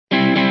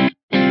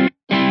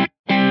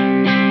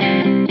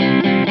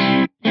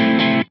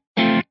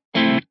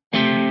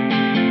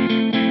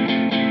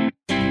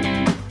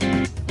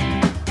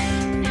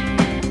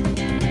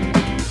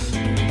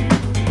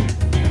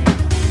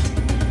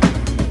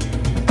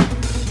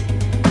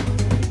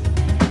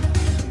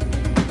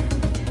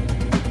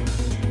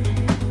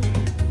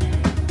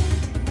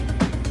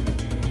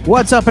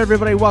What's up,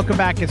 everybody? Welcome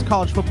back. It's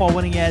College Football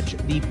Winning Edge,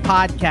 the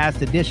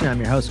podcast edition. I'm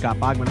your host, Scott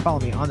Bogman. Follow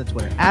me on the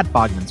Twitter at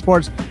Bogman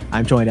Sports.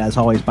 I'm joined, as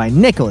always, by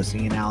Nicholas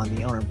Ian Allen,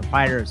 the owner and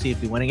proprietor of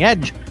CFP Winning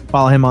Edge.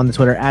 Follow him on the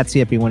Twitter at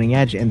CFP Winning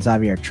Edge, and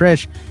Xavier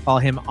Triche. Follow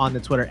him on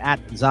the Twitter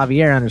at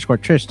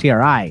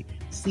Xavier_Triche,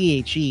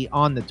 Triche,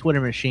 on the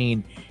Twitter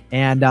machine.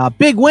 And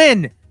big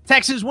win.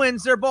 Texas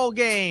wins their bowl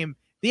game,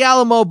 the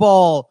Alamo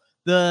Bowl,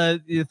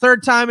 the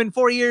third time in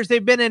 4 years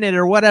they've been in it,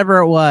 or whatever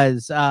it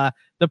was.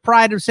 The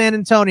pride of San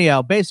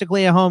Antonio,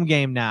 basically a home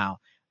game now,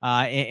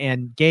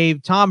 and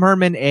gave Tom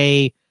Herman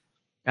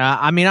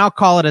I'll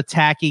call it a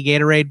tacky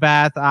Gatorade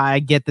bath. I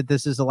get that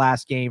this is the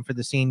last game for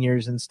the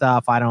seniors and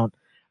stuff. I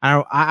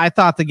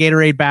thought the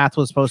Gatorade bath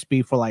was supposed to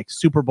be for like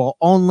Super Bowl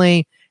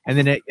only, and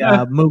then it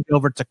moved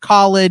over to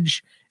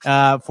college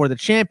for the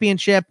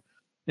championship,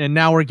 and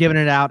now we're giving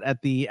it out at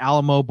the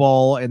Alamo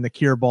Bowl and the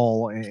Cure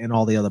Bowl and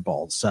all the other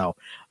bowls. So,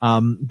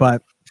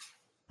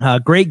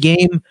 great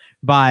game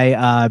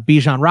by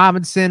Bijan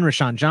Robinson.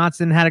 Rashawn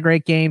Johnson had a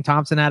great game.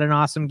 Thompson had an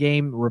awesome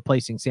game,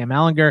 replacing Sam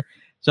Ehlinger.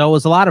 So it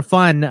was a lot of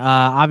fun.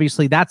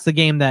 Obviously, that's the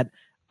game that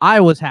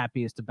I was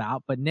happiest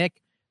about. But,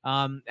 Nick,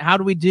 how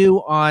do we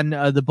do on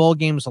the bowl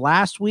games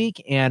last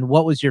week, and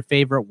what was your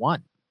favorite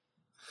one?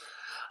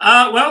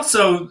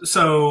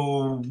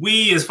 So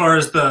we, as far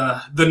as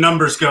the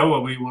numbers go,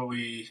 what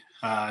we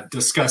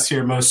discuss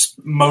here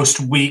most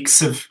weeks,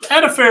 have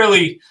had a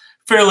fairly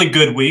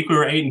good week. We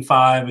were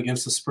 8-5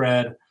 against the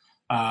spread.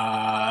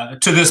 To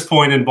this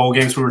point in bowl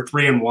games, we were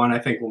 3-1, I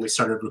think, when we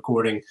started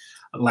recording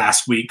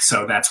last week.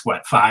 So that's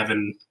 5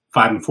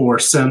 and 4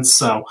 since.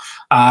 So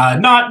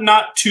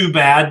not too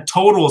bad.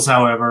 Totals,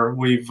 however,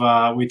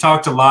 we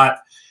talked a lot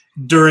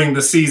during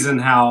the season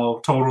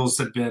how totals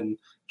have been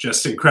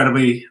just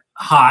incredibly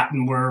hot,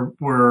 and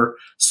we're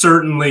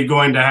certainly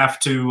going to have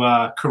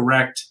to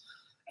correct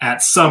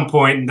at some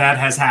point, and that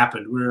has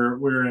happened.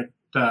 We're at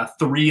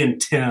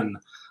 3-10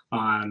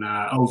 on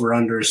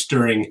over-unders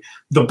during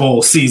the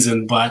bowl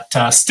season, but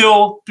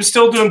still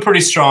doing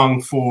pretty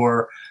strong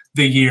for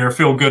the year.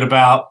 Feel good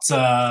about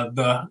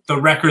the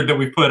record that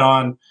we put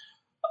on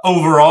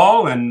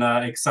overall, and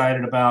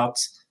excited about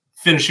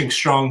finishing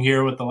strong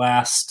here with the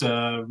last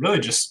really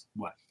just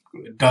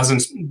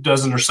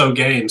dozen or so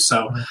games.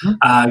 So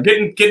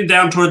getting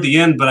down toward the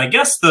end, but I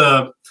guess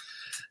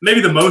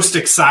maybe the most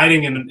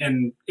exciting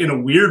and in a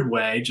weird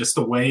way, just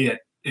the way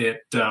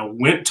it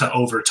went to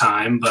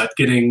overtime, but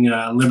getting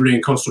Liberty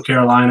and Coastal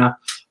Carolina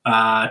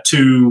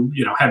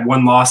had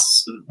one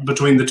loss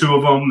between the two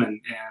of them,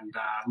 and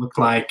looked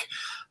like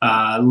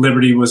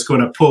Liberty was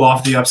going to pull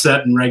off the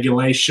upset in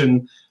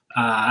regulation.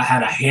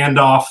 Had a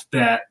handoff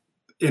that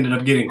ended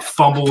up getting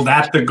fumbled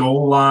at the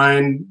goal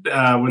line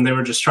when they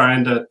were just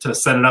trying to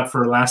set it up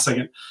for a last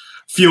second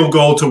field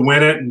goal to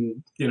win it.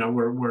 And,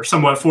 we're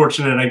somewhat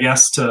fortunate, I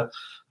guess, to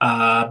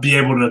be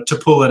able to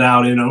pull it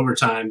out in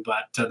overtime.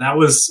 But that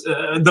was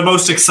the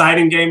most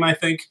exciting game, I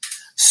think,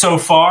 so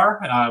far.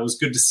 It was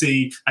good to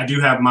see. I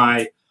do have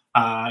my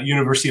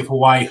University of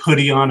Hawaii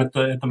hoodie on at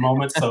the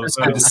moment, so it's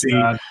good to see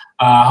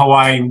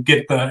Hawaii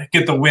get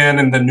the win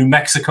in the New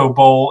Mexico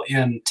Bowl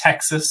in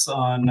Texas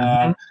on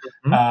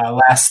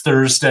last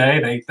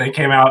Thursday. They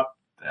came out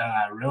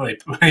really,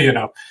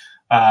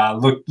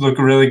 look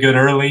really good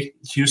early.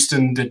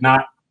 Houston did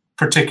not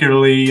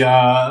particularly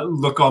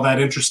look all that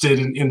interested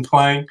in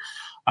playing,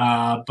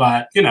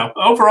 but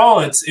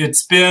overall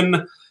it's been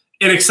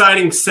an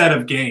exciting set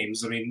of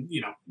games. I mean,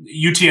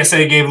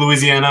 UTSA gave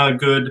Louisiana a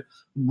good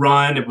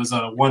run. It was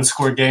a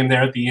one-score game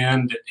there at the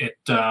end. It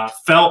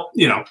felt,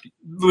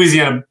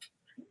 Louisiana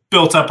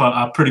built up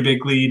a pretty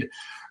big lead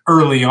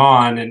early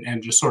on,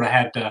 and just sort of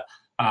had to,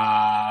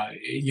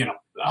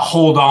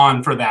 hold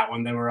on for that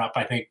one. They were up,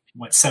 I think,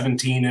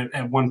 17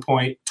 at one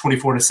point,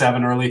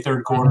 24-7 early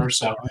third quarter.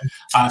 So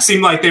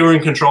seemed like they were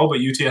in control, but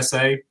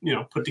UTSA,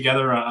 put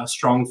together a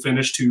strong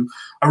finish to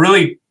a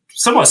really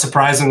somewhat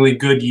surprisingly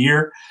good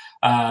year.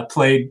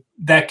 Played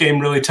that game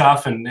really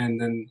tough, and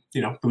then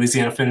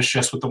Louisiana finished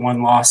just with the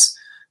one loss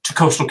to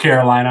Coastal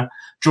Carolina.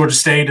 Georgia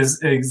State, as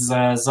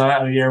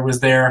Zaire was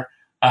there,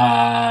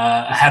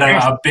 had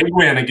a big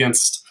win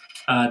against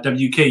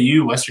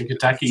WKU. Western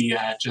Kentucky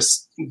got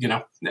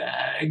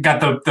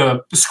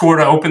the score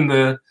to open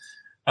the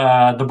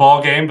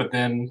ball game, but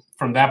then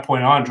from that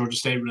point on, Georgia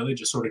State really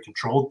just sort of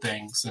controlled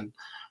things and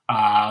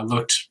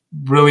looked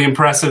really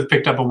impressive.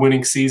 Picked up a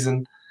winning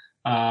season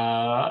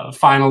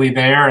finally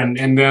there,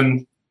 and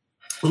then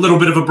a little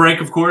bit of a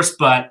break, of course,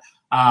 but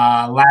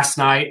last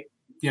night,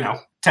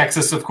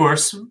 Texas, of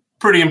course,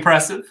 pretty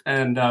impressive,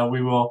 and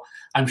we will,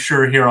 I'm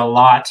sure, hear a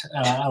lot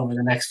over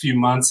the next few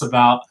months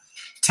about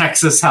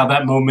Texas, how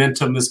that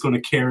momentum is going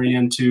to carry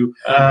into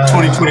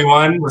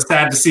 2021. We're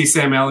sad to see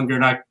Sam Ehlinger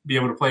not be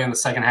able to play in the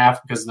second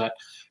half because of that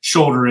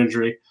shoulder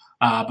injury.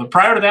 But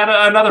prior to that,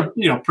 another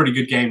pretty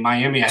good game.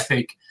 Miami, I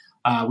think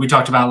we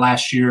talked about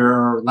last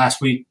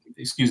week,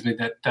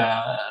 that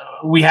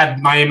we had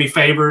Miami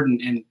favored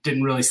and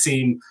didn't really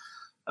seem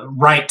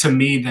right to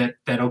me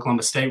that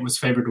Oklahoma State was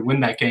favored to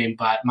win that game.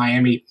 But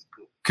Miami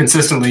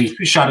consistently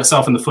shot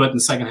itself in the foot in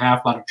the second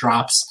half, a lot of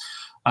drops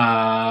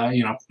A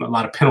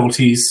lot of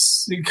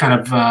penalties. Kind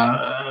of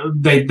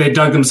they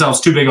dug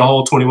themselves too big a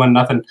hole,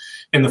 21-0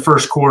 in the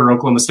first quarter.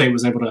 Oklahoma State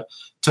was able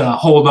to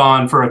hold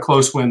on for a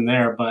close win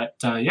there. But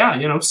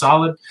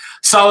solid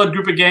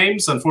group of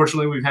games.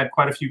 Unfortunately, we've had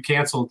quite a few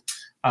canceled.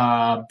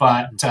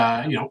 But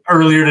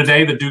earlier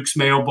today, the Duke's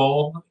Mayo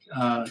Bowl,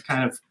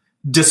 kind of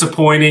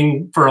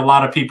disappointing for a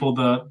lot of people.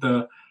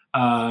 The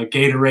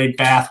Gatorade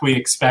bath we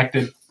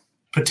expected.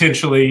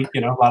 Potentially, a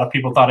lot of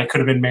people thought it could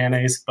have been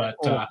mayonnaise, but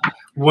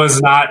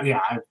was not. Yeah,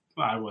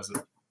 I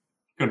wasn't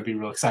going to be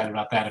real excited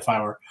about that if I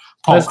were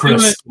Paul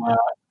Chryst.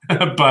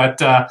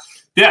 But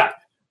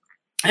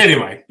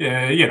anyway,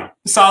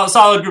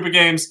 solid group of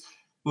games.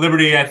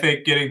 Liberty, I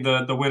think, getting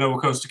the win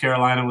over Coastal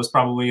Carolina was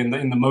probably in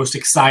the most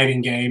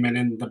exciting game and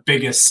in the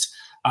biggest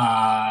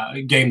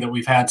game that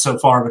we've had so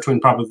far between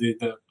probably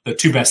the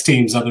two best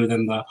teams, other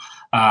than the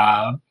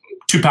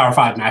two Power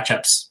 5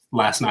 matchups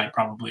last night,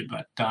 probably.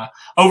 But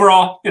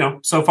overall,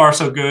 so far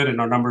so good,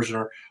 and our numbers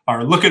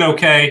are looking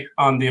okay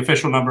on the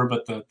official number,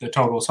 but the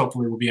totals,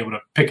 hopefully we'll be able to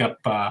pick up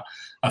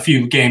a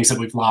few games that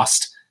we've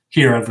lost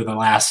here over the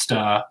last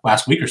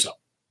week or so.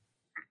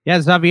 Yeah,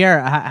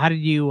 Xavier, how did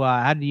you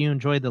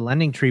enjoy the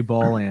Lending Tree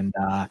Bowl, and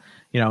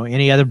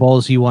any other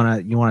bowls you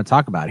want to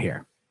talk about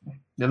here?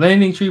 The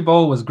Lending Tree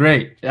Bowl was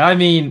great. I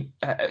mean,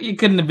 it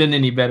couldn't have been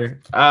any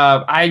better.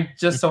 I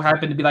just so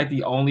happened to be like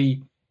the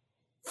only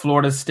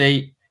Georgia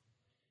State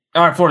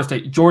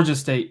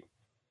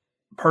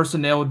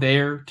personnel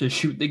there to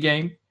shoot the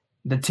game.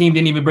 The team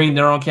didn't even bring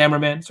their own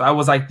cameraman, so I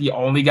was like the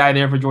only guy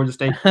there for Georgia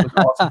State. It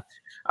was awesome.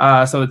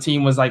 So the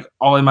team was like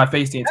all in my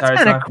face the entire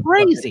time. That's kind of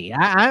crazy.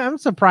 I'm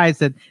surprised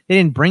that they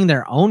didn't bring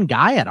their own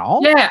guy at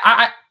all.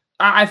 Yeah,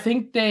 I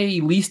think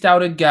they leased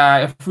out a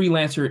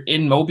freelancer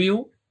in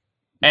Mobile,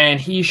 and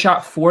he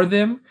shot for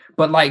them.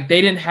 But like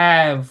they didn't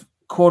have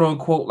quote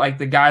unquote like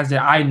the guys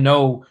that I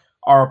know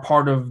are a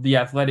part of the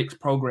athletics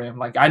program.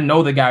 Like I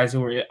know the guys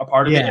who were a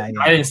part of it. Yeah.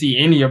 I didn't see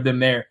any of them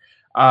there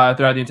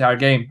throughout the entire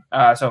game.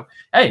 So,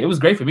 hey, it was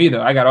great for me,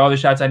 though. I got all the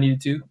shots I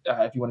needed to.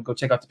 If you want to go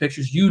check out the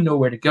pictures, you know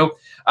where to go.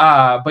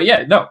 But,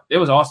 yeah, no, it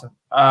was awesome.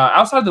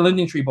 Outside of the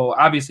Lending Tree Bowl,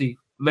 obviously,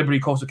 Liberty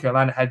Coastal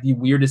Carolina had the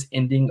weirdest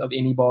ending of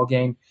any ball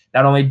game.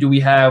 Not only do we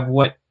have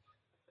what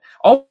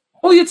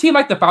only a team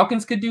like the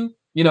Falcons could do.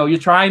 You're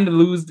trying to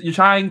lose. You're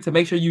trying to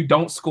make sure you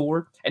don't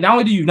score. And not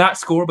only do you not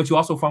score, but you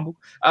also fumble.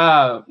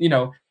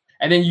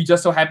 And then you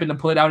just so happen to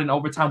pull it out in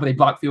overtime with a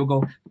blocked field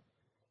goal.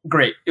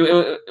 Great.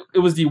 It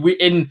was the weird,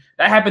 and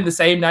that happened the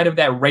same night of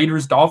that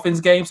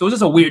Raiders-Dolphins game. So it was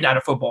just a weird night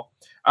of football.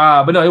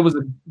 But no, it was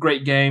a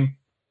great game.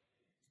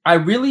 I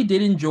really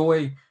did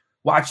enjoy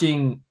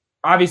watching.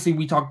 Obviously,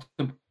 we talked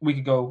a week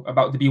ago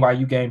about the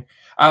BYU game.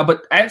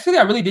 But actually,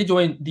 I really did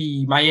enjoy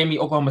the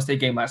Miami-Oklahoma State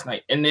game last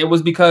night. And it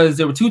was because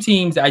there were two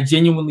teams that I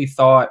genuinely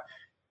thought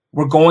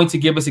were going to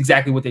give us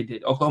exactly what they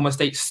did. Oklahoma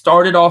State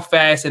started off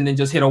fast and then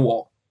just hit a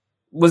wall.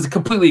 Was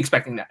completely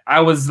expecting that.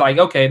 I was like,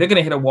 okay, they're going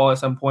to hit a wall at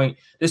some point.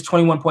 This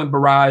 21-point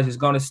barrage is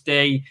going to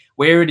stay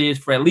where it is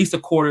for at least a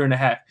quarter and a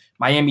half.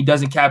 Miami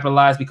doesn't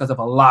capitalize because of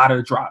a lot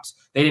of drops.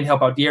 They didn't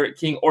help out Derek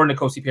King or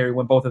N'Kosi Perry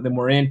when both of them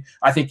were in.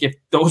 I think if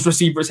those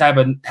receivers have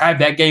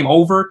that game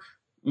over,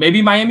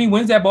 maybe Miami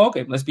wins that ball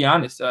game. Let's be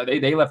honest.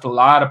 They left a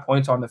lot of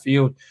points on the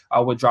field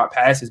with drop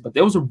passes, but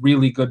there was a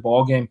really good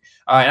ball game.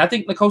 And I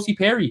think N'Kosi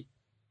Perry,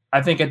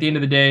 at the end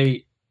of the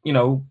day,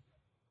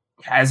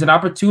 has an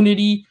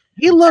opportunity.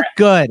 He looked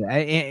good.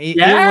 It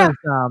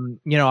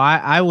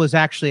was,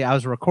 I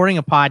was recording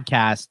a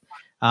podcast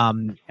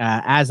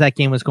as that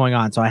game was going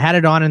on. So I had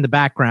it on in the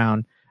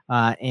background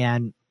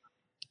and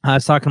I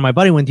was talking to my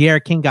buddy when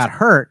Derek King got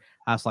hurt.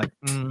 I was like,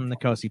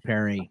 N'Kosi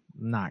Perry,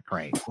 not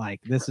great.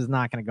 Like, this is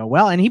not going to go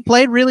well. And he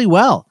played really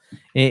well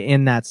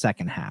in that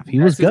second half. He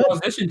was good.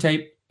 Audition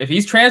tape. If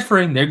he's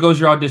transferring, there goes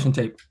your audition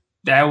tape.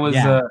 That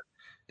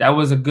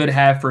was a good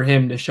half for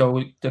him to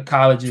show the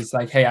colleges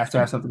like, hey, I still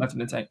have something left in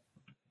the tank.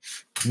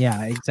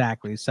 Yeah,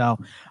 exactly. So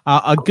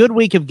a good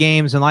week of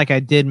games. And like I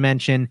did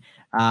mention,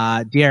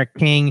 Derek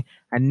King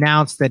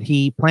announced that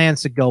he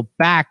plans to go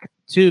back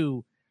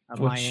to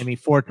Miami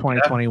for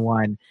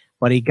 2021,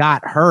 but he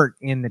got hurt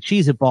in the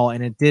Cheez-It Bowl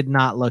and it did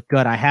not look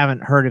good. I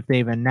haven't heard if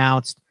they've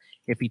announced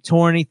if he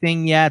tore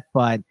anything yet,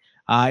 but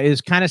it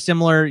was kind of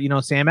similar.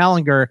 Sam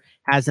Ehlinger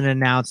hasn't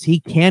announced he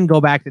can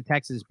go back to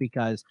Texas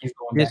because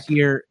this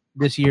year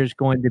is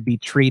going to be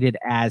treated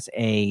as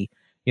a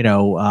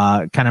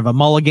kind of a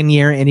mulligan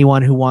year.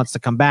 Anyone who wants to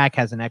come back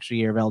has an extra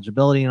year of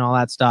eligibility and all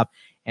that stuff.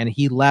 And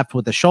he left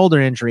with a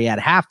shoulder injury at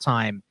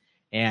halftime,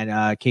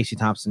 and Casey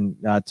Thompson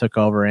took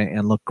over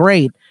and looked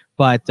great.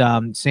 But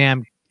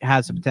Sam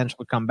has the potential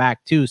to come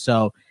back too.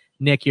 So,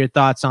 Nick, your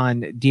thoughts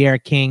on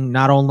Derek King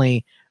not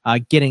only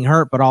getting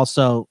hurt, but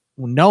also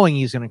knowing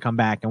he's going to come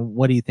back, and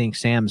what do you think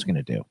Sam's going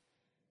to do?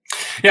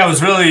 Yeah, it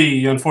was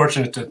really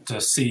unfortunate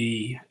to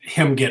see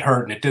him get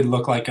hurt, and it did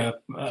look like a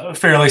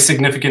fairly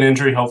significant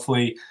injury.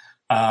 Hopefully,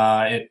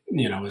 it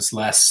is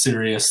less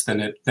serious than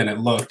it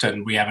looked,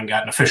 and we haven't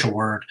gotten official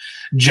word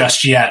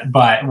just yet.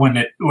 But when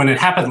it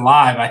happened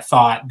live, I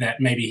thought that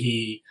maybe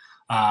he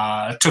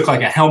took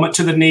like a helmet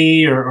to the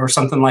knee or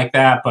something like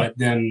that. But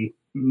then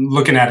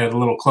looking at it a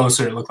little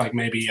closer, it looked like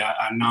maybe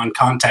a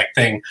non-contact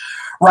thing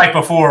right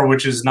before,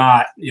 which is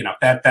not,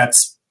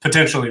 that's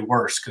potentially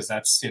worse because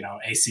that's,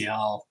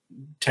 ACL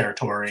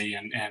territory.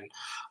 And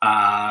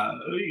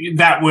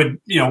that would,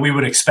 we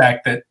would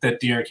expect that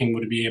D'Eriq King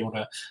would be able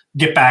to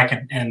get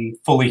back and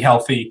fully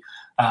healthy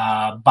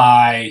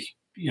by,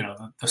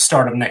 the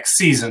start of next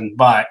season.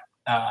 But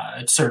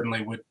it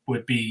certainly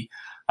would be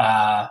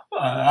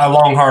a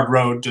long, hard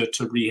road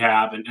to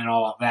rehab and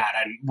all of that.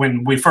 And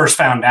when we first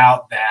found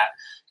out that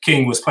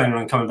King was planning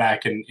on coming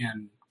back in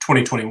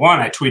 2021,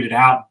 I tweeted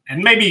out,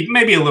 and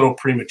maybe a little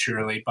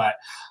prematurely, but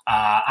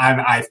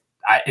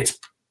it's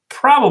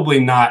probably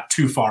not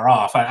too far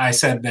off. I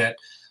said that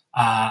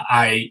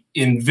I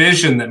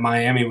envisioned that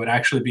Miami would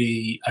actually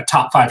be a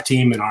top 5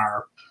 team in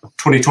our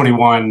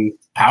 2021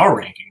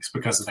 power rankings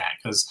because of that.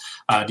 Because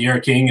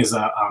D'Eriq King is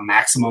a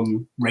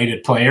maximum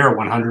rated player, a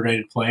 100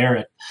 rated player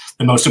at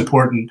the most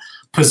important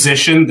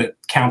position that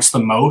counts the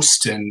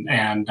most, and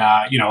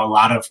a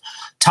lot of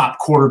top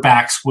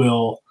quarterbacks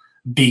will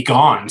be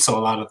gone. So a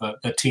lot of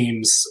the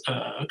teams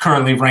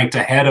currently ranked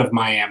ahead of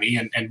Miami,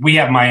 and we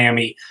have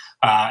Miami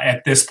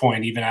at this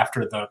point, even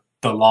after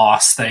the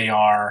loss, they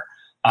are,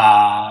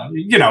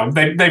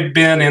 they've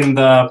been in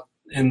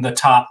the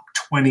top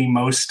 20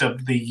 most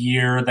of the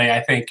year. They,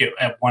 I think,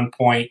 at one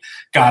point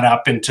got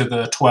up into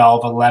the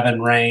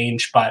 12-11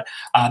 range, but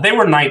they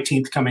were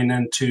 19th coming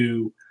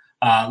into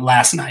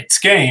last night's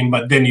game.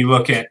 But then you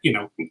look at,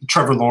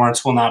 Trevor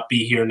Lawrence will not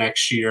be here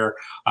next year.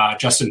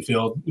 Justin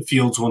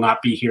Fields will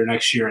not be here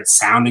next year. It's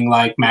sounding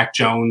like Mac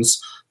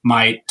Jones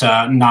might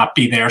not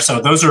be there.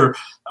 So those are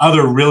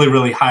other really,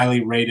 really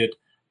highly rated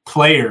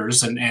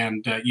players, and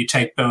you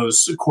take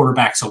those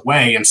quarterbacks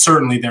away, and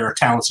certainly there are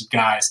talented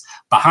guys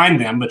behind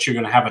them, but you're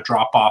going to have a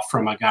drop-off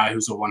from a guy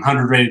who's a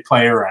 100 rated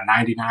player, or a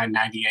 99,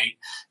 98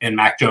 in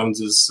Mac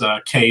Jones's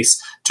case,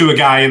 to a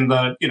guy in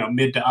the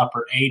mid to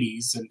upper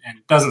 80s, and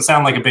it doesn't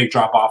sound like a big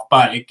drop-off,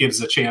 but it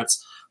gives a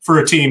chance for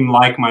a team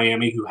like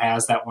Miami, who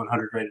has that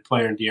 100 rated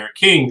player in D'Eriq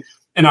King,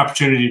 an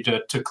opportunity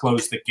to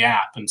close the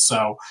gap. And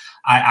so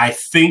I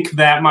think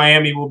that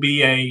Miami will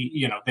be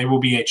they will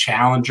be a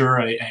challenger,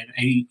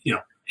 a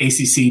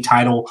ACC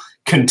title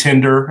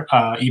contender,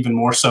 even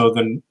more so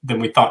than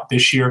we thought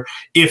this year,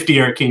 if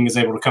D'Eriq King is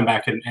able to come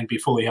back and be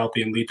fully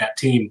healthy and lead that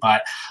team.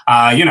 But,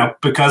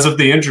 because of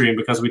the injury, and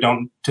because we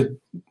don't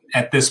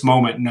at this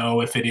moment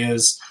know if it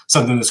is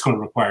something that's going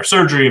to require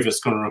surgery, if it's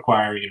going to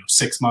require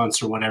 6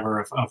 months or whatever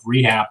of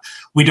rehab,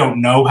 we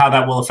don't know how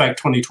that will affect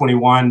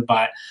 2021.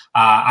 But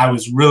I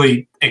was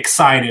really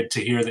excited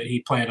to hear that he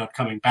planned on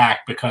coming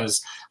back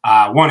because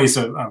one, he's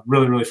a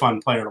really, really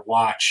fun player to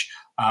watch.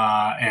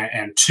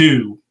 And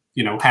two,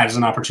 has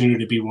an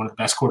opportunity to be one of the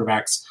best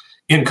quarterbacks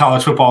in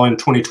college football in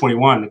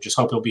 2021. I just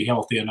hope he'll be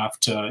healthy enough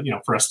to,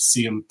 for us to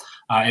see him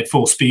at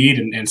full speed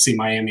and see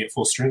Miami at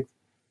full strength.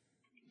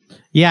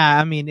 Yeah,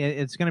 I mean,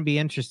 it's going to be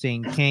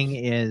interesting. King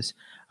is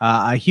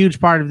a huge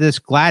part of this.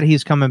 Glad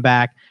he's coming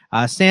back.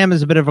 Sam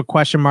is a bit of a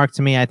question mark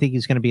to me. I think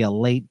he's going to be a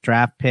late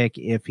draft pick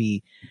if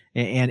he's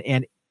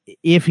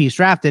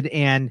drafted.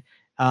 And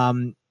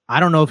I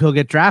don't know if he'll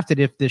get drafted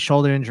if the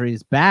shoulder injury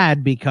is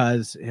bad,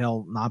 because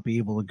he'll not be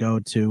able to go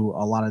to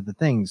a lot of the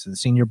things, the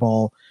Senior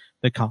Bowl,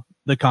 the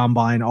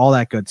combine, all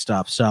that good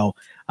stuff. So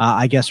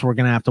I guess we're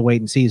going to have to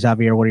wait and see.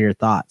 Xavier, what are your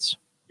thoughts?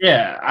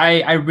 Yeah,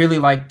 I really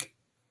like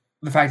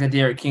the fact that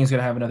D'Eriq King is going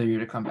to have another year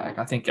to come back.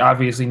 I think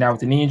obviously now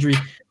with the knee injury,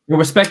 there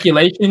were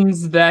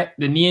speculations that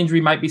the knee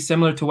injury might be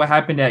similar to what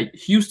happened at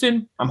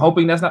Houston. I'm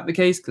hoping that's not the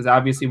case, because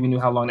obviously we knew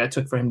how long that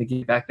took for him to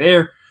get back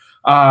there.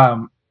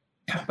 But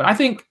I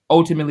think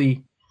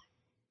ultimately,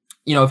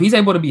 if he's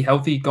able to be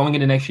healthy going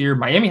into next year,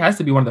 Miami has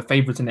to be one of the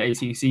favorites in the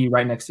ACC,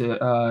 right next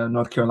to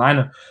North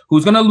Carolina,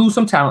 who's going to lose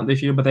some talent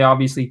this year, but they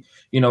obviously,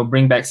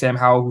 bring back Sam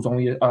Howell, who's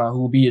only who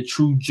will be a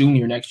true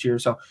junior next year.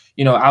 So,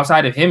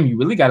 outside of him, you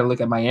really got to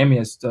look at Miami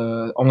as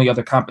the only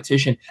other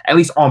competition, at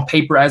least on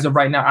paper as of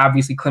right now.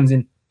 Obviously,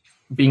 Clemson,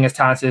 being as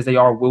talented as they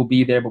are, will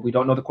be there, but we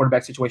don't know the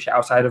quarterback situation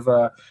outside of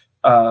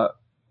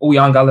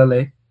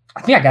Uiagalelei.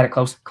 I think I got it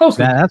close.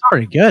 That's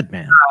pretty good,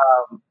 man.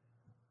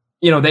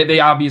 They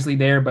obviously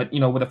there, but,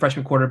 with a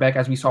freshman quarterback,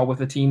 as we saw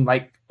with a team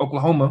like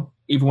Oklahoma,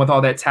 even with all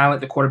that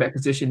talent, the quarterback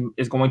position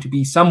is going to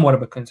be somewhat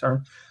of a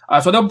concern.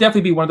 So they'll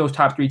definitely be one of those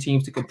top 3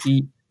 teams to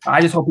compete. I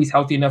just hope he's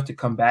healthy enough to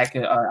come back.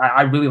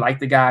 I really like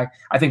the guy.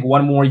 I think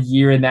one more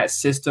year in that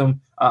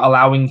system,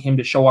 allowing him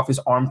to show off his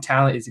arm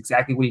talent is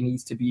exactly what he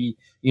needs to be.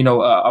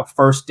 A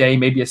first day,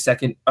 maybe a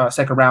second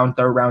round,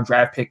 third round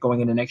draft pick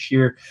going into next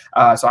year.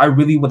 So I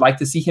really would like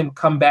to see him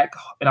come back,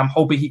 and I'm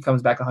hoping he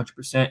comes back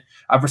 100%.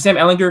 For Sam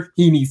Ehlinger,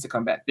 he needs to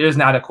come back. There's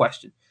not a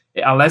question.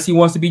 Unless he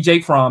wants to be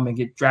Jake Fromm and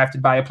get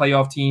drafted by a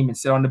playoff team and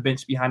sit on the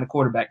bench behind the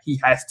quarterback, he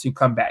has to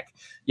come back.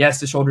 Yes,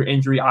 the shoulder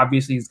injury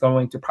obviously is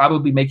going to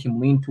probably make him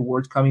lean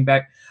towards coming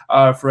back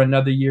for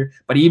another year.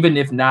 But even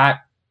if not,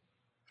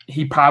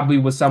 he probably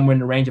was somewhere in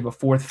the range of a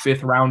 4th,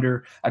 5th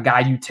rounder, a guy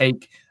you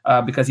take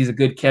because he's a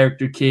good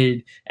character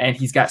kid and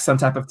he's got some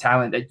type of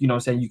talent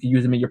that, saying you can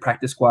use him in your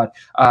practice squad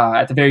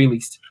at the very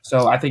least.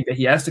 So I think that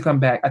he has to come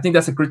back. I think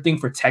that's a good thing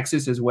for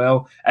Texas as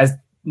well, as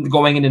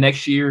going into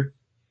next year.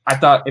 I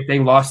thought if they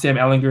lost Sam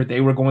Ehlinger,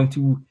 they were going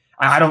to.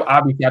 I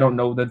don't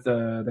know that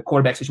the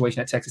quarterback situation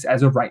at Texas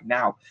as of right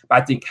now,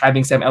 but I think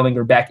having Sam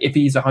Ehlinger back, if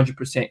he's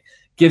 100%,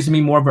 gives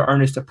me more of an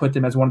earnest to put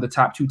them as one of the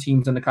top 2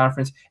 teams in the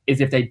conference.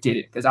 Is if they did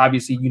it, because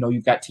obviously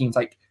you've got teams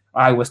like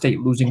Iowa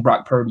State losing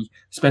Brock Purdy,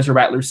 Spencer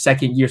Rattler's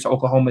second year, so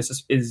Oklahoma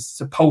is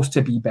supposed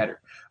to be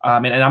better.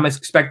 And I'm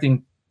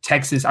expecting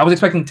Texas. I was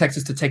expecting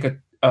Texas to take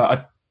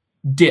a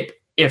dip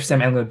if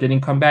Sam Ehlinger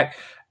didn't come back.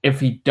 If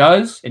he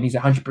does, and he's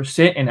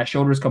 100%, and that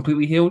shoulder is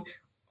completely healed,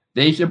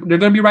 they're going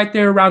to be right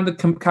there around the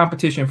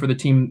competition for the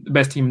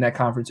best team in that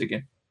conference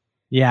again.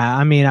 Yeah,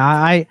 I mean,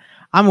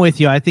 I'm with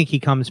you. I think he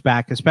comes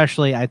back,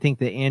 especially I think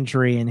the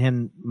injury and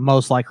him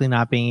most likely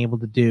not being able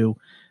to do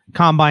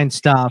combine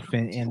stuff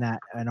and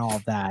all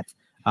of that.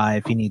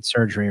 If he needs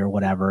surgery or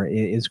whatever,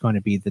 is going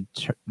to be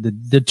the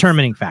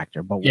determining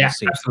factor. But we'll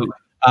see. Absolutely.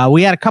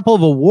 We had a couple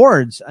of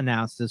awards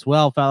announced as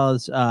well,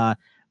 fellas.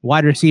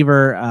 Wide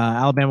receiver,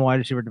 Alabama wide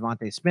receiver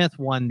Devontae Smith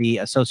won the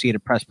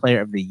Associated Press Player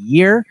of the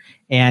Year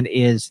and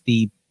is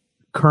the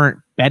current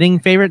betting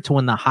favorite to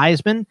win the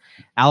Heisman.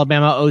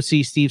 Alabama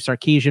OC Steve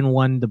Sarkisian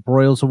won the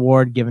Broyles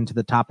Award, given to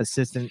the top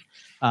assistant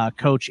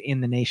coach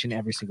in the nation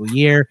every single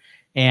year.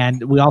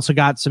 And we also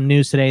got some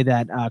news today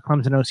that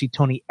Clemson OC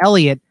Tony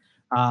Elliott,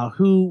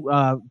 who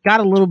got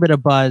a little bit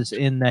of buzz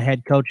in the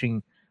head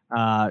coaching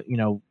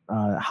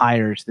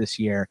hires this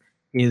year,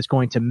 is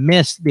going to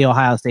miss the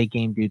Ohio State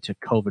game due to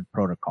COVID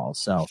protocols.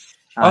 So,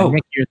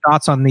 Nick, your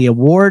thoughts on the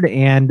award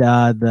and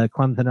the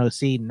Clemson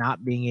OC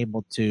not being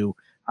able to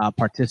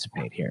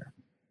participate here?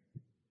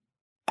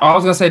 I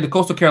was going to say the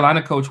Coastal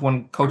Carolina coach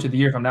won Coach of the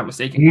Year, if I'm not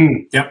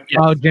mistaken. Yep.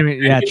 Oh, Jimmy.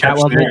 Yeah,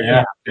 Chatwell.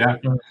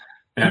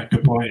 Yeah,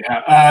 good point.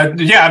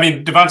 I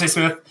mean, Devontae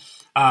Smith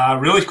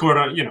really scored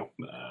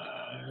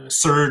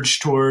surge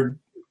toward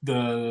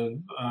the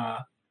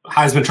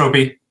Heisman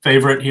Trophy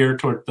favorite here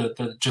toward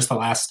the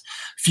last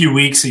few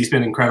weeks. He's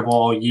been incredible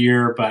all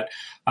year, but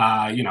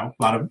a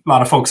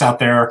lot of folks out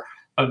there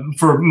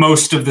for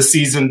most of the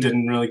season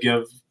didn't really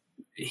give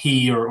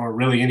he or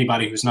really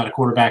anybody who's not a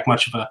quarterback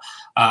much of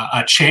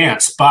a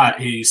chance. But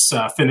he's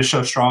finished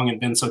so strong and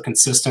been so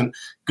consistent.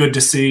 Good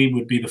to see.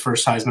 Would be the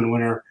first Heisman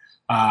winner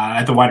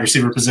at the wide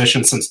receiver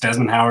position since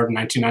Desmond Howard in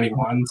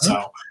 1991.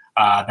 So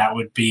that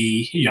would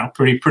be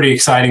pretty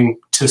exciting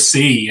to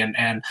see.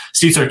 And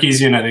Steve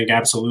Sarkisian, I think,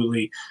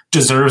 absolutely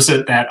deserves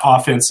it. That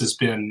offense has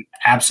been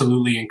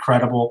absolutely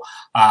incredible.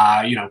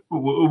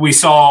 We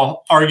saw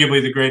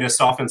arguably the greatest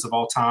offense of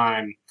all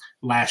time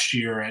last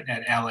year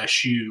at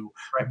LSU.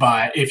 Right.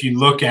 But if you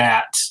look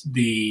at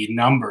the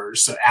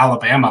numbers,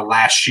 Alabama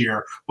last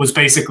year was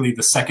basically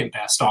the second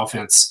best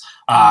offense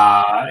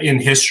in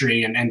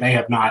history, and they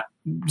have not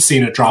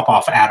seen a drop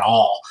off at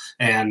all.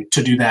 And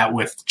to do that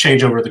with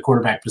changeover at the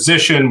quarterback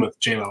position, with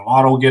Jalen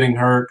Waddle getting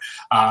hurt,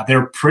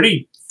 they're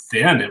pretty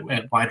thin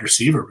at wide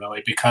receiver,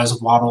 really,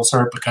 because Waddle's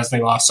hurt, because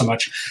they lost so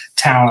much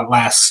talent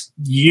last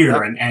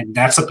year. Yep. And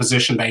that's a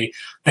position they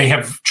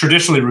have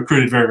traditionally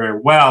recruited very, very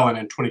well. And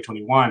in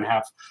 2021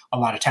 have a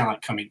lot of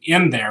talent coming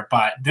in there.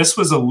 But this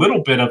was a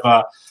little bit of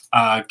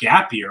a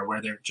gap year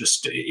where there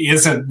just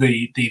isn't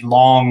the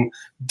long,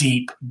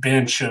 deep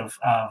bench of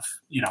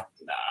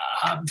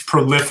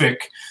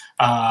prolific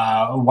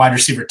wide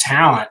receiver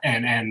talent.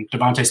 And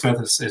Devontae Smith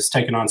has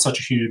taken on such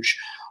a huge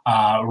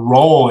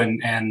role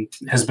and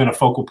has been a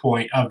focal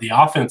point of the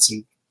offense,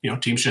 and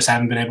teams just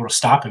haven't been able to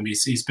stop him.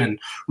 He's been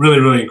really,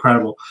 really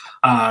incredible.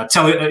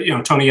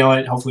 Tony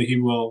Elliott, hopefully he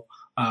will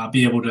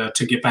be able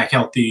to get back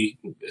healthy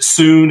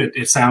soon.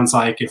 It sounds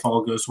like if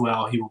all goes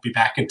well, he will be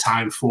back in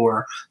time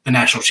for the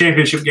national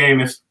championship game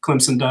if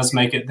Clemson does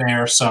make it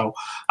there. So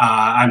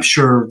I'm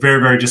sure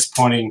very, very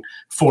disappointing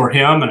for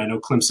him, and I know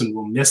Clemson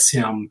will miss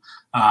him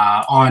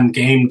on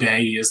game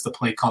day. He is the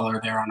play caller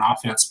there on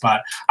offense,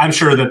 but I'm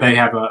sure that they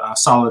have a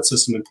solid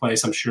system in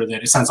place. I'm sure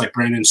that it sounds like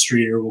Brandon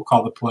Streeter will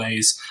call the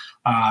plays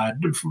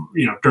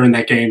during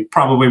that game.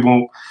 Probably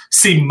won't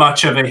see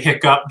much of a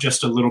hiccup,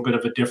 just a little bit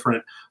of a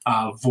different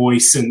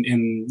voice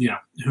in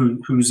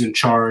who's in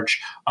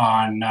charge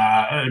on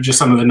just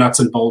some of the nuts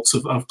and bolts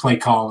of play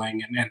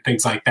calling and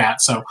things like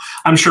that. So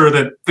I'm sure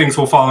that things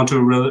will fall into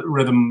a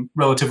rhythm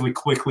relatively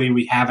quickly.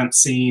 We haven't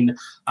seen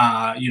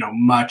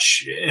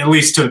much, at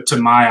least to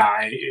my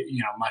eye,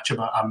 much of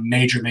a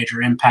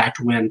major impact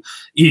when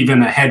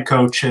even a head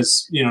coach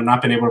has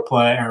not been able to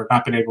play or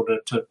not been able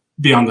to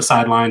be on the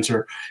sidelines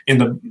or in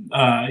the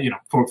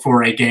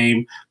for a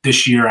game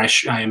this year.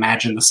 I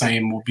imagine the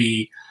same will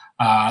be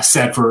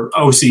said for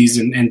OCs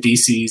and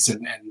DCs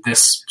and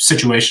this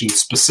situation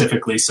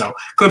specifically. So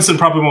Clemson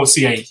probably won't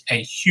see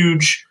a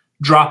huge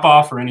drop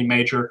off or any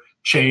major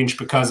change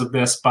because of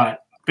this,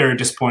 but very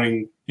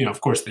disappointing, of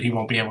course, that he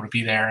won't be able to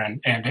be there,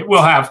 and it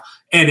will have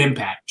an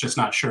impact, just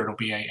not sure it'll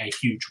be a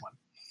huge one.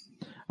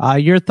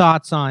 Your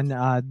thoughts on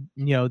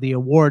the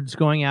awards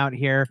going out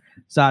here,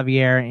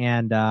 Xavier,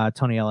 and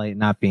Tony Elliott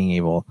not being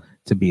able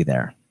to be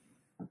there?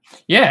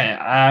 Yeah,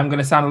 I'm going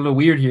to sound a little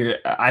weird here.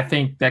 I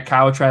think that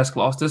Kyle Trask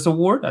lost this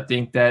award. I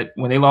think that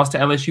when they lost to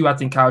LSU, I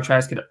think Kyle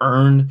Trask could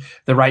earn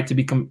the right to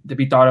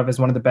be thought of as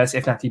one of the best,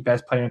 if not the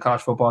best player in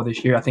college football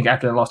this year. I think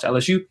after they lost to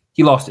LSU,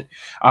 he lost it.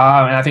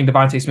 And I think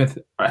Devontae Smith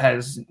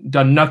has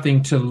done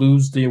nothing to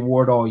lose the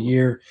award all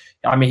year.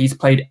 I mean, he's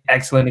played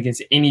excellent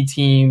against any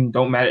team.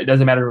 It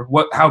doesn't matter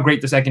how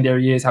great the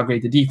secondary is, how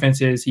great the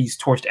defense is. He's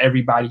torched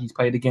everybody he's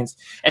played against.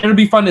 And it'll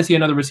be fun to see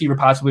another receiver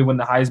possibly win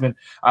the Heisman.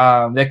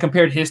 They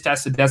compared his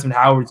stats to Desmond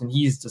Howard's, and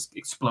he's just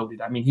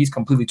exploded. I mean, he's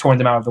completely torn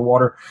them out of the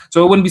water.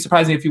 So it wouldn't be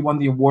surprising if he won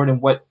the award. And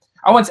what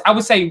I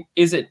would say,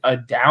 is it a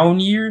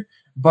down year?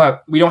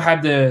 But we don't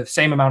have the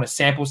same amount of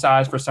sample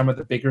size for some of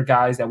the bigger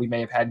guys that we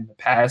may have had in the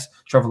past.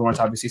 Trevor Lawrence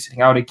obviously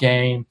sitting out a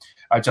game.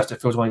 Justin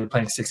Fields only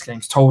playing 6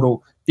 games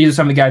total. These are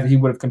some of the guys that he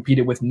would have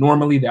competed with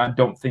normally that I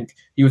don't think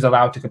he was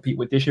allowed to compete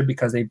with this year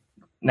because they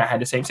not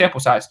had the same sample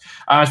size.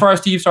 As far as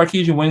Steve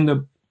Sarkisian winning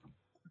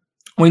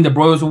the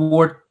Broyles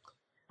Award,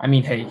 I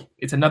mean, hey,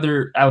 it's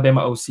another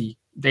Alabama OC.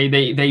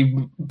 They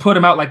put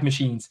him out like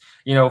machines,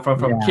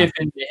 from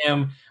Kiffin to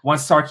him.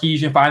 Once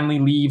Sarkisian finally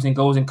leaves and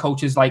goes and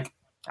coaches like,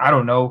 I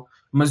don't know,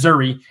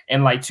 Missouri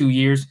in like 2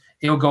 years,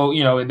 he'll go,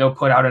 and they'll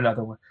put out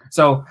another one.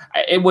 So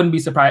it wouldn't be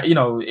surprising,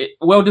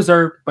 well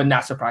deserved, but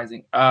not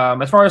surprising.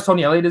 As far as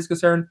Tony Elliott is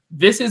concerned,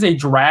 this is a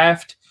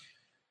draft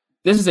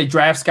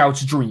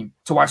scout's dream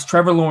to watch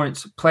Trevor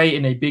Lawrence play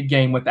in a big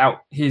game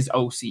without his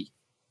OC.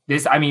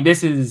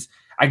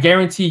 I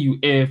guarantee you,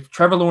 if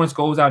Trevor Lawrence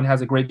goes out and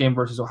has a great game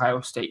versus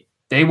Ohio State,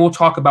 they will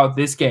talk about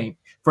this game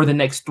for the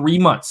next 3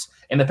 months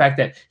and the fact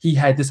that he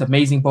had this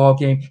amazing ball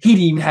game. He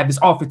didn't even have his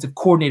offensive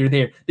coordinator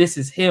there. This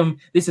is him.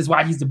 This is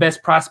why he's the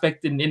best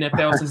prospect in the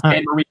NFL since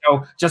Dan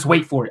Marino. Just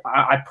wait for it.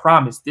 I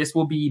promise this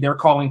will be their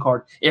calling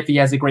card if he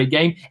has a great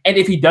game. And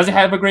if he doesn't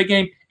have a great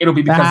game, it'll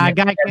be because that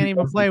guy can't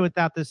even play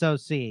without this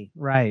OC.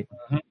 Right.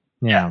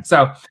 Mm-hmm. Yeah.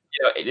 So,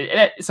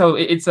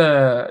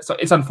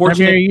 it's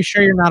unfortunate. Are you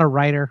sure you're not a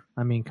writer?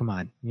 I mean, come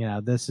on.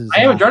 This is.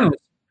 I am a journalist.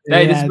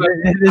 This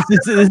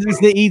is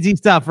the easy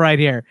stuff right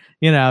here.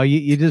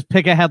 You just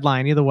pick a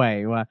headline either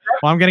way. Well,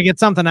 I'm going to get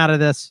something out of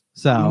this.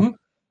 So,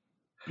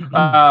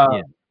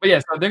 But yeah,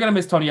 so they're going to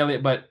miss Tony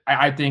Elliott, but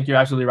I think you're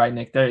absolutely right,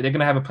 Nick. They're going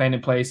to have a plan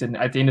in place, and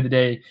at the end of the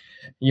day,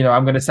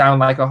 I'm going to sound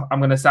like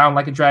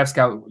a draft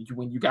scout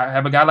when you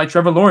have a guy like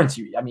Trevor Lawrence.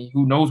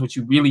 Who knows what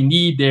you really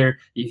need there?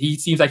 He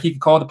seems like he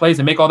can call the plays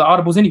and make all the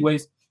audibles,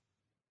 anyways.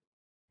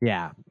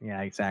 Yeah,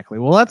 exactly.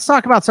 Well, let's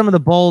talk about some of the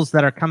bowls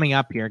that are coming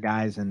up here,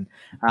 guys. And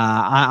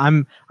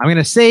I'm going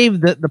to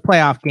save the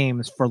playoff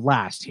games for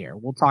last here.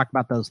 We'll talk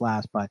about those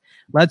last, but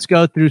let's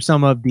go through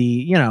some of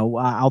the,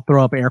 I'll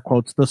throw up air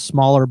quotes, the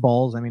smaller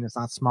bowls. I mean, it's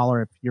not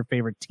smaller if your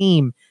favorite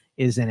team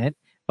is in it,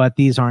 but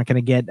these aren't going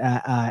to get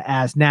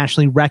as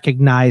nationally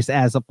recognized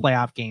as the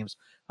playoff games,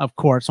 of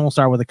course. And we'll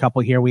start with a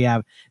couple here. We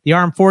have the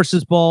Armed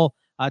Forces Bowl.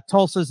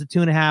 Tulsa's a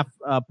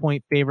 2.5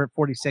 point favorite,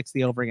 46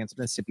 the over against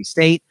Mississippi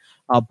State.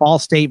 Ball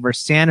State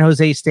versus San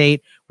Jose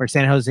State, where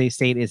San Jose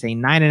State is a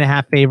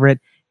 9.5 favorite,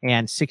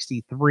 and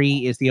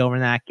 63 is the over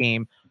in that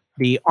game.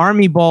 The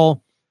Army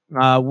Bowl,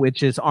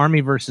 which is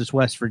Army versus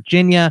West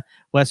Virginia.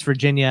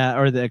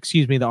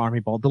 The Army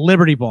Bowl, the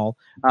Liberty Bowl,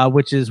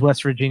 which is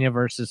West Virginia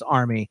versus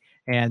Army.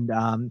 And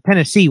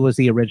Tennessee was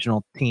the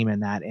original team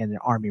in that, and the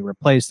Army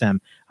replaced them.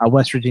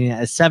 West Virginia,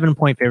 a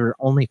 7-point favorite,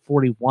 only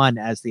 41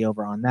 as the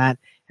over on that.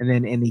 And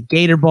then in the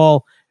Gator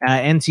Bowl,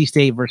 NC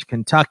State versus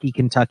Kentucky.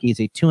 Kentucky is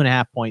a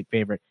 2.5 point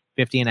favorite.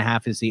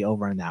 50.5 is the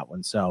over on that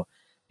one. So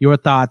your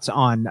thoughts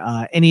on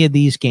any of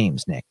these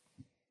games, Nick?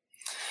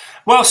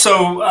 Well,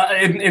 so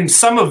in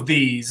some of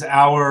these,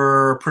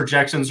 our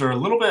projections are a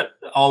little bit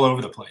all over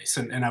the place.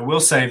 And I will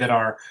say that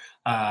our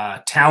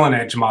talent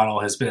edge model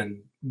has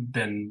been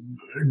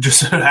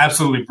just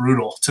absolutely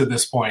brutal to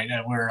this point.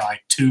 And we're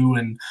like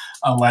 2-11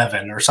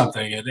 or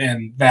something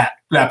in that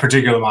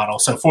particular model.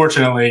 So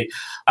fortunately,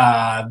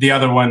 the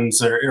other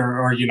ones are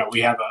we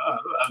have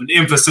an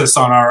emphasis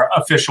on our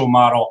official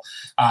model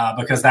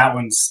because that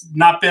one's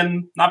not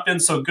been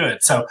so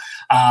good. So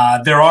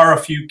there are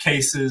a few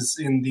cases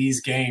in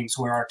these games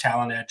where our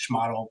talent edge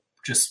model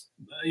just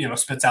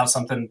spits out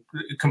something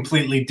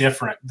completely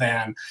different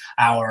than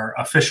our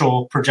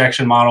official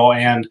projection model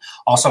and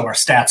also our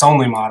stats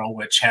only model,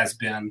 which has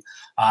been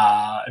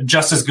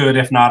just as good,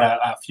 if not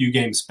a few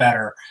games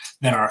better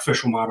than our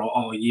official model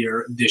all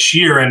year this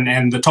year.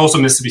 And the Tulsa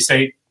Mississippi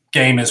State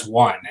game is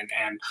one.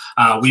 And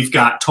we've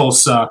got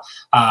Tulsa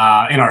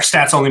in our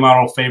stats only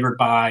model favored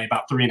by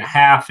about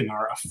 3.5. In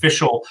our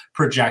official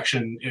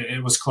projection,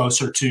 it was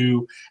closer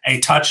to a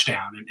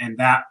touchdown. And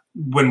that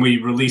when we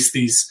released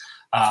these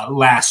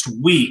last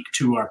week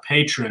to our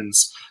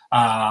patrons,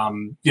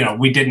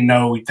 we didn't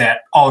know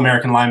that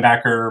All-American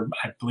linebacker,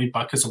 I believe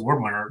Butkus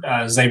Award winner,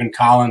 Zaven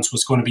Collins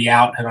was going to be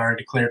out, had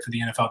already declared for the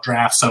NFL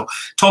draft. So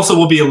Tulsa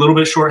will be a little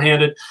bit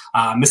shorthanded.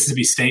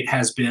 Mississippi State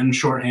has been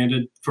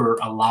shorthanded for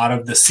a lot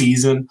of the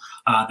season.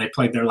 They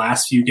played their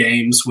last few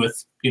games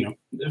with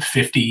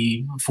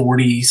 50,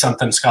 40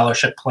 something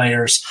scholarship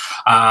players.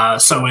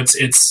 So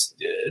it's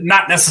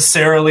not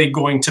necessarily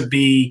going to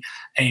be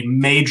a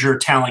major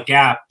talent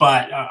gap,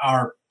 but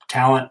our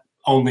talent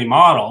only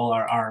model,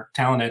 our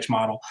talent edge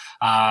model,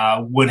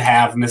 would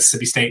have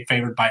Mississippi State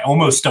favored by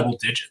almost double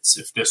digits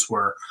if this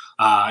were,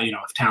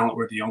 if talent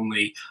were the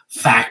only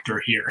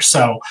factor here.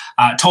 So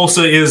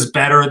Tulsa is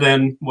better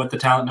than what the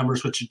talent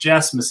numbers would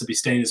suggest. Mississippi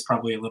State is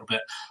probably a little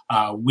bit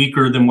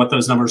weaker than what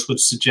those numbers would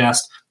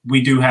suggest.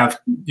 We do have,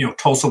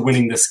 Tulsa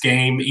winning this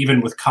game,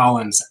 even with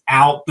Collins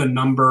out. The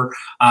number,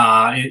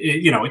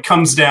 it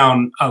comes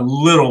down a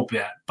little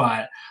bit,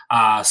 but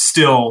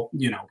still,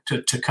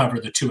 to cover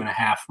the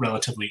 2.5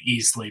 relatively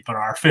easily. But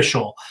our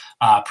official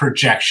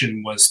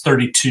projection was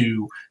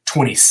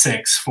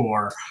 32-26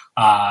 for,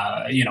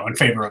 in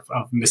favor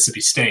of Mississippi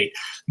State.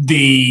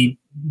 The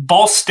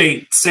Ball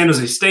State San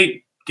Jose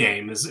State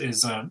game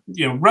is a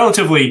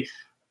relatively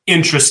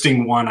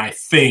interesting one. I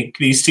think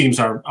these teams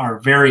are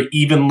very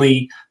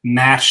evenly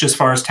matched as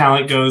far as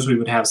talent goes. We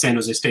would have San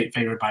Jose State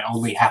favored by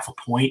only 0.5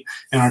 point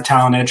in our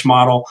talent edge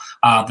model.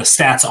 The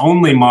stats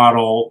only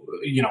model,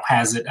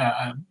 has it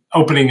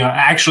opening.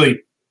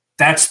 Actually,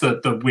 that's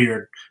the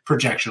weird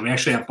projection. We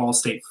actually have Ball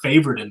State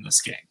favored in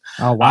this game.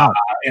 Oh, wow.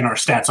 In our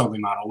stats only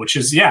model, which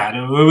is, it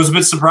was a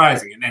bit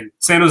surprising. And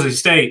San Jose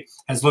State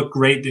has looked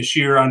great this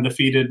year,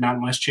 undefeated,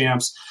 Mountain West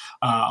champs,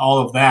 all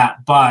of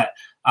that. But,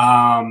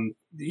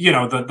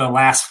 the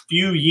last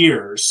few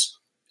years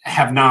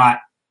have not,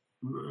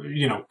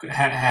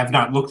 have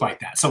not looked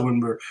like that. So when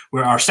we're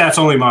our stats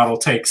only model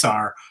takes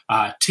our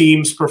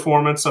team's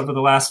performance over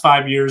the last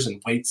 5 years and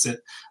weights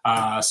it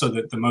so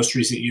that the most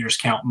recent years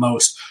count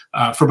most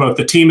for both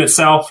the team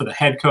itself, for the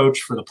head coach,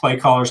 for the play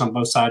callers on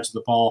both sides of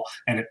the ball,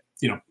 and it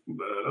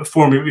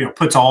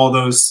puts all of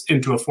those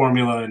into a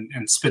formula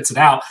and spits it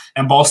out.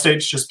 And Ball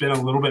State's just been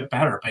a little bit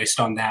better based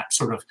on that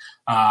sort of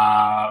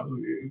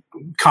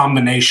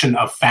combination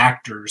of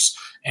factors.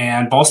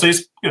 And Ball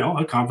State's,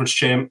 a conference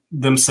champ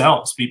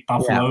themselves, beat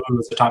Buffalo, who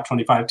was the top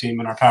 25 team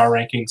in our power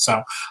ranking.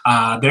 So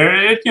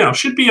there,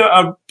 should be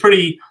a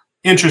pretty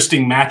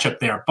interesting matchup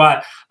there.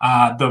 But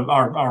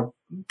our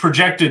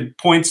projected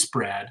point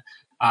spread,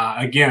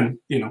 again,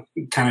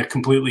 kind of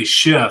completely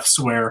shifts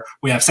where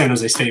we have San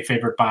Jose State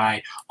favored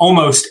by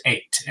almost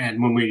 8.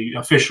 And when we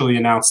officially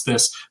announced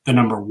this, the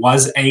number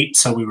was 8.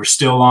 So we were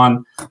still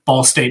on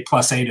Ball State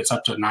plus 8. It's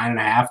up to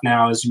 9.5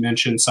 now, as you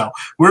mentioned. So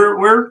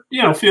we're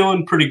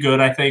feeling pretty good,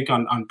 I think,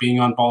 on being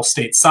on Ball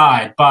State's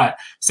side. But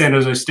San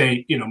Jose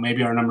State,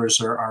 maybe our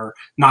numbers are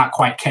not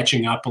quite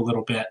catching up a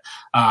little bit,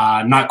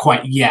 not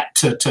quite yet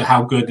to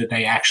how good that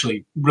they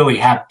actually really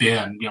have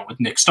been, with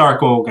Nick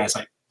Starkel, guys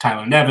like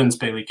Tyler Nevins,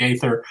 Bailey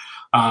Gaither,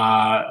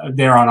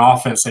 there on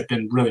offense. They've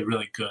been really,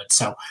 really good.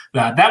 So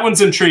that one's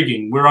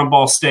intriguing. We're on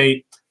Ball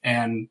State,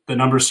 and the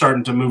numbers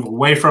starting to move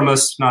away from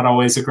us. Not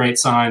always a great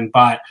sign,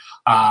 but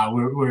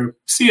we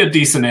see a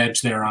decent edge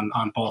there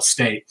on Ball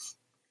State.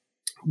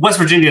 West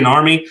Virginia and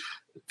Army,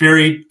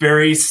 very,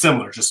 very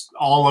similar, just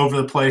all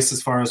over the place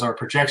as far as our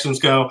projections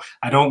go.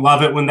 I don't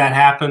love it when that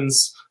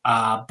happens,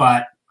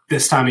 but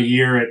this time of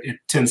year it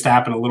tends to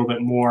happen a little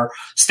bit more.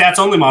 Stats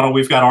only model,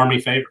 we've got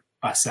Army favored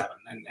by 7.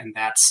 And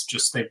that's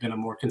just, they've been a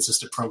more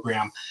consistent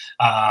program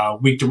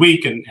week to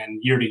week and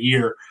year to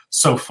year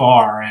so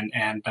far.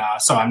 And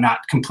so I'm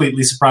not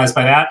completely surprised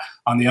by that.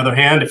 On the other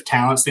hand, if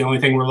talent's the only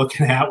thing we're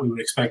looking at, we would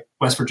expect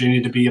West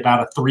Virginia to be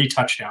about a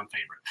 3-touchdown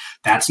favorite.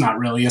 That's not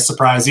really a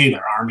surprise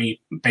either.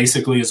 Army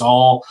basically is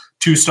all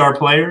 2-star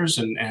players,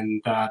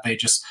 and they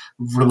just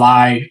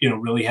rely,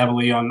 really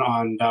heavily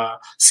on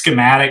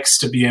schematics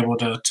to be able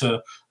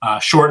to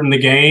shorten the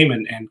game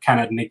and kind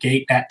of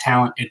negate that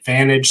talent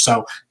advantage.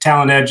 So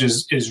talent edge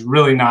is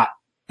really not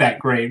that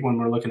great when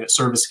we're looking at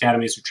service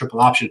academies or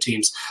triple option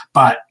teams.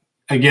 But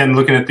again,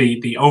 looking at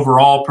the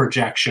overall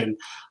projection,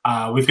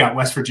 we've got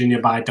West Virginia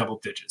by double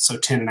digits, so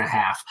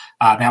 10.5.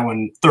 That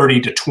one,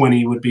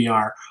 30-20 would be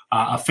our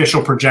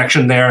official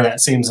projection there.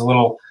 That seems a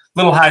little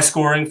high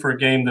scoring for a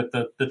game that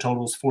the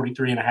total is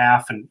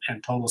 43.5,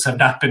 and totals have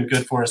not been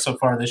good for us so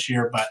far this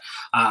year.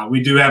 But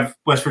we do have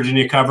West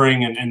Virginia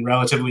covering and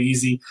relatively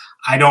easy.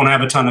 I don't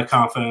have a ton of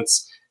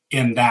confidence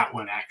in that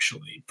one,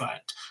 actually.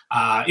 But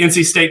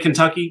NC State,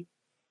 Kentucky,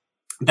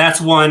 that's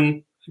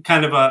one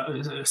kind of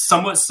a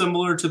somewhat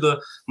similar to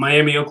the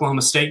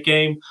Miami-Oklahoma State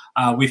game.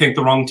 We think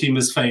the wrong team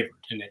is favored,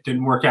 and it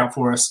didn't work out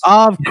for us.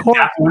 Of course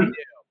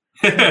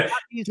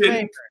we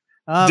do.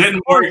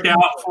 Didn't work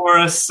out for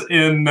us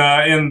in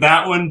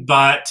that one,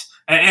 but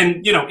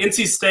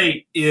NC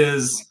State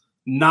is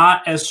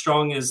not as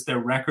strong as their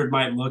record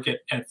might look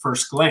at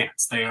first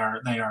glance. They are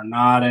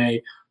not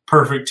a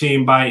perfect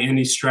team by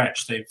any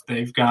stretch.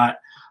 They've got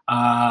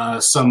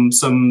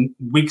some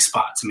weak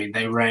spots. I mean,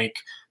 they rank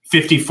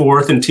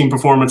 54th in team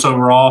performance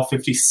overall,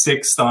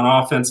 56th on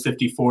offense,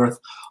 54th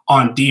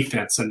on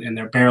defense, and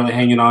they're barely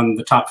hanging on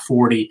the top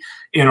 40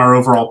 in our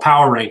overall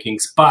power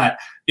rankings. But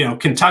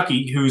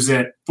Kentucky, who's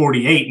at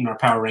 48 in our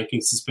power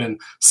rankings, has been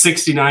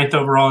 69th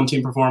overall in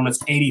team performance,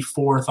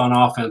 84th on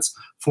offense,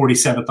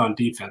 47th on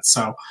defense.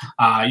 So,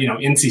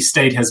 NC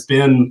State has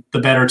been the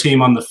better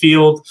team on the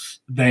field.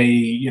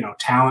 They,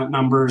 talent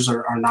numbers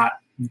are not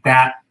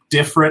that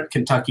different.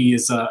 Kentucky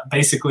is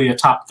basically a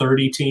top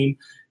 30 team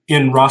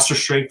in roster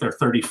strength. They're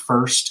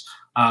 31st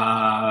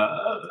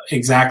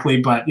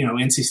exactly, but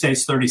NC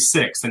State's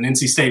 36th, and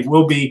NC State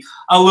will be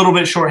a little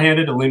bit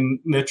shorthanded. Aleem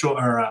Mitchell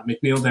or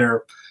McNeil,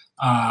 their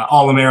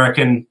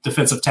All-American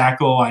defensive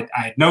tackle.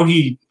 I know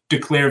he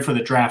declared for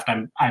the draft.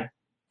 I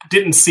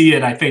didn't see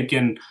it, I think,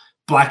 in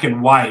black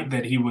and white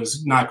that he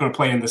was not going to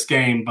play in this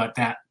game, but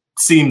that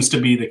seems to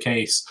be the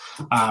case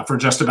for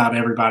just about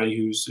everybody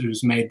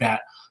who's made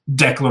that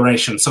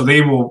declaration. So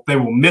they will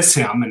miss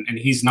him, and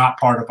he's not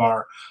part of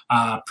our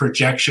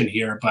projection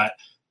here. But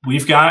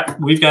we've got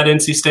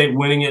NC State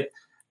winning it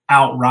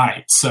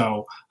outright.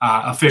 So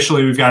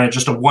officially, we've got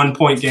just a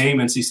 1-point game.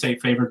 NC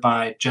State favored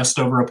by just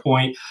over a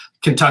point.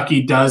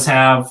 Kentucky does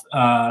have,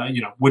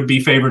 would be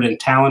favored in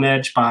Talent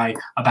Edge by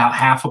about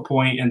half a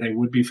point, and they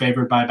would be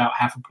favored by about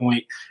half a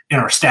point in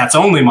our stats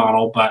only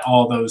model. But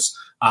all those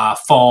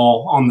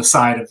fall on the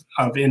side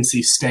of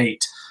NC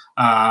State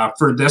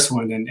for this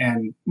one.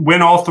 And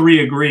when all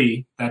three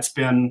agree, that's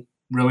been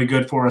really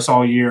good for us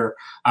all year.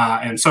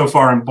 And so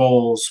far in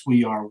bowls,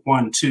 we are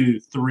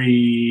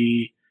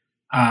 3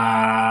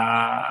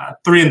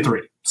 and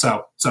 3.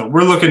 So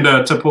we're looking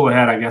to pull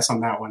ahead, I guess,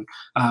 on that one.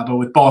 But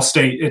with Ball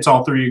State, it's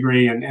all three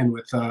agree, and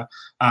with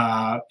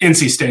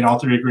NC State, all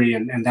three agree,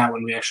 and that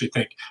one we actually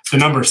think the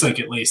numbers think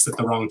at least that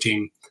the wrong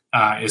team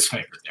is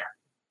favored there.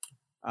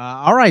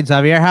 All right,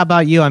 Xavier, how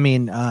about you? I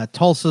mean,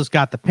 Tulsa's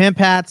got the pimp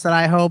hats that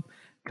I hope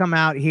come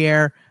out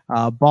here.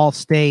 Ball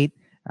State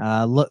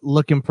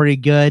looking pretty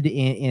good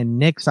in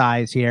Nick's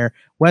eyes here.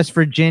 West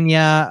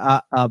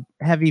Virginia, a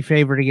heavy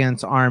favorite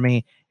against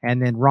Army. And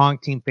then wrong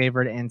team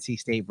favorite NC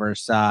State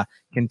versus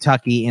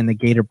Kentucky in the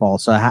Gator Bowl.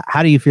 So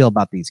how do you feel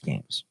about these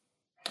games?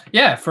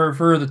 Yeah,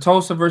 for the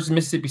Tulsa versus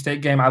Mississippi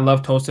State game, I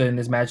love Tulsa in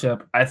this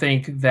matchup. I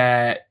think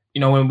that,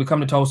 when we come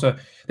to Tulsa,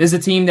 this is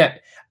a team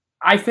that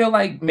I feel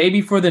like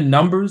maybe for the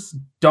numbers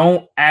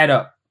don't add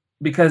up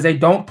because they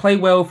don't play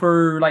well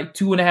for like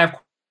 2.5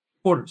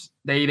 quarters.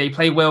 They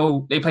play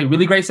well. They play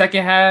really great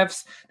second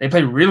halves. They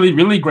play really,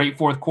 really great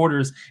fourth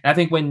quarters. And I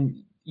think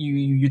when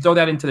you throw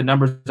that into the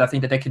numbers, I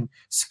think that they can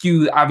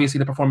skew, obviously,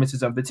 the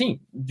performances of the team.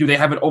 Do they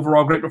have an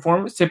overall great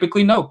performance?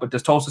 Typically, no. But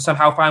does Tulsa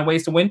somehow find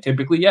ways to win?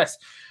 Typically, yes.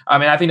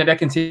 And I think that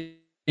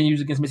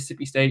continues against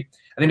Mississippi State.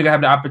 I think they're going to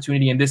have the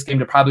opportunity in this game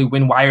to probably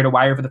win wire to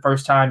wire for the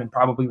first time in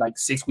probably like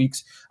 6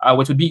 weeks,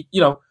 which would be,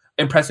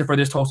 impressive for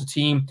this Tulsa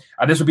team.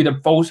 This would be the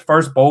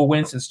first bowl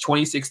win since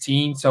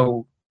 2016.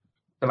 So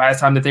the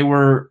last time that they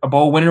were a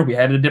bowl winner, we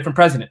had a different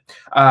president.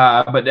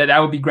 But that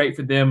would be great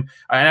for them.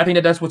 And I think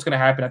that that's what's going to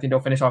happen. I think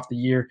they'll finish off the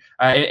year.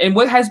 And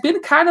what has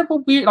been kind of a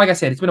weird, like I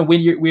said, it's been a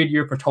weird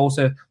year for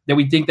Tulsa that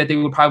we think that they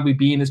would probably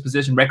be in this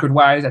position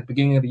record-wise at the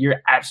beginning of the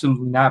year.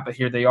 Absolutely not. But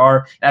here they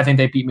are. And I think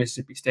they beat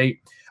Mississippi State.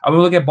 When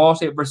we look at Ball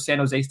State versus San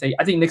Jose State,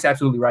 I think Nick's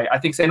absolutely right. I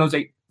think San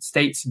Jose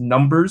State's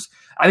numbers,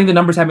 I think the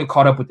numbers haven't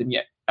caught up with them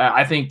yet.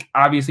 I think,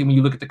 obviously, when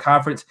you look at the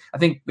conference, I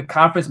think the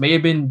conference may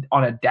have been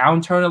on a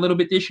downturn a little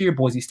bit this year.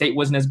 Boise State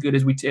wasn't as good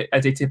as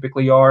they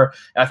typically are.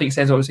 And I think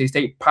San Jose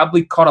State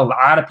probably caught a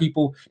lot of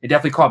people. It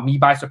definitely caught me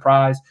by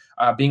surprise,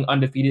 being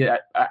undefeated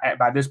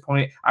by this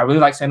point. I really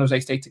like San Jose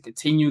State to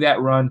continue that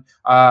run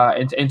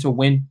and to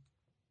win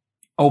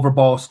over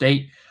Ball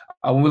State.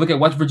 When we look at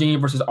West Virginia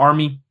versus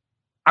Army,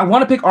 I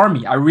want to pick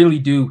Army. I really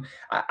do.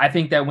 I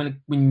think that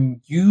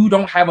when you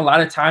don't have a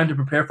lot of time to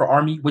prepare for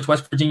Army, which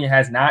West Virginia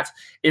has not,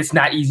 it's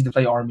not easy to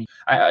play Army.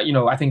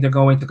 I think they're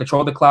going to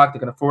control the clock.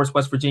 They're going to force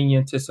West Virginia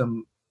into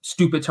some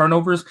stupid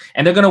turnovers,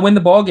 and they're going to win the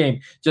ball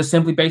game just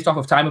simply based off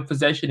of time of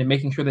possession and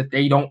making sure that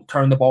they don't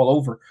turn the ball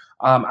over.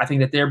 I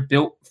think that they're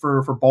built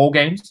for bowl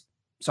games.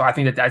 So I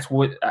think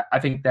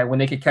that when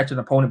they can catch an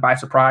opponent by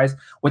surprise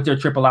with their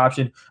triple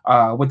option,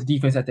 with the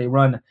defense that they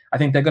run, I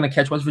think they're going to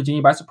catch West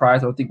Virginia by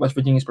surprise. I don't think West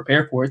Virginia is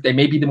prepared for it. They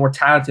may be the more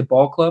talented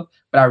ball club,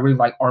 but I really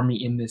like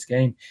Army in this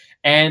game.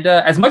 And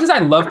as much as I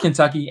love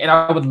Kentucky, and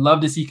I would love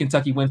to see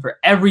Kentucky win for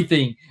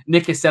everything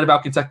Nick has said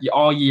about Kentucky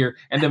all year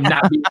and them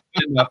not being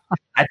good enough,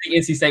 I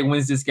think NC State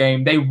wins this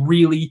game. They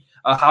really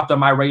hopped on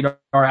my radar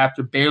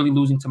after barely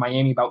losing to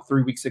Miami about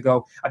 3 weeks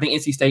ago. I think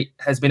NC State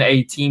has been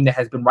a team that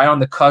has been right on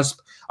the cusp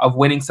of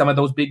winning some of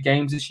those big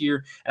games this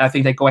year. And I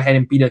think they go ahead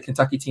and beat a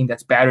Kentucky team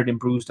that's battered and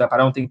bruised up. I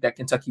don't think that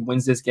Kentucky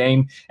wins this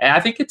game. And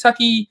I think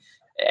Kentucky,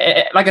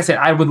 like I said,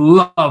 I would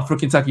love for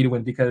Kentucky to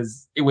win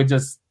because it would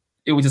just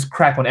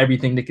crap on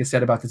everything Nick has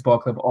said about this ball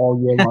club all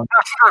year long.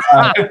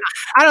 I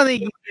don't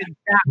think.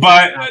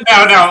 But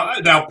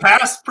now,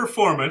 past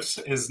performance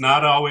is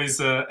not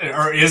always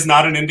is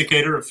not an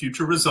indicator of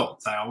future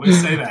results. I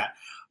always say that.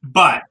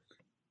 But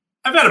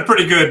I've had a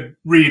pretty good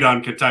read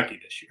on Kentucky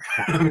this year.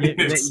 I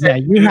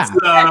mean, you have.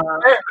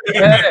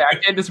 I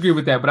can't disagree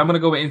with that, but I'm going to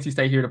go with NC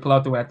State here to pull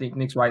out the way I think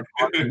Nick's right.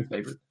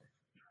 Favorite.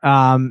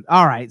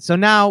 All right. So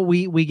now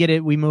we get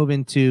it. We move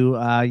into,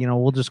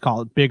 we'll just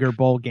call it bigger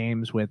bowl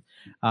games with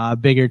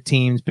bigger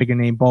teams, bigger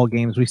name bowl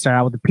games. We start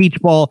out with the Peach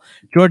Bowl.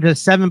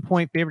 Georgia's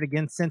 7-point favorite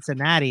against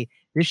Cincinnati.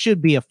 This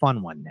should be a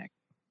fun one, Nick.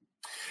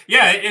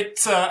 Yeah,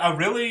 it's a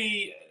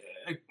really,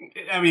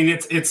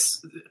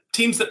 it's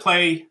teams that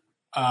play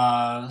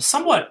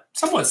somewhat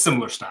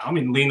similar style. I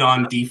mean, lean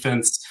on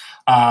defense,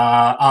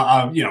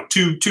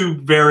 two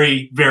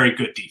very, very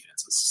good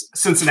defenses.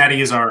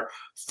 Cincinnati is our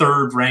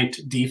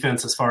third-ranked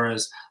defense as far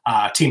as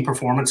team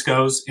performance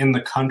goes in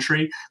the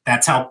country.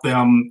 That's helped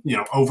them,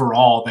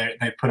 overall.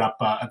 They put up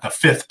the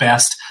fifth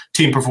best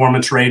team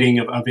performance rating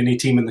of any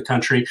team in the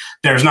country.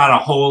 There's not a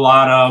whole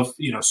lot of,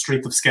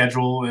 strength of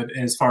schedule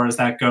as far as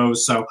that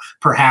goes. So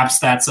perhaps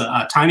that's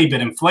a tiny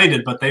bit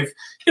inflated, but they've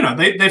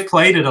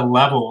played at a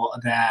level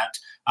that,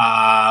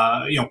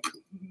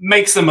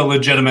 makes them a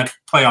legitimate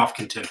playoff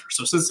contender.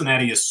 So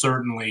Cincinnati is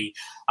certainly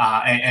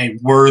a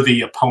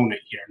worthy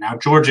opponent here. Now,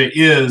 Georgia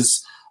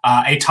is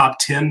a top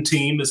 10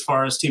 team as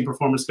far as team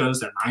performance goes.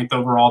 They're 9th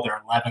overall.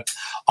 They're 11th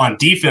on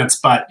defense.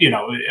 But,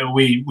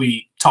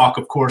 we talk,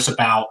 of course,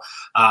 about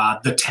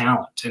the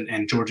talent.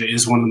 And Georgia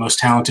is one of the most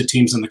talented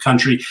teams in the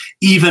country.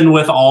 Even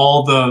with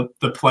all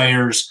the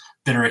players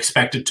that are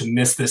expected to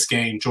miss this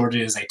game,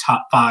 Georgia is a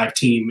top 5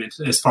 team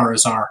as far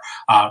as our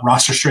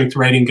roster strength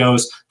rating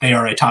goes. They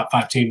are a top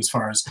 5 team as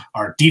far as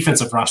our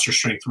defensive roster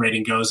strength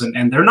rating goes,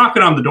 and they're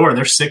knocking on the door.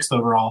 They're 6th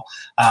overall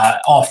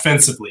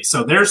offensively.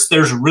 So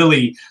there's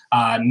really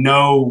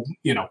no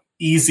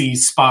easy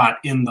spot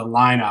in the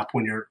lineup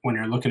when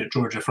you're looking at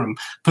Georgia from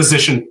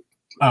position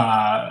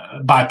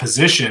by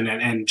position,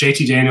 and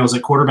JT Daniels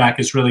at quarterback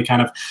has really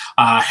kind of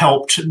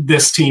helped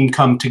this team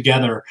come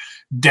together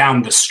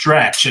down the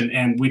stretch.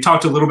 And we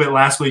talked a little bit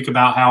last week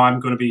about how I'm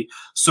going to be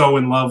so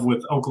in love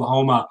with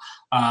Oklahoma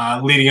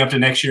leading up to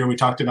next year. We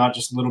talked about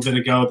just a little bit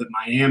ago that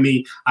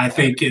Miami, I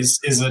think, is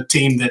a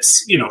team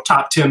that's,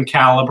 top 10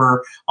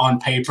 caliber on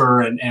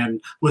paper,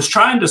 and was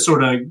trying to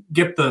sort of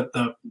get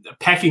the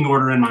pecking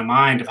order in my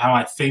mind of how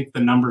I think the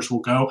numbers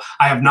will go.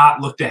 I have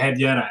not looked ahead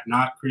yet. I have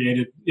not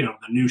created, the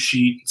new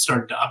sheet and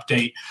started to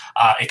update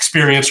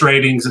experience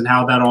ratings and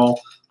how that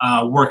all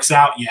works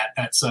out yet.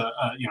 That's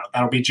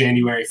that'll be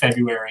January,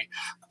 February.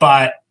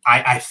 But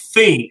I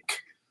think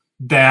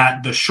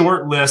that the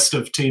short list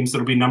of teams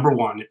that'll be number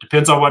one, it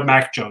depends on what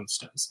Mac Jones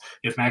does.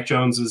 If Mac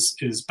Jones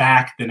is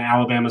back, then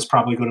Alabama's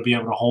probably going to be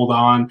able to hold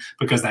on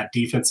because that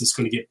defense is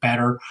going to get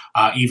better,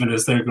 even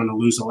as they're going to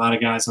lose a lot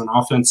of guys on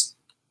offense.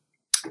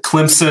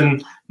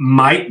 Clemson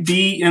might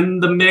be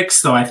in the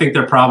mix, though I think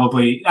they're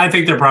probably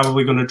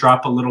going to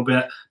drop a little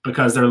bit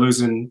because they're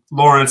losing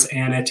Lawrence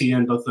and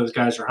Etienne. Both those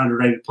guys are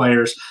 100-rated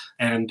players,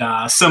 and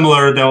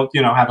similar, they'll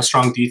have a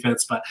strong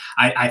defense. But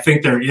I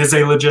think there is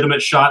a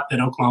legitimate shot that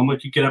Oklahoma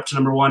could get up to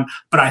number one.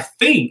 But I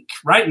think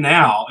right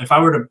now, if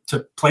I were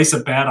to place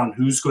a bet on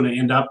who's going to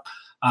end up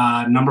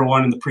number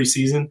one in the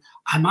preseason,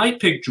 I might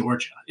pick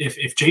Georgia.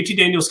 If JT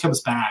Daniels comes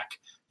back,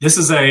 this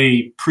is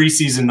a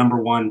preseason number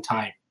one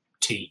type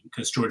team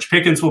because George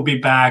Pickens will be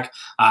back.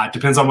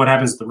 Depends on what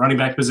happens at the running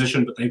back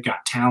position, but they've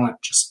got talent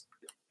just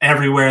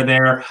everywhere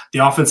there. The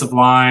offensive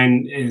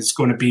line is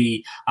going to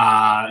be,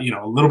 a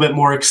little bit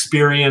more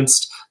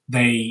experienced.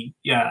 They,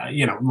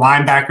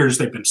 linebackers,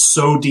 they've been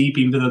so deep,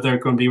 even though they're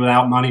going to be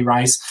without Monty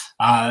Rice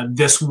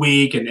this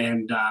week.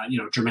 And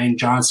Jermaine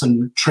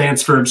Johnson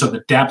transferred, so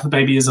the depth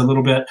maybe is a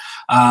little bit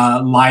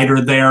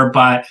lighter there.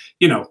 But,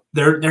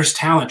 there's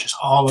talent just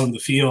all over the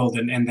field,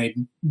 and they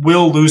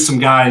will lose some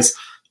guys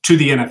to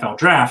the NFL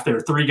draft. There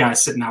are 3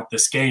 guys sitting out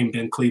this game: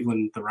 Ben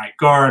Cleveland, the right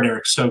guard;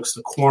 Eric Stokes,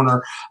 the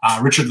corner;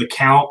 Richard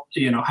LeCounte.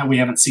 How we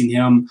haven't seen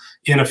him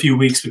in a few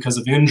weeks because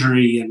of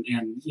injury,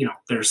 and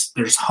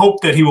there's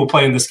hope that he will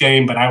play in this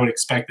game, but I would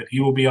expect that he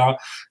will be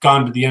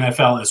gone to the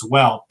NFL as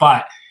well.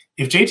 But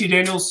if JT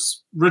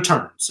Daniels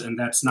returns, and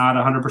that's not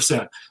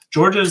 100%,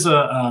 Georgia's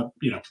a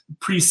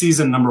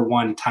preseason number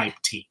one type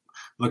team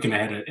looking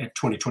ahead at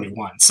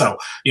 2021. So,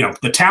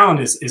 the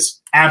talent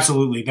is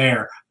absolutely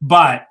there,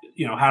 but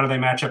how do they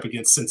match up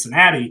against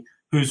Cincinnati,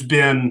 who's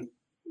been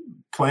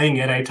playing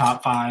at a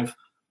top 5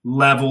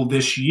 level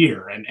this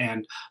year?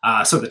 And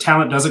so the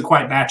talent doesn't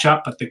quite match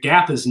up, but the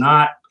gap is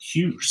not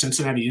huge.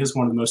 Cincinnati is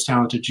one of the most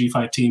talented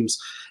G5 teams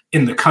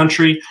in the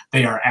country.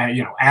 They are,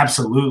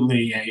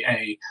 absolutely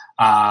a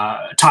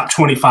top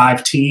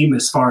 25 team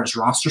as far as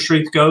roster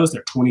strength goes.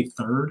 They're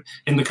 23rd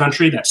in the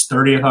country. That's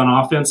 30th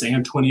on offense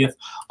and 20th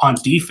on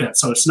defense.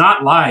 So it's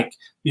not like,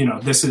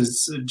 this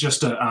is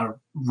just a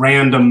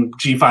random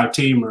G5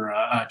 team or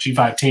a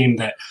G5 team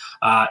that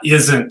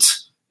isn't,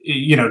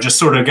 just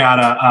sort of got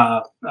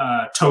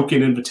a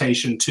token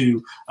invitation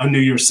to a New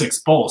Year's Six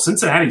bowl.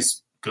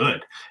 Cincinnati's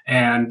good.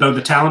 And though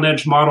the Talent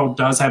Edge model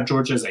does have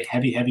Georgia as a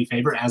heavy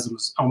favorite, has it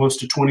was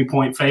almost a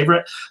 20-point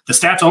favorite, the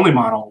Stats Only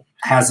model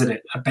has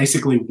it at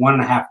basically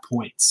 1.5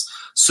 points.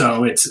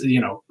 So it's,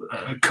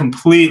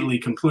 completely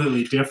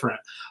different.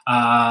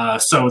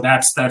 So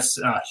that's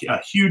a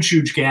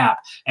huge gap.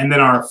 And then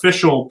our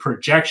official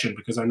projection,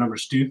 because our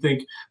numbers do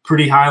think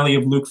pretty highly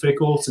of Luke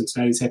Fickell,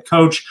 Cincinnati's head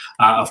coach.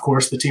 Of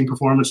course, the team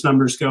performance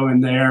numbers go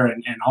in there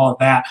and all of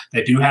that.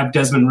 They do have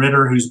Desmond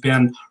Ridder, who's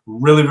been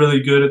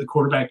really good at the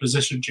quarterback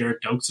position.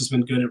 Jared Dokes has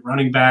been good at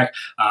running back.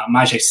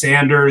 Myjai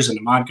Sanders and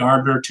Ahmad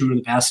Gardner, 2 of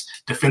the best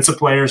defensive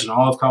players in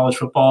all of college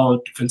football,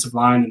 defensive defensive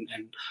line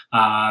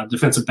and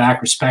defensive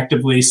back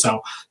respectively.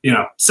 So,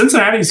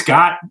 Cincinnati's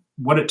got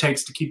what it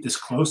takes to keep this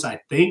close, I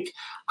think.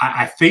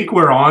 I think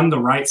we're on the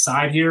right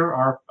side here.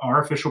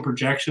 Our official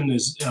projection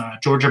is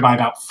Georgia by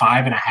about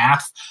 5.5.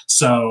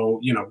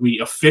 So, we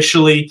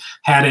officially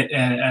had it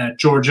at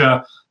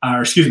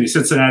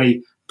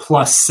Cincinnati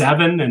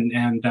 +7,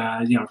 and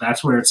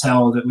that's where it's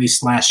held at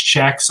least last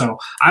check. So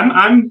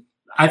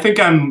I think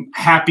I'm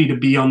happy to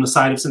be on the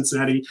side of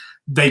Cincinnati.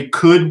 They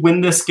could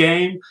win this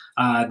game.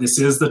 This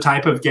is the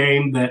type of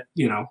game that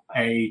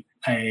a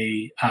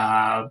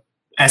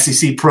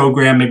SEC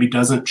program maybe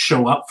doesn't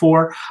show up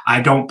for.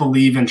 I don't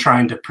believe in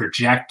trying to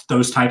project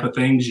those type of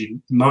things.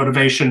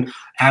 Motivation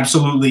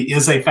absolutely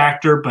is a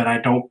factor, but I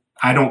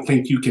don't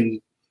think you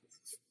can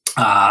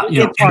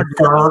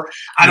infer.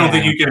 I don't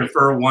think you can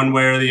infer one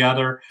way or the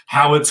other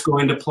how it's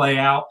going to play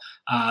out.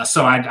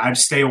 So I'd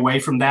stay away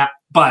from that.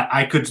 But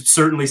I could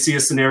certainly see a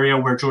scenario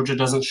where Georgia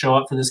doesn't show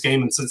up for this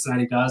game and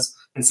Cincinnati does,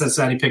 and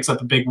Cincinnati picks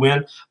up a big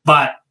win.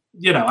 But,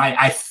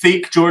 I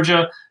think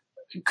Georgia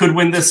could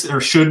win this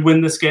or should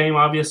win this game,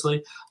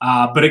 obviously.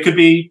 But it could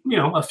be,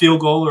 a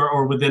field goal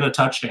or within a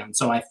touchdown.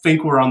 So I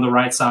think we're on the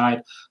right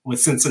side with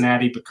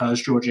Cincinnati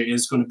because Georgia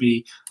is going to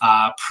be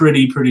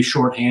pretty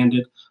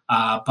shorthanded.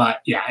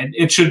 But, yeah,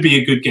 it should be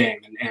a good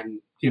game.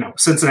 And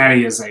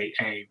Cincinnati is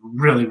a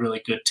really,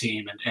 really good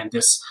team. And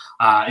this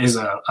is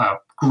a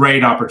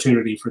great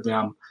opportunity for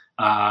them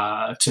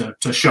to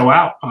show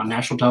out on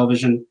national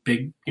television,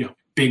 big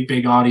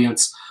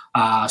audience.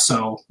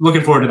 So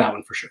looking forward to that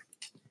one for sure.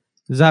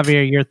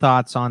 Xavier, your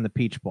thoughts on the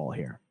Peach Bowl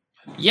here?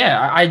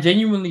 Yeah, I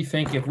genuinely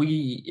think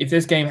if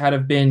this game had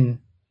have been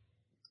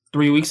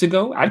 3 weeks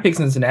ago, I'd pick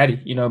Cincinnati,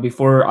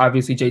 before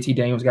obviously JT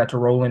Daniels got to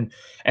rolling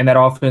and that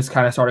offense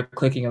kind of started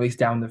clicking, at least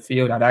down the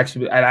field. I'd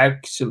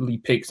actually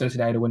pick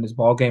Cincinnati to win this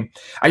ball game.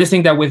 I just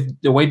think that with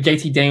the way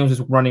JT Daniels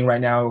is running right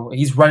now,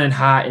 he's running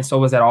hot, and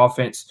so is that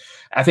offense.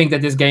 I think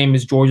that this game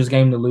is Georgia's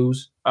game to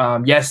lose.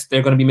 Yes,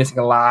 they're going to be missing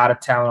a lot of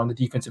talent on the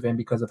defensive end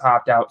because of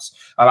opt-outs.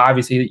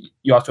 Obviously,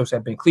 you also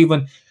said Ben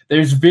Cleveland.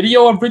 There's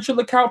video of Richard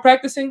LeCounte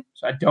practicing,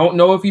 so I don't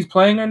know if he's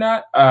playing or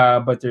not,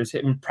 but there's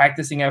him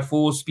practicing at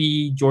full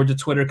speed. Georgia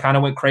Twitter kind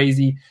of went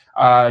crazy.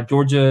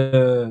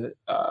 Georgia,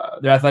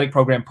 their athletic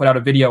program, put out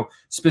a video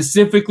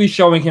specifically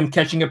showing him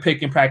catching a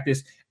pick in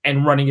practice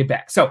and running it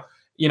back. So,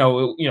 I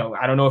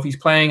don't know if he's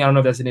playing. I don't know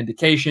if that's an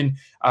indication.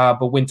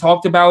 But when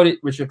talked about it,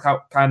 Richard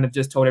kind of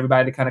just told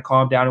everybody to kind of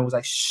calm down and was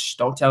like, shh,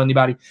 don't tell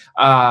anybody.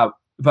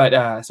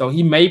 So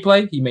he may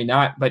play, he may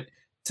not. But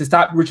to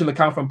stop Richard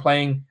LeCounte from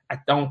playing, I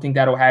don't think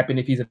that'll happen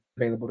if he's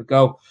available to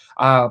go.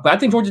 But I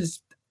think Georgia's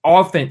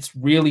offense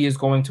really is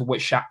going to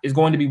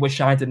be what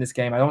shines in this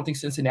game. I don't think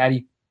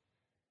Cincinnati,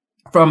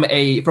 from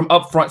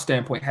up front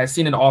standpoint, has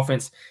seen an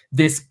offense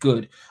this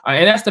good.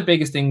 And that's the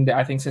biggest thing that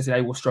I think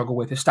Cincinnati will struggle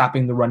with, is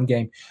stopping the run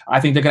game.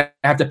 I think they're going to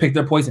have to pick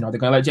their poison. Are they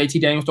going to let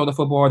JT Daniels throw the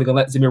football? Or are they going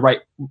to let Zamir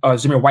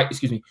White,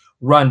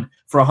 run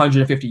for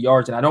 150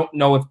 yards? And I don't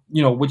know if,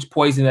 which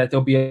poison that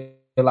they'll be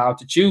allowed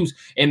to choose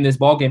in this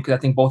ball game, because I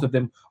think both of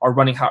them are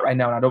running hot right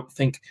now. And I don't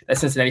think that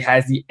Cincinnati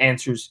has the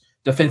answers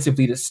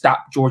defensively to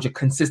stop Georgia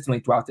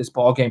consistently throughout this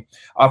ball game.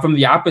 From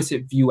the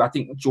opposite view, I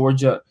think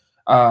Georgia,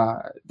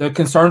 the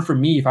concern for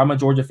me, if I'm a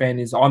Georgia fan,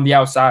 is on the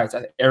outsides.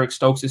 Eric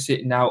Stokes is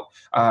sitting out.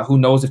 Who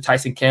knows if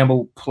Tyson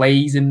Campbell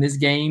plays in this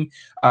game?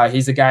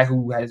 He's a guy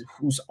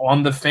who's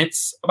on the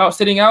fence about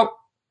sitting out.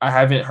 I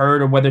haven't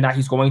heard of whether or not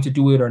he's going to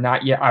do it or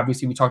not yet.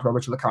 Obviously, we talked about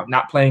Richard LeCounte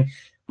not playing.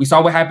 We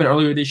saw what happened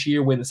earlier this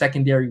year when the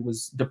secondary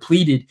was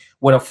depleted,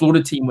 what a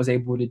Florida team was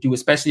able to do,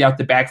 especially out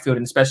the backfield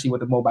and especially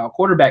with a mobile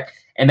quarterback.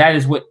 And that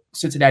is what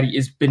Cincinnati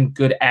has been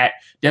good at.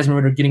 Desmond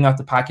Ridder getting out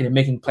the pocket and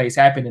making plays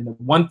happen. And the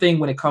one thing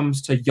when it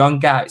comes to young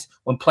guys,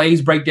 when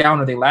plays break down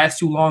or they last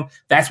too long,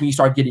 that's when you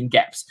start getting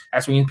gaps.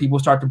 That's when people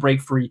start to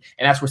break free.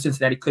 And that's where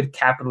Cincinnati could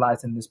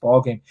capitalize in this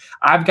ballgame.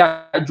 I've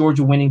got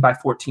Georgia winning by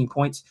 14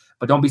 points,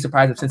 but don't be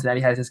surprised if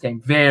Cincinnati has this game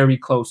very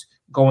close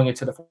going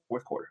into the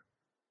fourth quarter.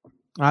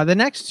 The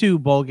next two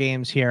bowl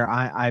games here,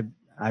 I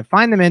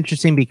find them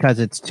interesting because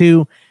it's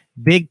two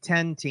Big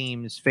Ten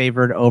teams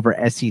favored over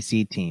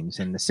SEC teams.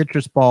 And the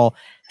Citrus Bowl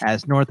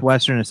has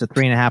Northwestern as a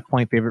 3.5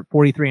 point favorite.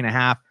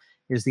 43.5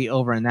 is the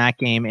over in that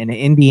game. And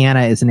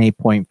Indiana is an 8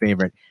 point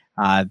favorite.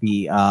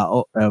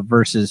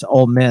 Versus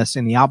Ole Miss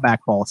in the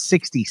Outback Bowl,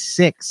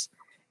 66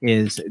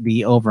 is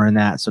the over in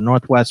that. So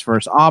Northwest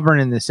versus Auburn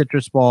in the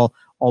Citrus Bowl,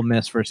 Ole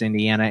Miss versus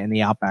Indiana in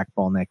the Outback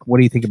Bowl. Nick, what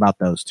do you think about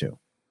those two?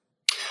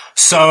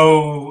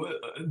 So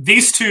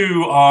these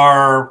two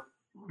are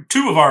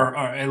two of our,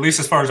 at least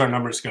as far as our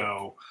numbers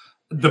go,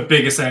 the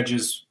biggest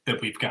edges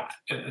that we've got,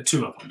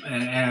 two of them.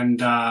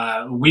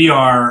 And we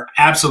are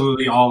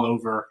absolutely all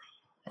over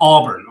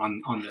Auburn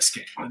on this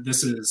game.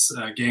 This is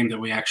a game that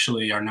we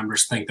actually, our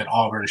numbers think that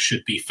Auburn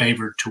should be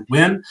favored to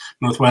win.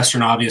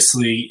 Northwestern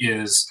obviously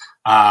is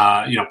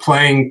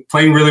playing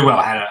really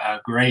well. Had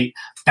a great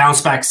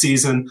bounce back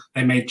season.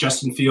 They made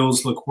Justin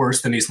Fields look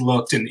worse than he's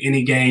looked in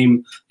any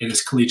game in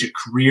his collegiate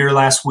career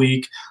last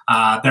week.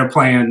 They're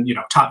playing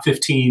top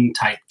 15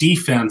 type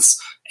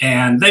defense.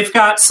 And they've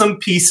got some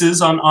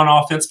pieces on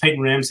offense.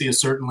 Peyton Ramsey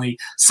has certainly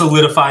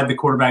solidified the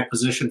quarterback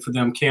position for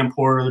them. Cam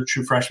Porter, the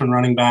true freshman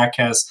running back,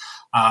 has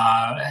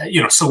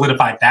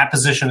solidified that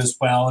position as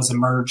well, has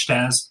emerged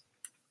as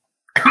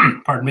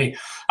pardon me,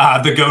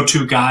 the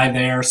go-to guy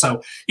there.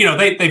 So,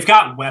 they've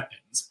got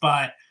weapons,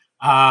 but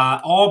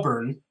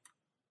Auburn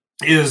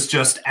is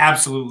just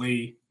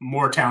absolutely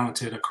more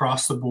talented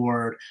across the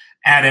board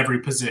at every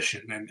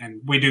position.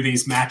 And we do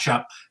these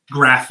matchup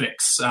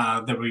graphics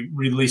that we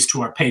release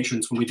to our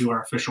patrons when we do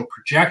our official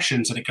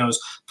projections, and it goes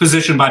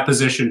position by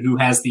position, who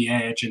has the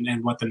edge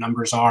and what the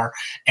numbers are.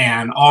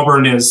 And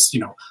Auburn is,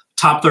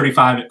 top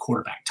 35 at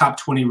quarterback, top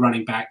 20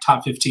 running back,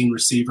 top 15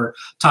 receiver,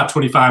 top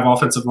 25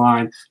 offensive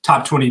line,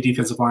 top 20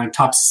 defensive line,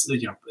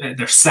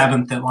 they're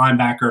seventh at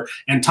linebacker,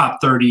 and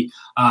top 30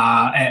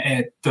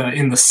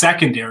 in the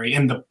secondary.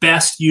 And the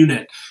best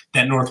unit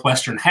that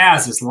Northwestern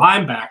has is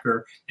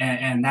linebacker,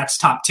 and that's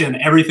top 10.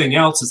 Everything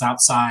else is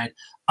outside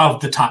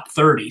of the top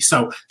 30.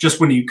 So just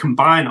when you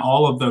combine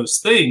all of those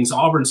things,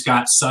 Auburn's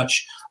got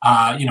such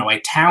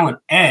a talent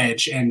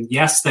edge. And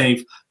yes,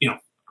 they've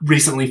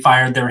recently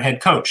fired their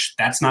head coach.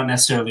 That's not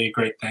necessarily a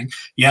great thing.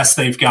 Yes,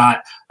 they've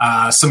got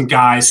some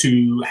guys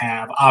who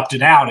have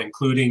opted out,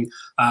 including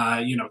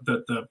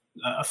the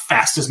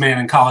fastest man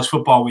in college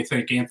football, we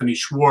think, Anthony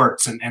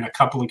Schwartz, and a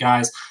couple of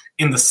guys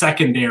in the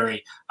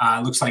secondary.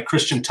 It looks like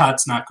Christian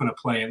Tutt's not going to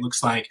play. It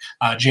looks like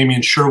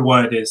Jamian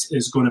Sherwood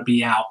is going to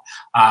be out,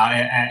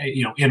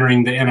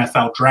 entering the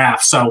NFL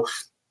draft. So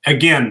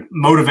again,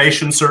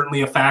 motivation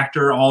certainly a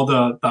factor. All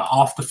the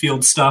off the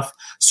field stuff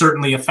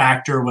certainly a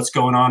factor. What's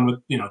going on with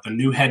the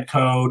new head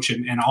coach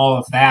and all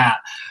of that.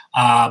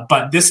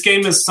 But this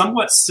game is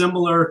somewhat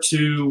similar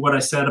to what I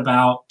said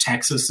about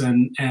Texas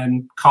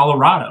and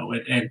Colorado,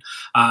 and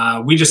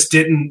we just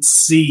didn't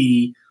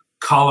see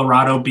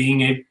Colorado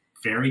being a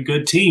very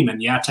good team. And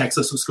yeah,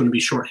 Texas was going to be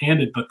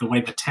shorthanded, but the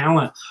way the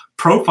talent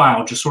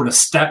profile just sort of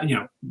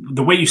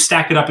the way you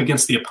stack it up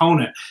against the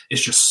opponent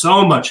is just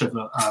so much of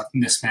a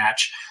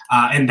mismatch.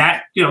 And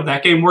that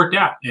game worked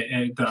out.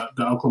 The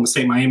Oklahoma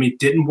State Miami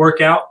didn't work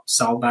out.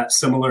 Saw that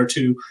similar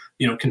to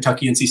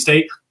Kentucky NC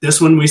State.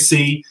 This one we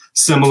see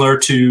similar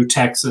to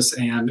Texas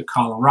and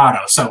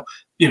Colorado. So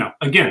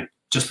again,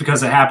 just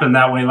because it happened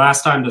that way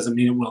last time doesn't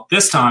mean it will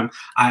this time.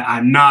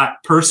 I'm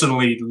not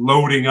personally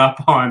loading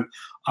up on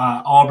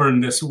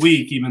Auburn this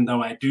week, even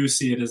though I do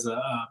see it as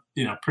a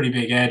pretty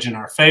big edge in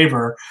our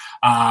favor.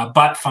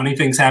 But funny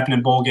things happen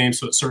in bowl games,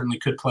 so it certainly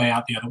could play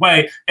out the other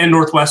way. And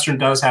Northwestern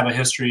does have a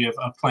history of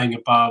playing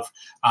above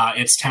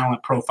its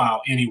talent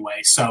profile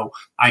anyway. So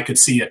I could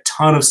see a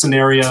ton of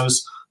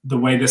scenarios the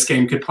way this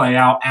game could play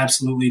out.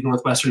 Absolutely,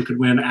 Northwestern could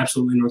win.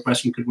 Absolutely,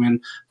 Northwestern could win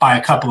by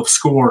a couple of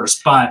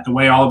scores. But the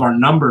way all of our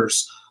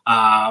numbers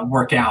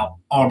work out,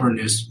 Auburn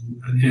is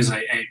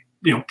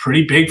a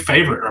pretty big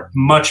favorite, or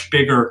much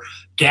bigger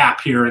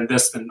gap here in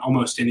this than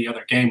almost any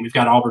other game. We've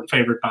got Auburn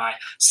favored by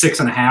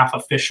 6.5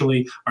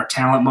 officially. Our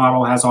talent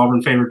model has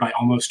Auburn favored by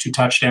almost 2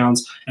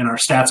 touchdowns, and our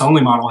stats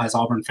only model has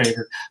Auburn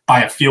favored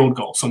by a field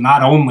goal. So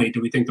not only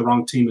do we think the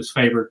wrong team is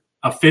favored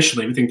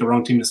officially, we think the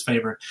wrong team is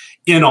favored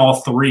in all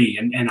three.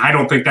 And I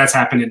don't think that's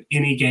happened in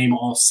any game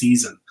all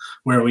season,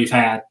 where we've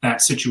had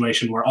that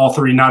situation where all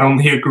three not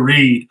only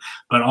agreed,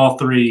 but all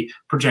three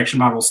projection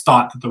models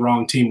thought that the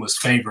wrong team was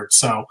favored.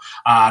 So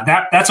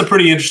that's a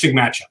pretty interesting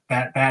matchup.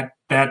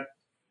 That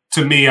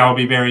to me, I'll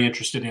be very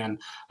interested in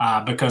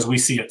because we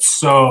see it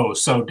so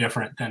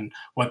different than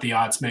what the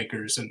odds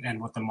makers and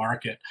what the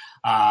market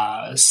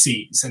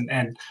sees.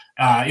 And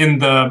in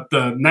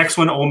the next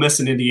one, Ole Miss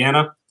and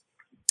Indiana,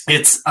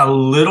 it's a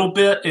little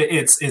bit,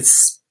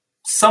 it's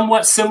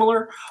somewhat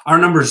similar. Our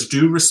numbers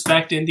do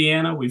respect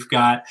Indiana. We've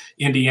got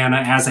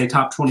Indiana as a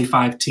top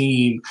 25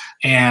 team,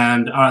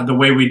 and the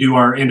way we do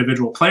our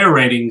individual player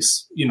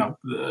ratings,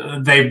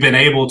 they've been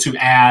able to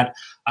add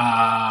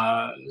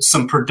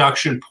some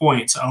production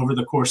points over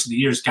the course of the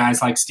years.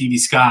 Guys like Stevie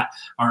Scott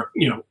are,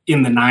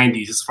 in the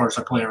 90s as far as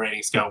our player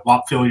ratings go.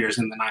 Walt Phillier's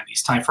in the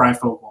 90s. Ty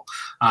Freifogel,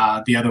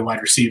 the other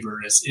wide receiver,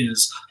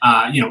 is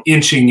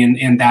inching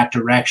in that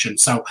direction.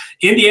 So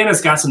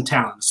Indiana's got some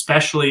talent,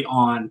 especially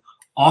on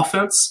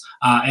offense,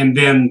 and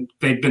then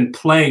they've been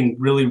playing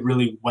really,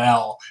 really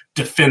well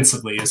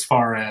defensively as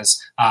far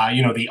as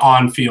the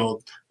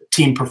on-field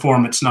team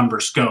performance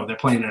numbers go. They're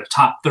playing at a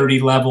top 30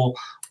 level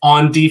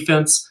on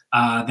defense.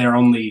 They're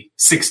only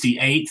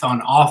 68th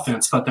on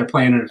offense, but they're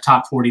playing at a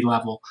top 40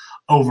 level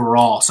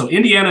overall. So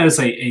Indiana is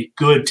a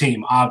good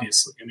team,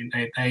 obviously. I mean,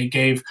 they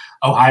gave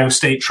Ohio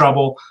State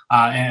trouble,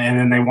 and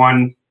then they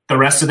won the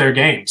rest of their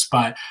games.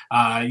 But,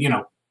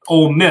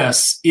 Ole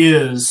Miss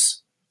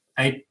is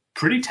a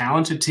pretty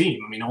talented team.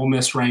 I mean, Ole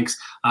Miss ranks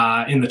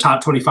in the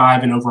top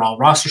 25 in overall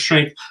roster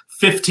strength,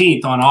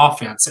 15th on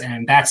offense,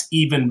 and that's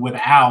even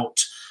without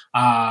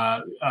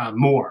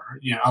Moore.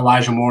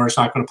 Elijah Moore is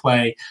not going to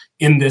play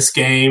in this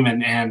game,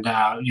 and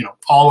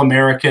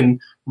All-American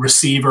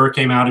receiver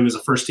came out. He was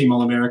a first-team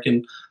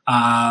All-American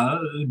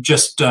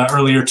just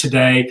earlier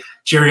today.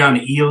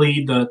 Jerrion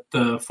Ealy,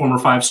 the former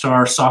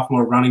 5-star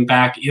sophomore running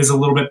back, is a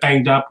little bit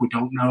banged up. We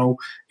don't know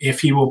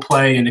if he will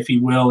play, and if he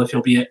will, if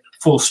he'll be at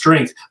full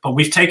strength. But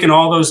we've taken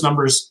all those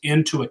numbers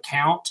into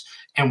account,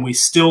 and we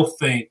still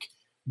think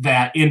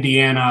that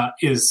Indiana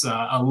is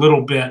a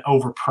little bit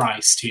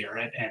overpriced here.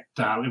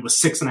 It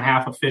was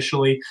 6.5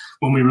 officially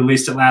when we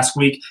released it last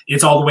week.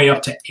 It's all the way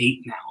up to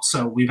 8 now.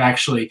 So we've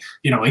actually,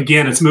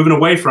 again, it's moving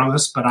away from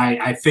us, but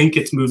I think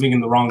it's moving in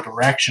the wrong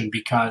direction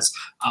because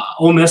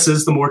Ole Miss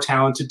is the more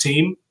talented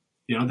team.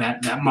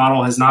 That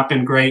model has not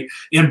been great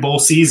in bowl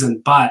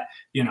season, but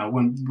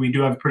when we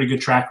do have a pretty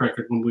good track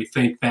record when we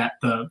think that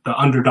the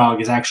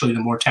underdog is actually the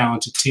more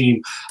talented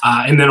team.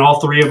 And then all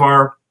three of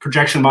our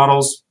projection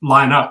models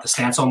line up. The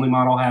stats only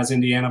model has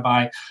Indiana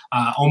by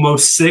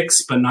almost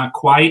 6, but not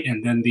quite.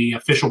 And then the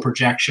official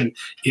projection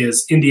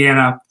is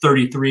Indiana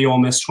 33, Ole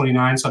Miss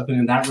 29, something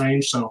in that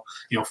range. So,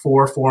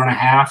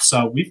 4.5.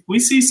 So we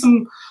see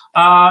some,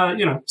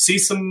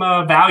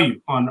 value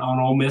on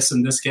Ole Miss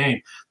in this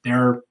game.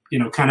 They're,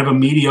 kind of a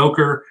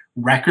mediocre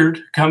record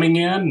coming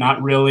in,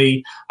 not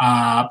really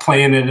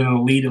playing at an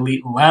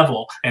elite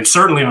level, and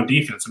certainly on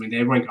defense. I mean,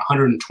 they rank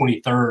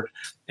 123rd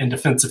in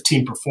defensive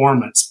team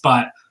performance,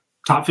 but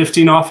top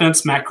 15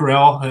 offense. Matt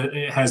Corral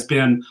has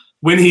been,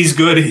 when he's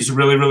good, he's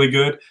really, really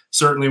good.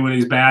 Certainly when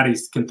he's bad, he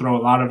can throw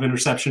a lot of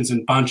interceptions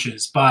in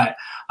bunches. But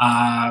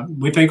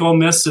we think Ole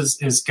Miss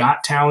has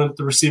got talent at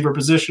the receiver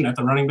position, at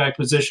the running back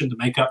position to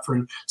make up for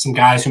some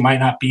guys who might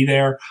not be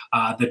there.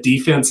 The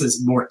defense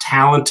is more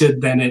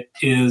talented than it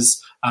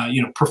is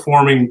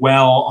performing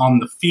well on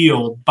the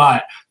field,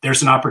 but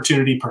there's an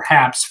opportunity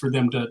perhaps for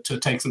them to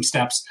take some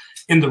steps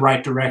in the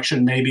right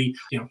direction. Maybe,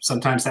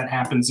 sometimes that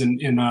happens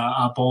in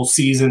a bowl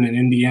season, and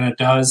Indiana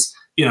does,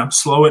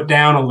 slow it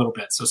down a little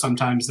bit. So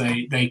sometimes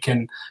they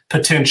can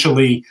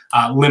potentially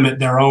limit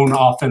their own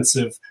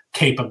offensive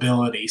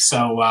capability.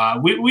 So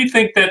we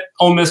think that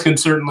Ole Miss can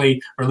certainly,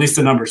 or at least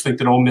the numbers think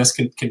that Ole Miss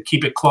can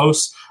keep it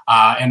close.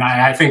 And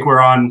I think we're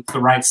on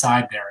the right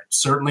side there. It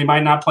certainly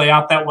might not play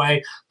out that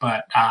way,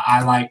 but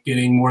I like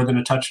getting more than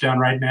a touchdown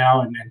right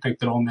now and think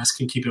that Ole Miss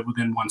can keep it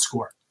within one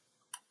score.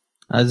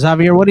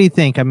 Xavier, what do you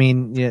think? I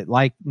mean,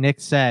 like Nick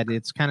said,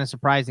 it's kind of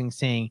surprising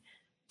seeing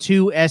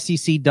 2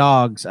 SEC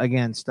dogs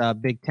against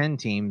Big Ten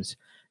teams.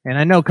 And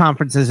I know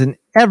conference isn't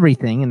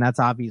everything, and that's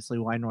obviously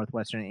why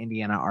Northwestern and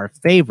Indiana are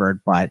favored,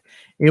 but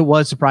it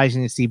was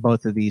surprising to see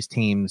both of these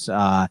teams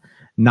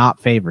not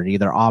favored,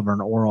 either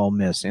Auburn or Ole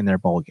Miss, in their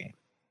bowl game.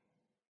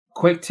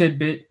 Quick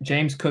tidbit,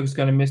 James Cook's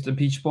going to miss the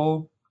Peach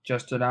Bowl.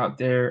 Just out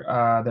there,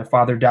 their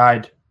father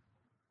died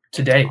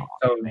today.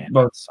 So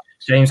both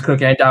James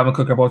Cook and Dalvin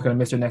Cook are both going to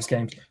miss their next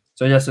games.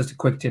 So that's just a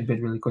quick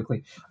tidbit really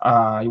quickly.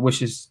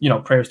 Wishes,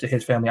 prayers to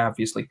his family,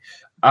 obviously.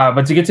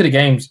 But to get to the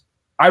games,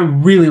 I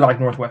really like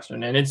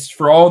Northwestern, and it's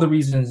for all the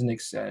reasons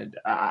Nick said.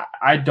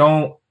 I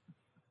don't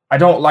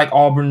like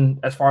Auburn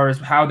as far as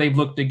how they've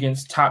looked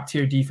against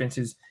top-tier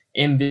defenses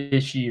in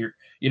this year.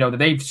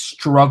 They've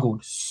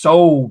struggled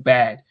so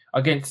bad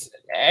against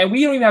 – and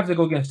we don't even have to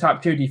go against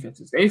top-tier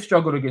defenses. They've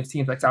struggled against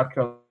teams like South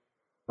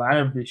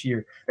Carolina this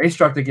year. They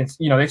struggled against,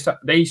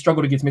 they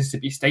struggled against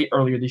Mississippi State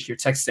earlier this year,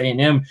 Texas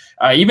A&M,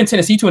 even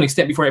Tennessee to an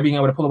extent before being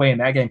able to pull away in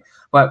that game.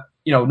 But,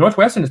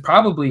 Northwestern is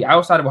probably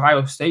outside of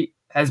Ohio State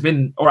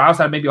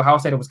outside of maybe Ohio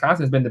State and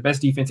Wisconsin has been the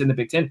best defense in the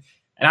Big Ten.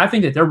 And I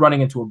think that they're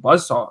running into a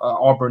buzzsaw,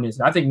 Auburn is.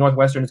 And I think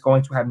Northwestern is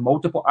going to have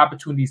multiple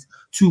opportunities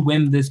to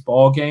win this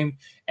ball game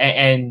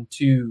and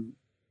to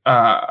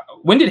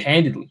win it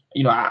handedly.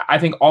 I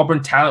think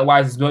Auburn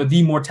talent-wise is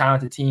the more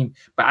talented team.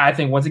 But I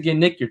think, once again,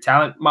 Nick, your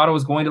talent model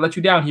is going to let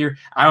you down here.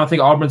 I don't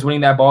think Auburn's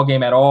winning that ball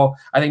game at all.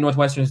 I think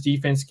Northwestern's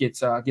defense gets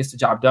the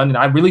job done. And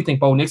I really think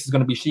Bo Nix is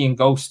going to be seeing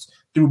ghosts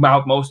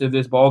throughout most of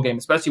this ball game,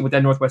 especially with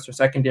that Northwestern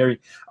secondary.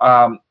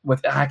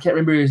 With I can't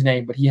remember his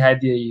name, but he had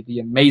the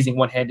amazing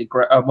one-handed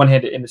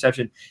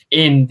interception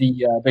in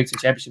the Big Ten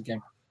championship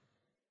game.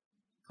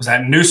 Was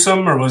that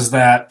Newsome or was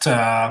that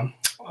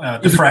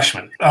the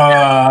freshman?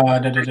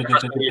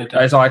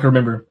 That's all I can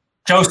remember.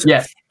 Joseph.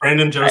 Yeah,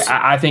 Brandon Joseph.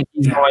 I think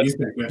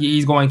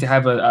he's going to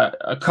have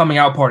a coming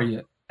out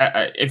party.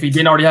 If he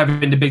didn't already have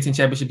it in the Big Ten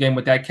championship game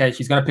with that catch,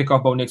 he's going to pick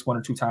off Bo Nix 1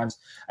 or 2 times.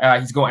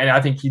 He's going, and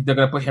I think they're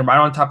going to put him right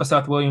on top of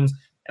Seth Williams.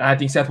 And I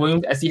think Seth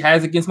Williams, as he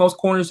has against most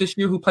corners this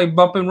year who play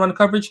bump and run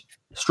coverage,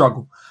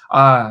 struggle.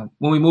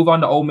 When we move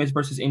on to Ole Miss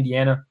versus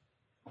Indiana,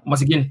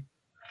 once again,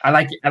 I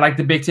like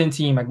the Big Ten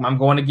team. I'm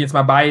going against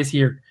my bias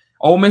here.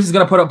 Ole Miss is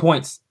going to put up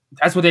points.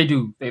 That's what they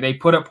do. They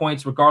put up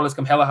points regardless,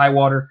 come hella high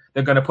water.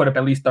 They're going to put up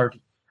at least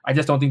 30. I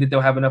just don't think that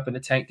they'll have enough in the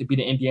tank to beat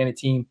an Indiana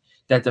team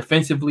that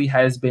defensively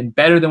has been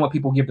better than what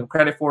people give them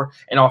credit for,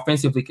 and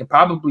offensively can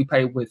probably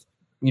play with,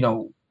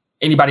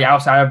 anybody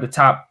outside of the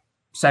top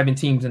 7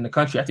 teams in the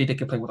country. I think they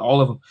can play with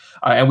all of them.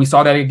 And we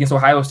saw that against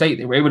Ohio State.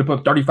 They were able to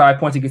put 35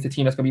 points against a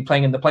team that's going to be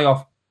playing in the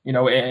playoff, in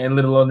a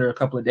little under a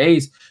couple of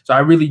days. So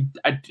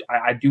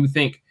I do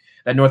think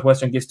that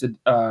Northwestern gets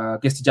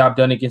the job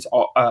done against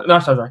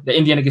that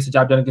Indiana gets the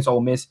job done against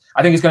Ole Miss.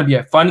 I think it's going to be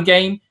a fun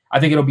game. I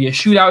think it'll be a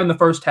shootout in the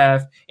first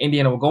half.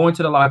 Indiana will go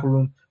into the locker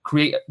room,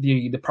 create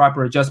the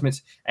proper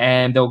adjustments,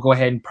 and they'll go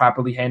ahead and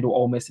properly handle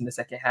Ole Miss in the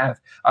second half,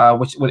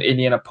 which with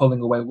Indiana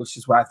pulling away, which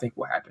is what I think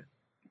will happen.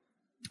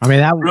 I mean,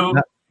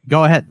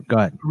 go ahead.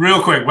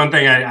 Real quick, one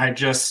thing I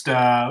just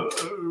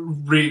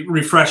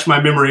refreshed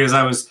my memory as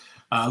I was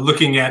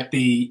looking at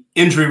the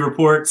injury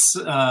reports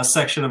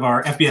section of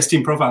our FBS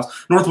team profiles.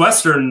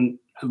 Northwestern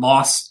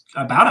lost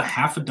about a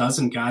half a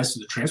dozen guys to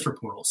the transfer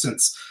portal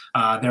since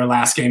their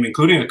last game,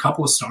 including a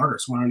couple of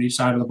starters, one on each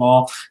side of the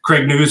ball.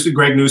 Greg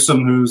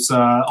Newsome, who's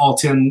all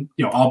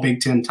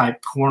Big Ten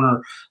type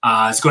corner,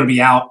 is going to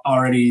be out,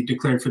 already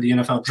declared for the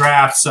NFL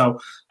draft. So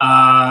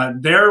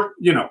there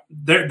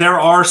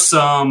are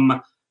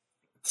some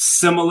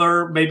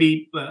similar,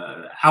 maybe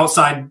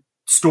outside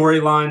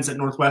storylines at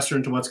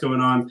Northwestern to what's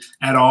going on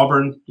at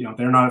Auburn.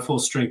 They're not at full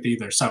strength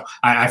either. So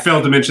I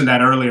failed to mention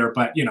that earlier,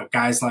 but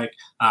guys like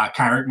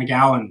Kyrick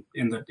McGowan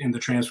in the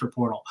transfer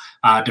portal,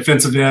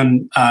 defensive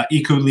end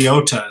Iku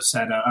Leotas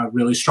had a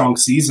really strong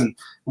season,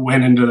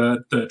 went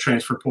into the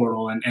transfer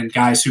portal, and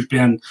guys who've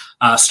been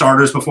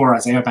starters before,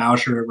 Isaiah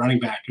Bowsher at running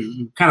back,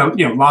 who kind of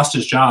lost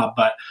his job,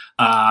 but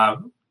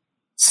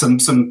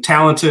some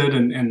talented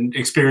and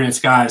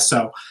experienced guys.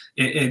 So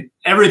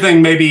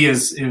everything maybe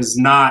is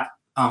not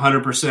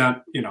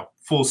 100%,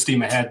 full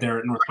steam ahead there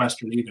at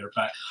Northwestern either.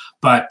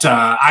 But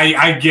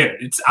I get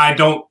it. I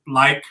don't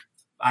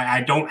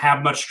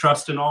have much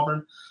trust in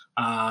Auburn.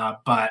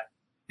 But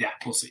yeah,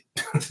 we'll see.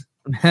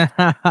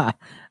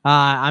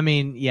 I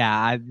mean,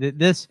 yeah,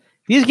 these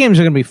games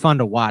are going to be fun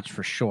to watch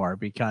for sure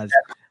because,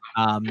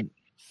 I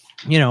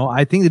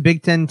think the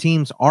Big Ten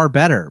teams are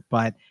better,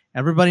 but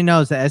everybody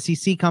knows the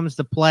SEC comes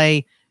to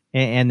play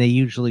and they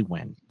usually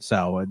win.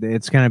 So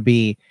it's going to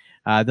be.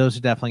 Those are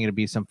definitely going to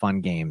be some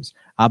fun games.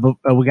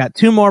 But we got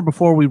two more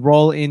before we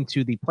roll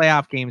into the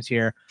playoff games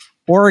here.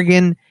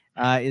 Oregon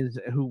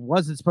who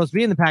wasn't supposed to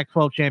be in the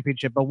Pac-12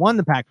 championship, but won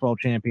the Pac-12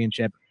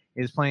 championship,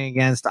 is playing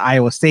against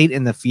Iowa State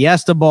in the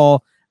Fiesta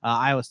Bowl.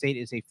 Iowa State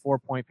is a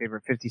 4-point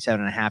favorite.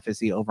 57.5 is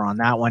the over on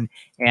that one.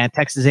 And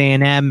Texas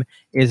A&M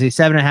is a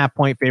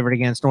 7.5-point favorite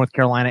against North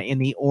Carolina in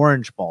the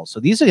Orange Bowl. So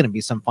these are going to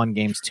be some fun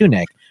games too,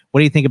 Nick.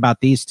 What do you think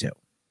about these two?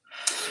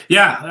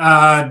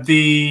 Yeah,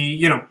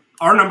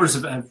 our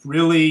numbers have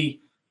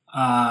really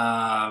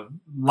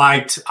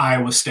liked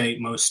Iowa State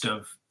most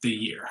of the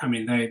year. I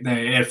mean,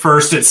 they at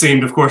first it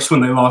seemed, of course,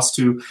 when they lost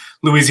to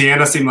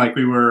Louisiana, seemed like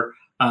we were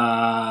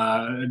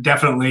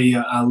definitely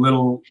a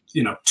little,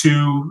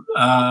 too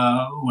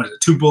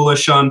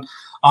bullish on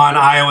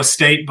Iowa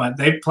State. But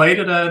they played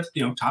at a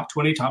top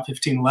 20, top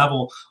 15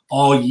 level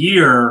all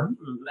year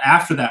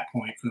after that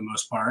point for the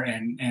most part.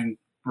 And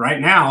right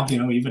now,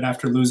 even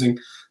after losing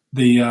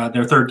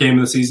their third game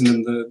of the season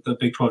in the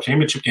Big 12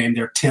 championship game,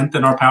 they're 10th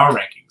in our power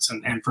rankings.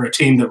 And for a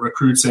team that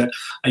recruits at,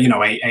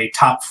 a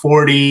top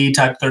 40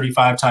 type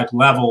 35 type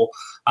level,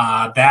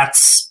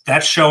 that's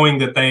showing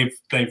that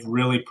they've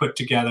really put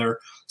together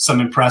some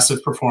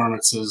impressive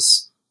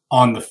performances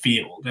on the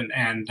field.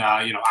 And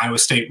Iowa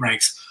State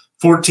ranks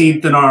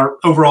 14th in our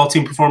overall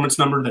team performance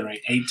number. They're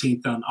ranked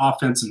 18th on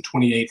offense and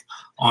 28th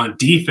on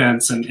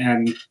defense.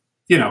 And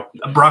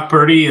Brock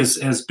Purdy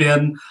has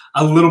been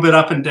a little bit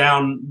up and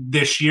down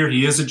this year.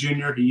 He is a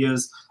junior. He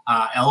is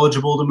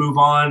eligible to move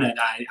on, and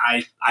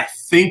I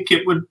think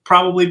it would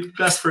probably be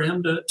best for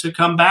him to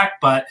come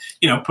back, but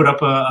put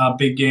up a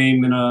big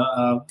game in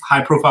a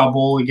high-profile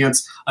bowl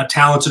against a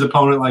talented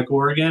opponent like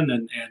Oregon,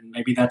 and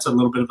maybe that's a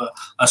little bit of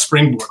a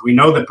springboard. We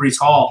know that Breece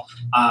Hall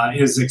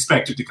is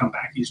expected to come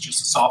back. He's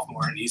just a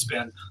sophomore, and he's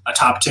been a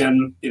top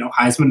 10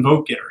 Heisman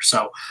vote getter.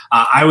 So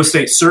Iowa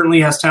State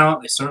certainly has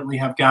talent. They certainly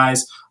have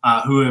guys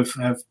who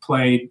have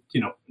played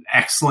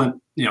excellent,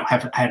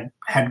 have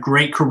had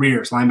great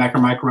careers.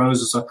 Linebacker Mike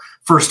Rose is a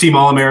first-team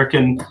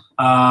All-American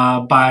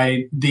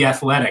by The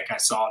Athletic, I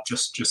saw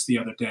just the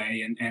other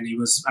day, and he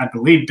was, I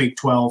believe, Big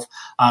 12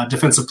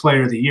 Defensive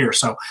Player of the Year.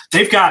 So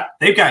they've got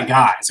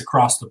guys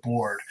across the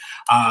board.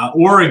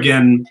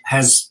 Oregon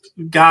has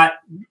got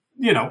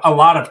a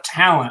lot of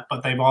talent,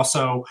 but they've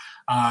also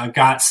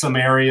got some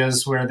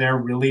areas where they're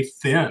really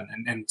thin,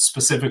 and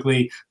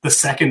specifically the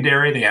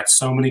secondary. They had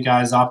so many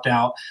guys opt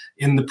out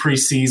in the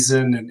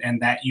preseason,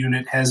 and that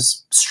unit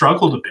has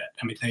struggled a bit.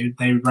 I mean,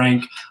 they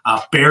rank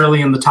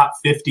barely in the top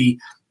 50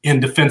 in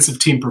defensive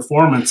team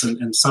performance,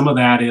 and some of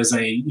that is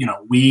a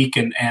weak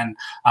and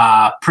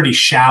pretty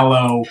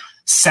shallow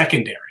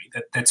secondary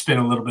that's been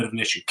a little bit of an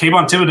issue.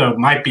 Kayvon Thibodeau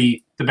might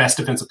be the best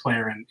defensive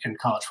player in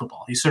college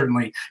football. He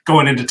certainly,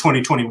 going into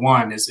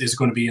 2021, is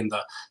going to be in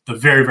the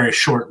very, very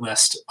short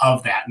list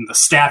of that. And the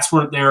stats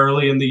weren't there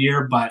early in the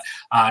year, but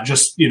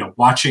just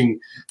watching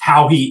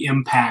how he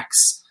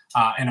impacts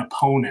an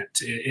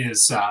opponent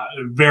is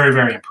very,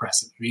 very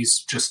impressive.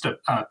 He's just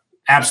an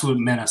absolute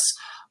menace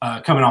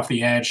coming off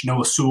the edge.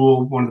 Noah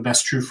Sewell, one of the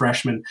best true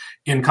freshmen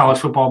in college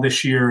football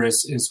this year,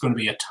 is going to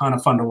be a ton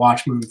of fun to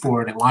watch moving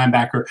forward at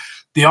linebacker.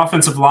 The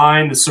offensive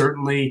line is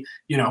certainly,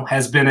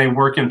 has been a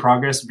work in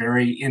progress,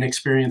 very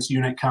inexperienced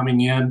unit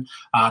coming in.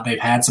 They've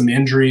had some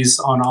injuries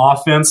on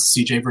offense.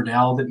 CJ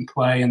Verdell didn't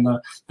play in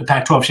the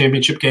Pac-12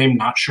 championship game.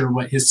 Not sure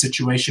what his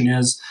situation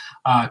is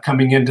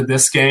coming into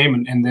this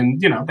game. And then,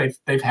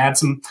 they've had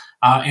some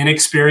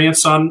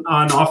inexperience on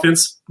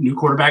offense. New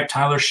quarterback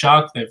Tyler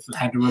Shuck. They've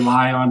had to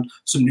rely on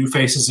some new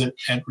faces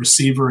at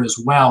receiver as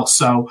well.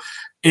 So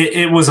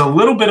it was a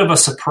little bit of a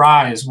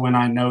surprise when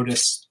I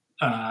noticed,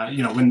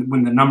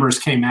 when the numbers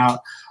came out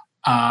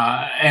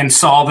and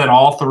saw that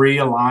all three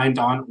aligned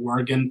on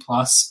Oregon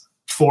plus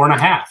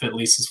 4.5, at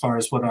least as far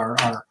as what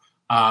our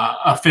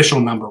official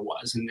number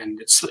was, and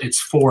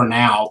it's 4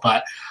 now.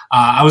 But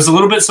I was a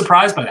little bit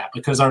surprised by that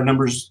because our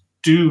numbers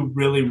do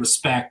really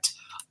respect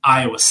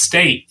Iowa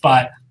State,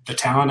 but the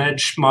Talent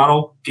Edge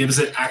model gives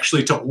it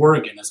actually to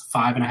Oregon as a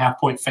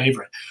 5.5-point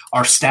favorite.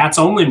 Our stats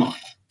only model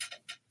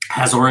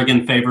has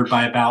Oregon favored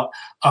by about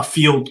a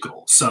field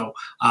goal. So,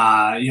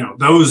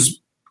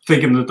 those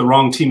thinking that the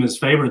wrong team is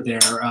favored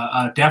there,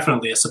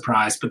 definitely a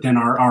surprise. But then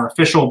our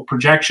official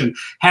projection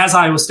has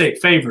Iowa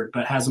State favored,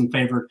 but has them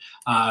favored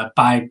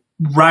by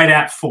right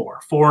at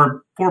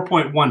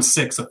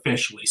 4.16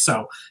 officially.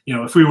 So,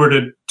 if we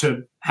were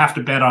to have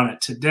to bet on it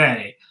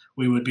today,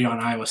 we would be on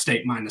Iowa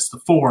State minus the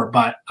 4.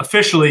 But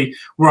officially,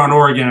 we're on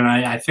Oregon, and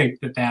I think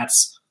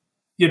that's,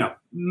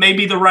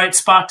 maybe the right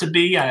spot to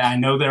be. I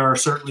know there are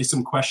certainly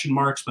some question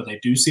marks, but they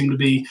do seem to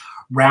be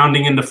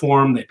rounding into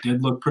form. They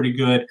did look pretty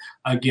good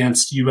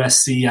against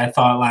USC, I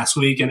thought, last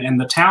week, and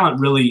the talent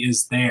really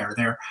is there.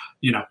 They're,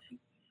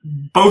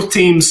 both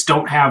teams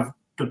don't have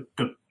the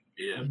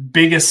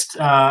biggest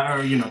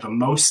or the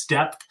most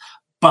depth,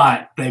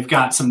 but they've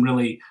got some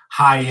really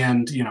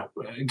high-end,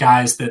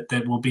 guys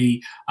that will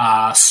be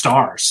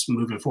stars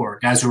moving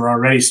forward. Guys who are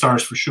already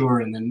stars for sure,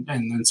 and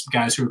then some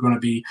guys who are going to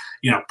be,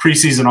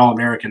 preseason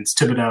All-Americans.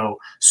 Thibodeau,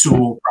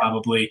 Sewell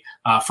probably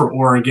for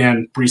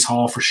Oregon, Breece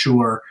Hall for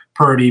sure,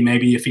 Purdy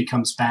maybe if he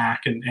comes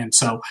back, and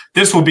so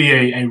this will be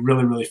a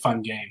really, really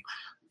fun game.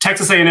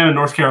 Texas A&M and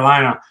North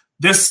Carolina.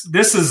 This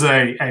is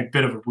a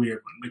bit of a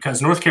weird one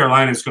because North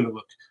Carolina is going to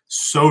look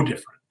so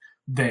different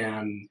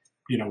than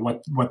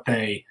what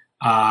they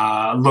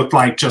looked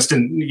like just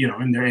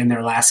in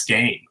their last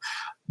game.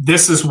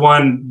 This is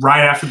one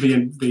right after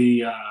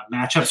the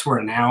matchups were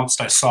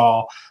announced. I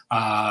saw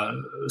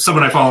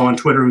someone I follow on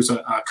Twitter who's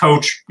a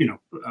coach,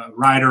 a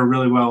writer,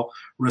 really well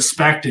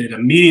respected,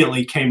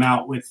 immediately came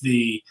out with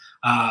the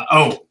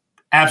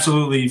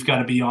absolutely you've got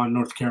to be on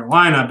North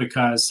Carolina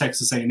because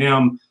Texas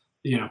A&M,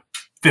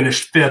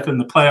 finished 5th in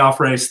the playoff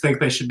race, think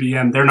they should be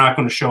in. They're not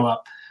going to show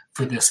up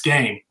for this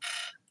game.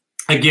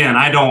 Again,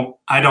 I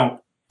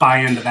don't buy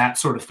into that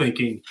sort of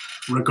thinking,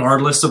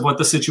 regardless of what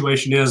the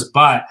situation is.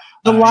 But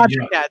the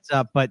logic adds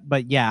up.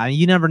 But yeah,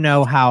 you never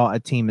know how a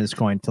team is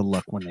going to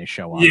look when they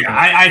show up. Yeah,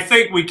 I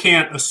think we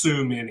can't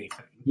assume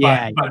anything.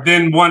 Yeah, but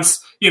then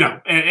once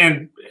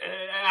and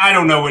I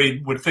don't know what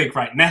he would think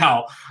right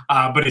now.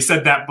 But he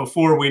said that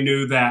before we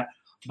knew that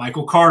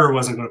Michael Carter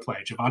wasn't going to play,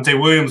 Javonte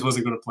Williams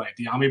wasn't going to play,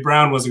 De'Ami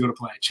Brown wasn't going to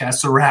play, Chaz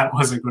Surratt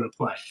wasn't going to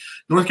play.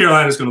 North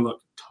Carolina is going to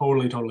look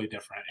totally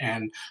different.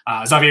 And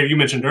Xavier, you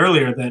mentioned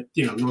earlier that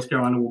North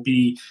Carolina will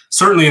be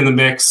certainly in the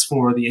mix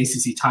for the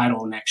ACC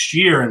title next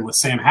year, and with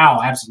Sam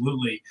Howell,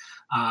 absolutely,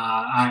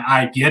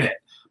 I get it.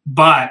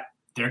 But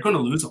they're going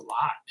to lose a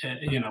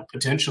lot,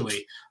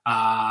 potentially.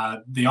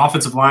 The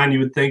offensive line you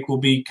would think will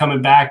be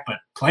coming back, but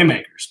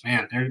playmakers,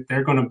 man,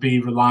 they're going to be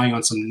relying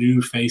on some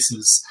new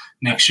faces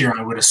next year.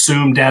 I would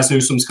assume Daz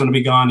Newsome's going to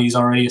be gone. He's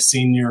already a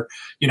senior.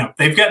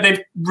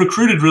 They've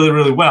recruited really,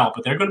 really well,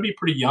 but they're going to be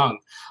pretty young.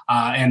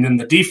 And then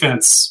the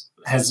defense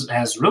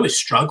has really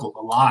struggled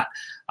a lot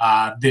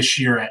this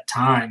year at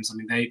times. I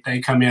mean, they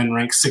come in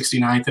ranked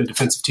 69th in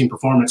defensive team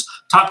performance,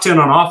 top 10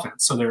 on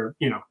offense. So they're,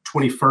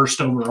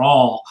 21st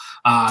overall.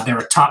 They're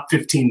a top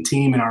 15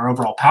 team in our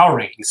overall power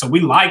ranking. So we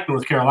like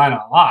North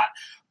Carolina a lot,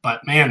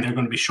 but man, they're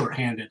going to be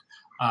shorthanded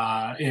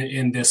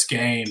in this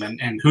game.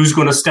 And who's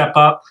going to step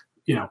up?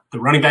 The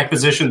running back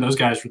position, those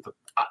guys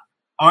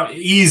are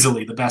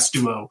easily the best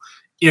duo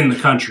in the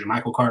country,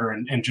 Michael Carter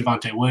and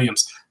Javonte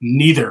Williams.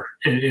 Neither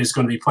is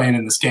going to be playing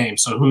in this game.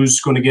 So who's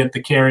going to get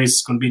the carries?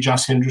 It's going to be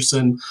Josh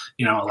Henderson,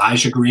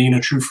 Elijah Green,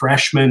 a true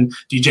freshman.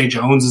 DJ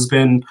Jones has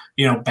been,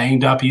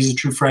 banged up. He's a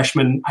true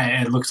freshman.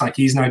 It looks like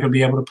he's not going to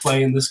be able to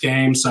play in this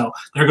game. So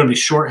they're going to be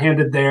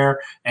shorthanded there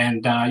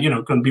and,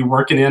 going to be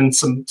working in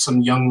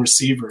some young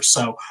receivers.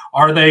 So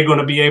are they going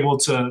to be able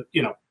to,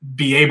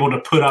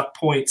 put up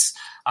points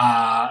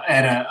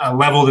at a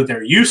level that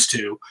they're used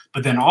to?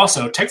 But then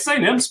also Texas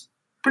A&M's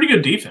pretty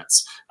good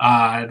defense.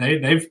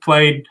 They've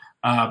played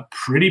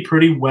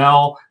pretty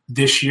well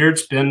this year.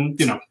 It's been,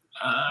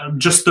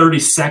 just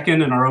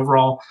 32nd in our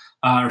overall,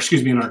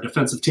 in our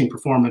defensive team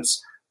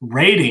performance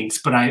ratings.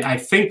 But I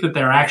think that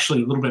they're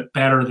actually a little bit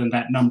better than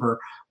that number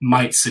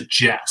might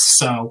suggest.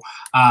 So,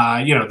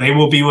 they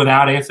will be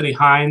without Anthony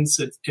Hines.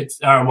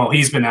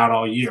 He's been out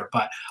all year,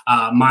 but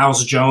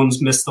Miles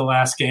Jones missed the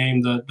last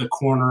game, the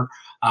corner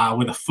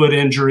with a foot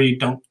injury.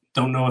 Don't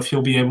know if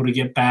he'll be able to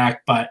get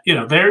back, but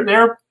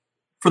they're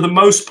for the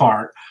most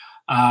part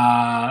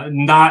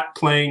not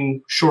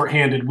playing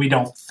shorthanded. We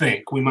don't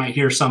think. We might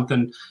hear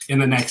something in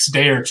the next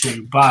day or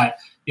two, but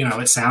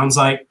it sounds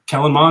like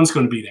Kellen Mond's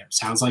going to be there. It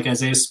sounds like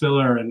Isaiah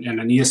Spiller and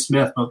Ainias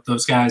Smith, both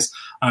those guys,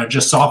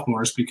 just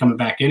sophomores, be coming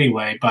back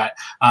anyway. But,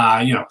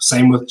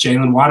 same with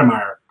Jalen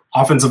Wademeyer,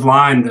 offensive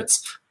line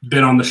that's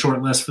been on the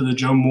short list for the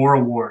Joe Moore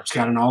Awards,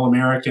 got an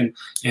All-American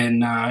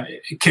in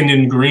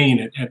Kenyon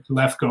Green at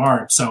left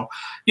guard. So,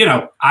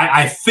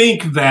 I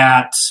think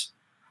that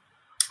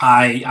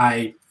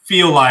I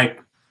feel like,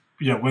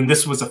 when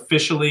this was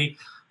officially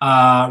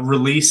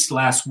released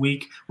last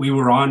week, we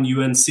were on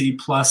UNC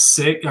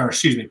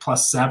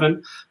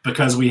 +7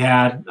 because we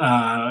had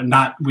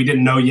we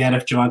didn't know yet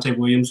if Javonte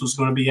Williams was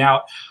going to be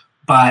out.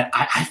 But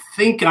I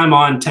think I'm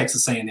on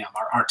Texas A&M.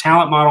 Our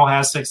talent model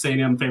has Texas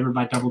A&M favored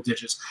by double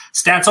digits.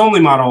 Stats only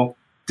model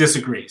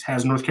disagrees,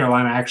 has North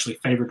Carolina actually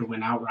favored to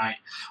win outright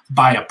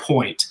by a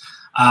point.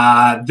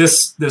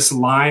 This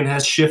line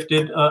has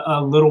shifted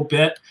a little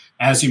bit,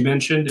 as you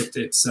mentioned.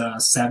 It's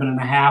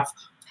 7.5.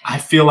 I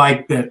feel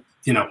like that.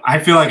 I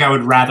feel like I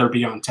would rather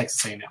be on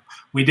Texas A&M.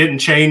 We didn't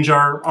change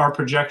our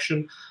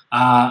projection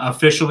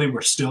officially.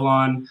 We're still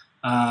on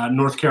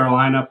North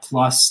Carolina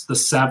plus the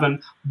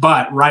 7.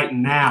 But right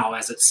now,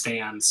 as it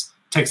stands,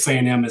 Texas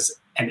A&M is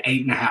an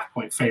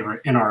 8.5-point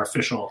favorite in our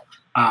official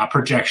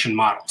projection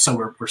model.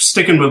 So we're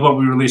sticking with what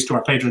we released to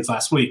our patrons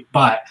last week.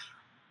 But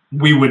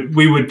we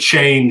would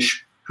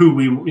change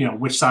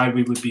which side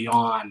we would be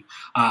on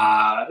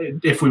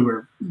if we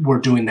were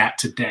doing that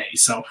today.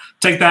 So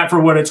take that for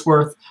what it's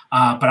worth.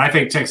 But I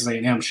think Texas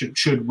A&M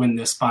should win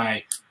this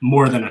by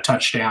more than a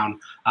touchdown.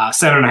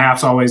 7.5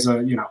 is always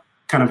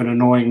kind of an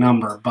annoying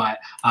number, but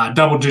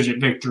double-digit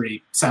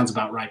victory sounds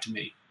about right to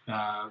me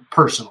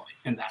personally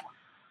in that one.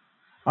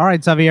 All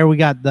right, Xavier, we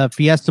got the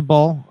Fiesta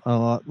Bowl.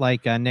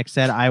 Like Nick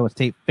said, Iowa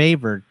State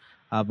favored.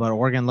 But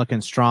Oregon looking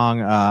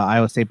strong,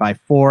 Iowa State by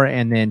 4,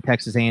 and then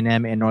Texas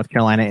A&M and North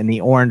Carolina in the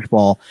Orange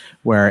Bowl,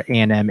 where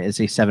A&M is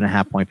a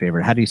 7.5-point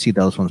favorite. How do you see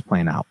those ones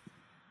playing out?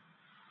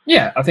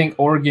 Yeah, I think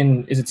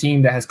Oregon is a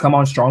team that has come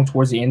on strong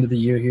towards the end of the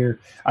year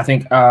here. I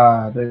think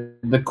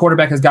the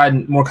quarterback has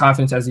gotten more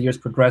confidence as the years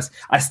progress.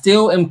 I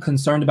still am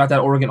concerned about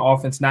that Oregon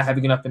offense not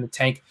having enough in the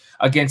tank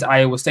against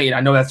Iowa State. And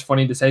I know that's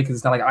funny to say because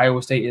it's not like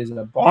Iowa State is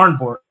a barn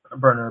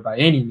burner by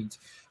any means.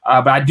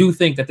 But I do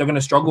think that they're going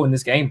to struggle in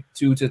this game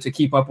to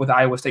keep up with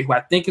Iowa State, who I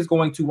think is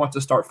going to want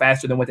to start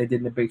faster than what they did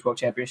in the Big 12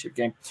 championship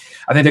game.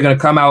 I think they're going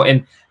to come out,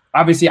 and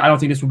obviously I don't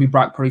think this will be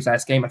Brock Purdy's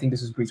last game. I think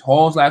this is Breece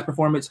Hall's last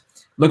performance.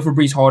 Look for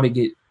Breece Hall to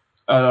get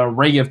an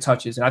array of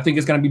touches, and I think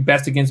it's going to be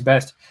best against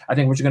best. I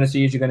think what you're going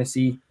to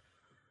see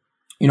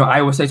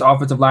Iowa State's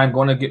offensive line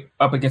going to get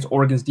up against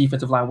Oregon's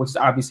defensive line, which is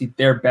obviously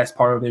their best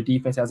part of their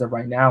defense as of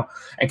right now.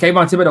 And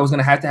Kayvon Thibodeau is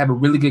going to have a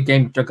really good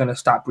game if they're going to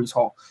stop Breece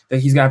Hall. That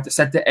he's going to have to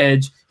set the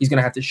edge. He's going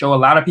to have to show a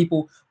lot of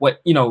people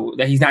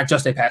that he's not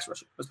just a pass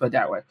rusher. Let's put it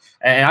that way.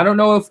 And I don't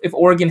know if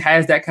Oregon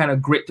has that kind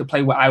of grit to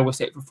play with Iowa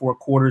State for 4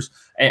 quarters.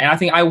 And I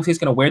think Iowa State's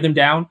going to wear them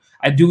down.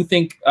 I do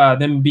think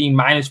them being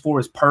 -4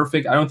 is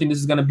perfect. I don't think this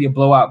is going to be a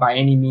blowout by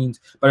any means.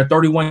 But a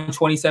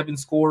 31-27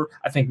 score,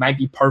 I think, might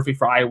be perfect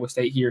for Iowa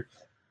State here.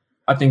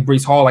 I think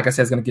Breece Hall, like I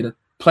said, is going to get a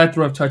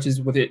plethora of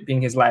touches with it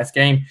being his last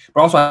game.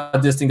 But also, I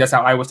just think that's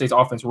how Iowa State's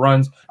offense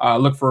runs.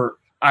 Look for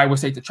Iowa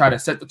State to try to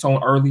set the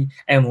tone early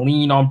and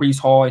lean on Breece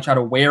Hall and try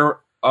to wear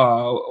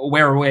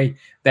away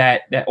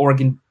that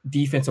Oregon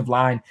defensive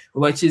line,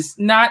 which is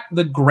not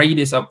the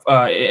greatest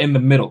in the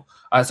middle.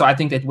 So I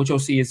think that what you'll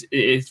see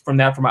is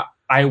from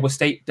Iowa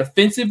State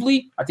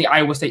defensively. I think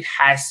Iowa State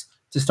has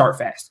to start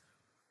fast.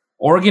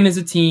 Oregon is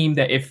a team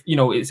that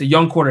it's a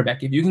young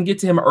quarterback. If you can get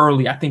to him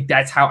early, I think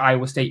that's how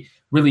Iowa State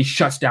really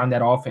shuts down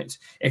that offense.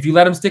 If you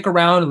let him stick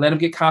around and let him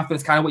get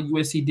confidence, kind of what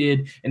USC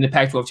did in the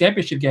Pac-12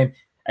 championship game,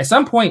 at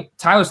some point,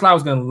 Tyler Slough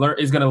is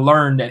going to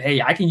learn that,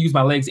 hey, I can use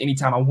my legs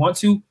anytime I want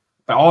to,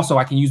 but also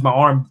I can use my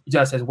arm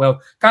just as well.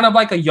 Kind of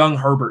like a young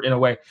Herbert in a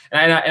way.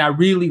 And I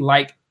really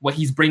like what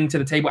he's bringing to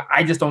the table.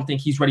 I just don't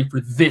think he's ready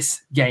for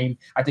this game.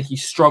 I think he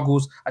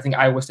struggles. I think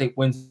Iowa State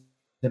wins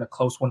in a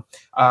close one.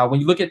 When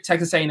you look at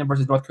Texas A&M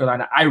versus North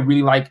Carolina, I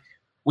really like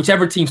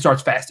whichever team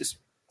starts fastest.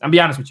 I'll be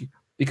honest with you,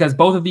 because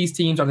both of these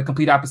teams are the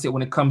complete opposite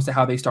when it comes to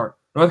how they start.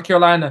 North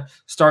Carolina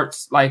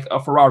starts like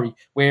a Ferrari,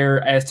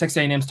 whereas Texas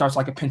A&M starts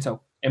like a Pinto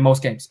in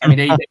most games. I mean,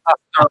 they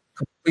are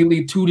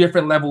completely 2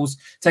 different levels.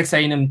 Texas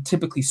A&M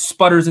typically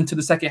sputters into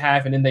the second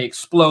half, and then they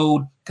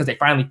explode because they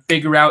finally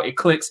figure out it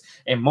clicks.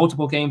 In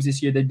multiple games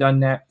this year, they've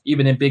done that,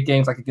 even in big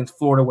games like against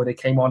Florida where they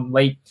came on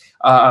late,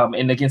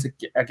 and against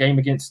a game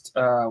against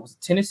was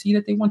it Tennessee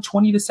that they won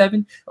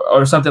 20-7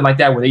 or something like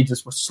that, where they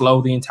just were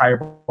slow the entire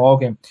ball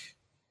game.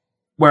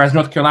 Whereas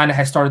North Carolina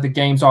has started the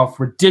games off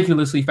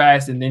ridiculously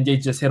fast, and then they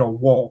just hit a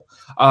wall.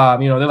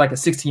 They're like a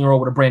 16-year-old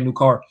with a brand new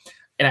car.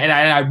 And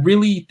I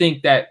really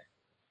think that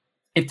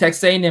if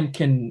Texas A&M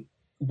can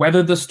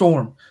weather the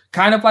storm,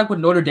 kind of like what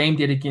Notre Dame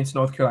did against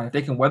North Carolina. If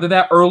they can weather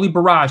that early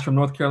barrage from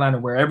North Carolina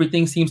where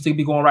everything seems to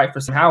be going right for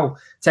somehow,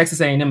 Texas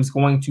A&M is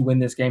going to win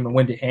this game and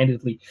win it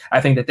handedly.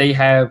 I think that they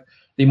have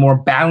the more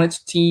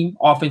balanced team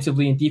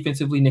offensively and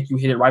defensively. Nick, you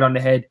hit it right on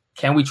the head.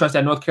 Can we trust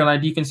that North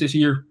Carolina defense this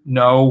year?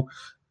 No.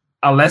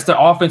 Unless the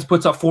offense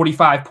puts up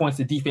 45 points,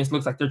 the defense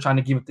looks like they're trying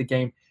to give up the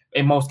game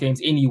in most games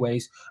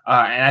anyways.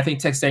 And I think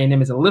Texas A&M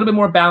is a little bit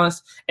more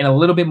balanced and a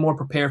little bit more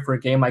prepared for a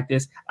game like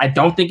this. I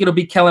don't think it'll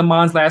be Kellen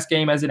Mond's last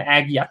game as an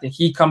Aggie. I think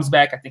he comes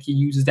back. I think he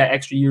uses that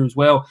extra year as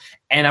well.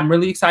 And I'm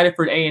really excited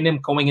for A&M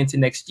going into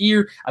next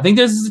year. I think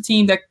this is a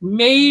team that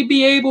may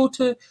be able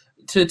to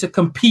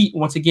compete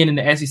once again in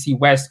the SEC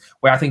West,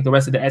 where I think the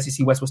rest of the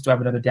SEC West will still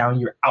have another down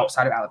year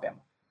outside of Alabama.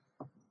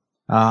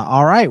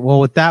 All right. Well,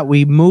 with that,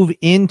 we move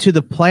into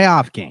the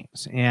playoff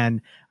games,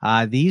 and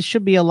these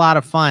should be a lot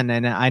of fun.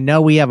 And I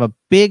know we have a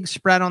big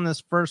spread on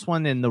this first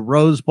one in the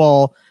Rose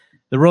Bowl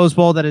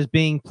that is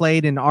being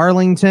played in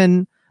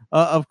Arlington,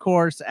 of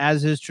course,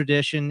 as is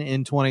tradition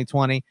in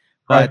 2020.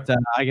 But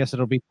I guess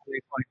it'll be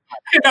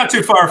 2020. Not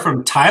too far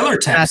from Tyler,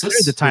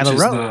 Texas. The Tyler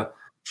Rose. The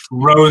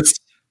Rose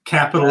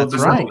capital of the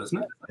world, isn't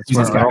it?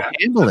 That's where Earl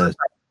Campbell is.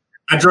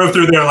 I drove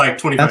through there like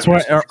 25 That's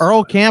years where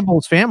Earl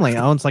Campbell's family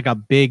owns like a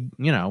big,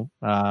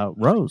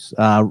 Rose.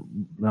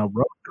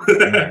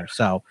 There.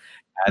 So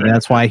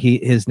that's why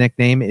his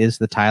nickname is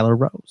the Tyler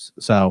Rose.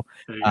 So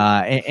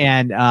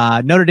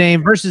Notre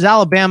Dame versus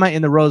Alabama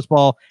in the Rose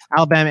Bowl.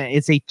 Alabama,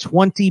 it's a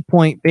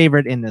 20-point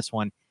favorite in this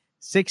one.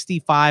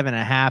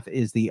 65.5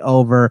 is the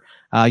over.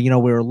 We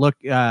were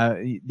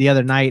the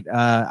other night.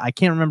 I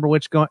can't remember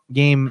which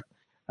game.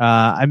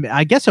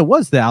 I guess it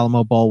was the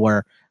Alamo Bowl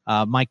where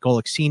Mike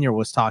Golick Sr.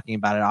 was talking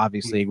about it,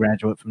 obviously a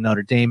graduate from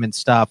Notre Dame and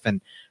stuff.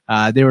 And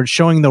they were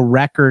showing the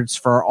records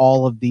for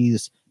all of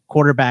these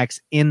quarterbacks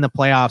in the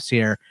playoffs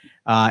here.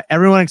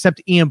 Everyone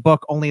except Ian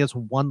Book only has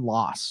one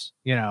loss,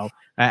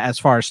 as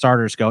far as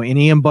starters go. And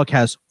Ian Book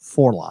has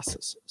 4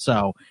 losses.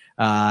 So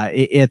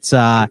it's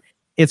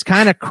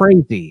kind of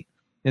crazy.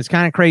 It's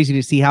kind of crazy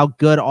to see how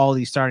good all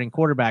these starting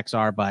quarterbacks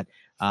are. But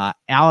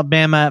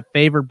Alabama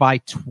favored by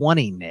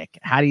 20, Nick.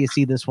 How do you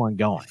see this one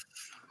going?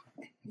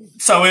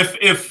 So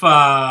if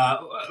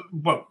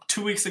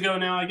 2 weeks ago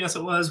now, I guess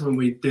it was, when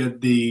we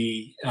did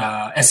the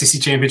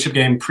SEC championship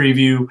game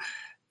preview,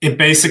 it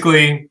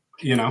basically,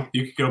 you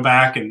could go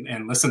back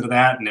and listen to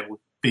that and it would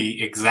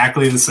be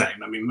exactly the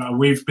same. I mean,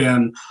 we've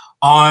been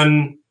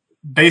on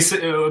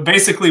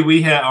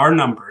basically our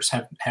numbers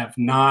have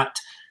not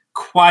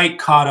quite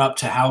caught up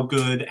to how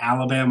good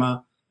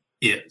Alabama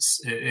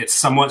is. It's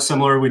somewhat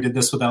similar. We did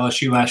this with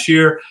LSU last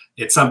year.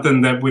 It's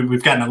something that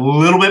we've gotten a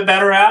little bit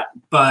better at,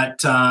 but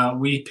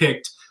we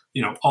picked,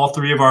 all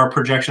 3 of our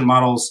projection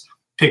models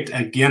picked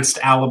against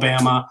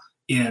Alabama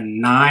in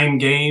 9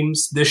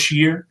 games this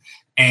year,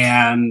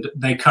 and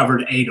they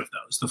covered 8 of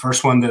those. The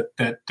first one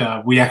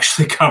that we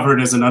actually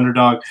covered as an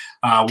underdog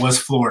was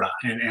Florida,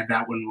 and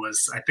that one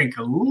was, I think,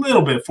 a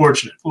little bit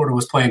fortunate. Florida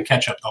was playing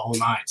catch-up the whole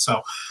night.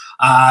 So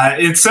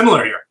it's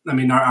similar here. I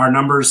mean, our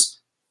numbers,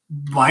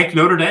 like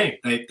Notre Dame,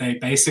 they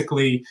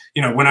basically,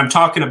 when I'm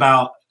talking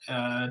about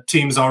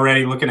teams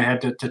already looking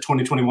ahead to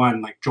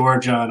 2021, like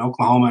Georgia and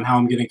Oklahoma, and how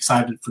I'm getting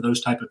excited for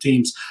those type of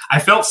teams, I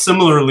felt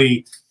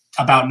similarly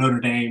about Notre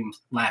Dame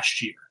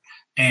last year.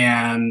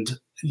 And,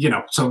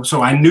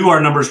 so I knew our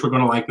numbers were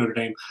going to like Notre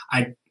Dame.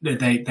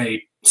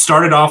 They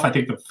started off, I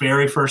think the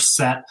very first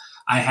set,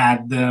 I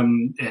had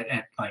them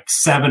at like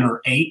 7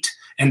 or 8.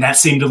 And that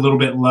seemed a little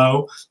bit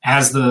low.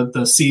 As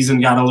the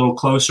season got a little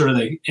closer,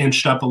 they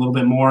inched up a little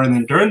bit more. And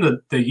then during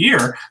the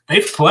year,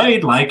 they've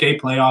played like a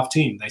playoff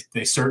team.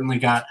 They certainly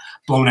got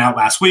blown out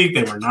last week.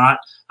 They were not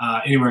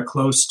anywhere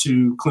close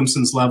to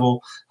Clemson's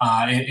level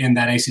in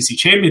that ACC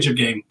championship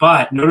game.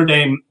 But Notre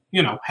Dame,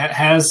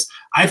 has,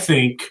 I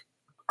think,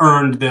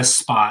 earned this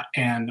spot.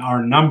 And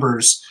our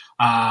numbers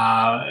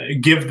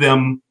give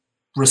them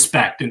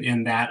respect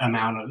in that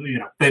amount of,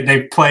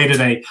 they played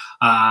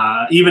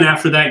at even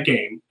after that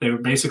game, they were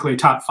basically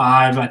top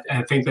 5.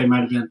 I think they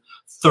might have been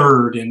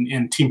 3rd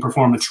in team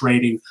performance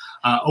rating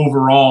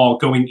overall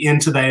going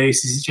into the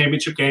ACC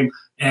championship game.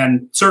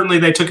 And certainly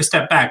they took a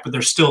step back, but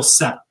they're still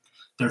 7th.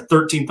 They're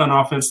 13th on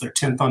offense. They're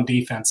 10th on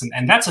defense.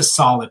 And that's a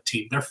solid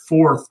team. They're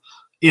 4th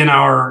in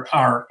our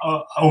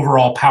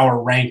overall power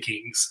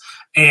rankings.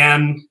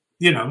 And,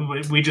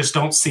 we just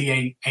don't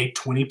see a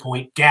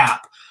 20-point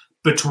gap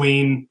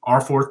between our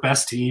 4th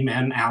best team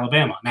and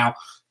Alabama. Now,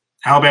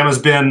 Alabama's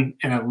been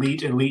an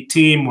elite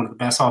team, one of the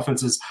best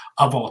offenses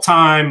of all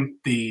time.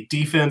 The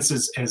defense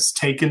has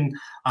taken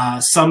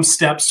some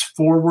steps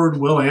forward.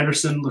 Will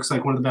Anderson looks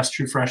like one of the best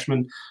true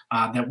freshmen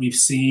that we've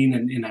seen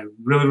in a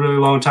really, really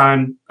long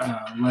time.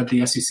 Led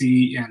the SEC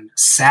in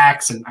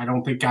sacks, and I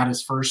don't think got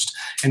his first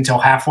until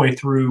halfway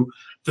through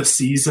the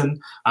season.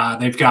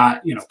 They've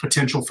got,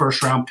 potential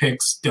first-round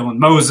picks, Dylan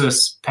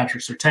Moses,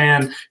 Patrick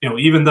Surtain.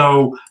 Even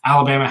though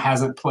Alabama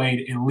hasn't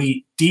played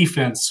elite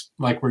defense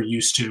like we're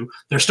used to,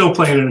 they're still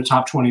playing at a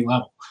top 20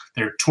 level.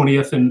 They're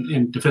 20th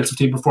in defensive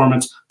team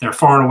performance. They're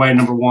far and away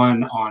number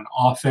 1 on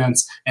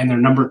offense, and they're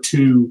number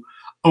 2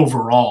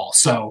 overall.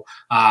 So,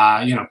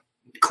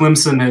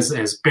 Clemson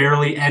has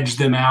barely edged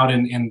them out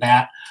in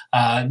that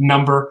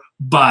number,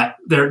 but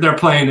they're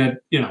playing it.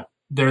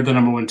 They're the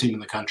number one team in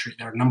the country.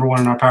 They're number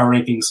one in our power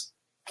rankings.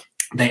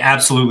 They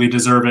absolutely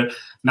deserve it.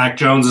 Mac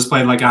Jones has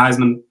played like a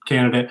Heisman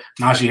candidate.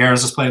 Najee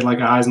Harris has played like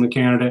a Heisman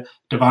candidate.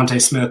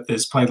 Devontae Smith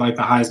has played like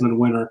the Heisman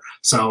winner.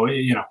 So,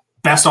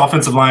 best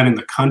offensive line in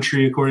the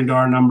country, according to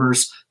our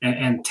numbers,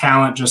 and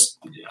talent just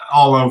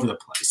all over the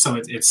place.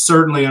 So it's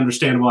certainly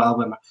understandable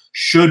Alabama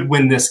should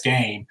win this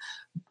game,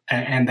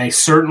 and they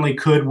certainly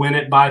could win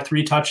it by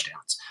 3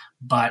 touchdowns.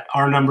 But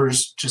our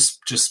numbers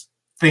just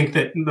think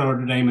that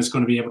Notre Dame is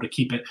going to be able to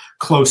keep it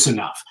close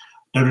enough.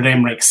 Notre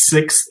Dame ranks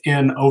 6th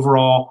in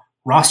overall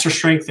roster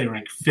strength. They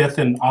rank 5th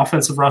in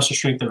offensive roster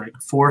strength. They rank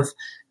 4th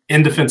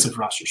in defensive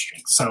roster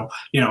strength. So,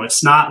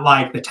 it's not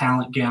like the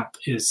talent gap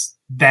is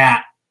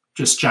that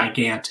just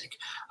gigantic.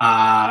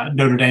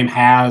 Notre Dame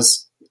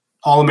has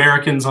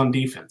All-Americans on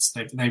defense.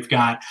 They've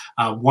got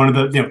one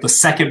of the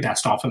second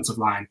best offensive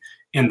line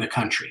in the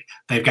country.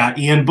 They've got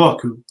Ian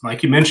Book, who,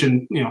 like you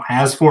mentioned,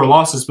 has 4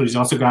 losses, but he's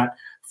also got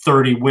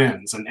 30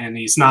 wins, and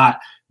he's not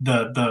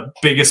the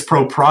biggest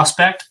pro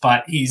prospect,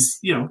 but he's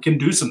can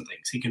do some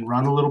things. He can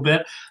run a little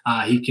bit.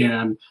 He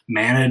can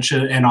manage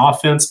an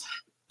offense.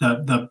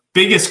 The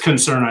biggest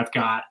concern I've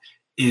got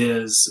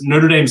is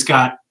Notre Dame's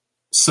got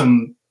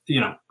some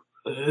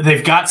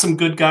they've got some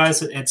good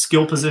guys at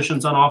skill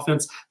positions on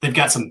offense. They've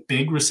got some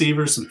big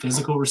receivers, some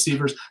physical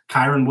receivers.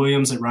 Kyron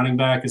Williams at running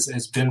back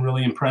has been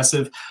really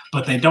impressive,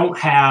 but they don't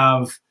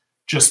have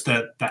just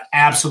the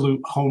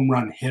absolute home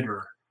run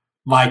hitter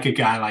like a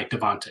guy like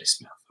Devontae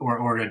Smith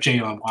or a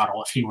Jalen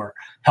Waddle if he were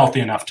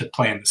healthy enough to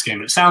play in this game.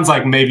 And it sounds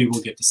like maybe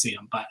we'll get to see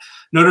him. But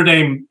Notre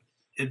Dame,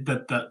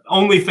 the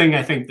only thing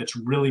I think that's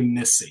really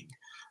missing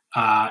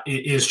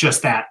is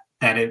just that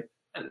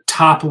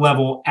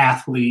top-level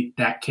athlete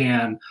that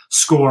can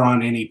score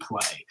on any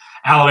play.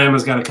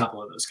 Alabama's got a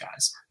couple of those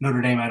guys.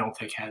 Notre Dame, I don't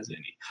think, has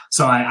any.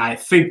 So I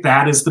think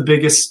that is the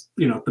biggest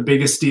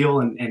deal.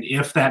 And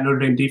if that Notre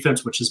Dame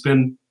defense, which has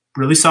been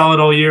really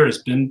solid all year, has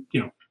been,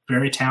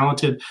 very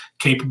talented,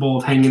 capable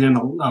of hanging in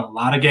a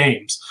lot of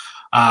games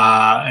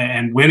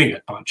and winning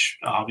a bunch,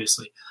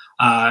 obviously.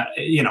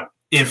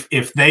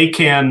 If they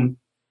can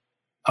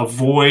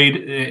avoid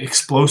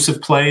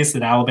explosive plays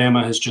that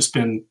Alabama has just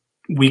been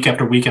week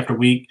after week after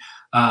week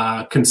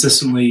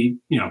consistently,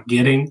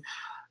 getting,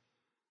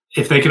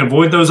 if they can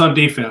avoid those on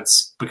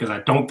defense, because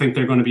I don't think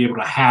they're going to be able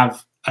to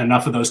have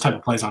enough of those type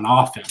of plays on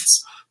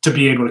offense to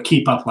be able to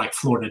keep up like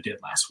Florida did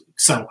last week.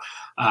 So,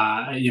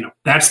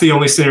 that's the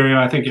only scenario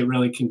I think it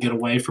really can get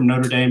away from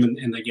Notre Dame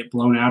and they get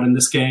blown out in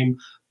this game.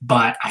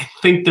 But I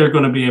think they're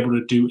going to be able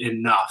to do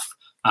enough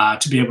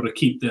to be able to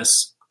keep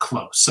this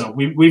close. So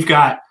we've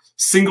got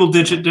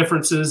single-digit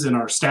differences in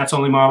our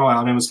stats-only model.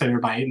 Alabama's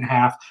favored by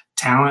 8.5.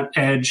 Talent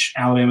edge,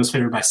 Alabama's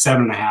favored by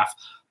 7.5.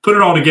 Put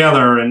it all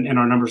together, and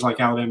our numbers like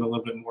Alabama a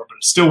little bit more, but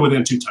it's still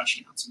within 2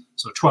 touchdowns.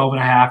 So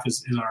 12.5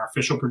 is our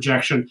official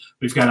projection.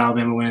 We've got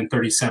Alabama winning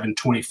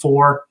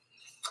 37-24.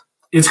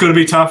 It's going to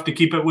be tough to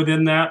keep it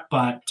within that,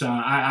 but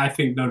I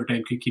think Notre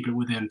Dame can keep it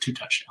within 2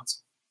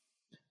 touchdowns.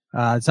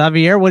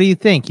 Xavier, what do you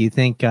think? You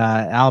think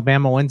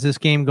Alabama wins this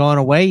game going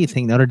away? You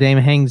think Notre Dame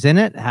hangs in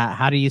it?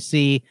 How do you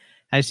see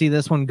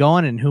this one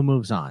going, and who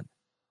moves on?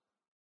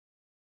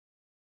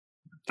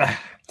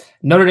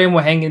 Notre Dame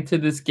will hang into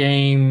this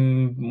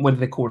game with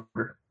the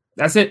quarter.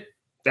 That's it.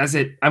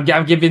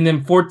 I'm giving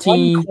them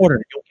 14. 1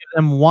 quarter. You'll give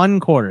them 1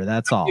 quarter.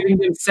 That's all. I'm giving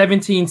them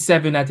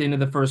 17-7 at the end of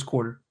the first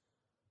quarter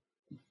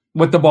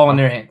with the ball in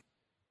their hand.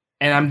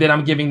 And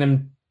I'm giving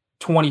them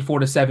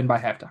 24-7 by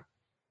halftime.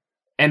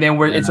 And then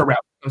it's a wrap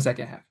in the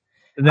second half.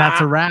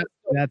 That's a wrap.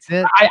 That's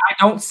it. I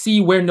don't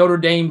see where Notre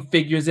Dame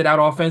figures it out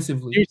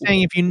offensively. You're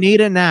saying if you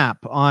need a nap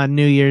on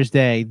New Year's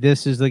Day,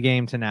 this is the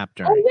game to nap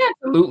during. Oh, yeah,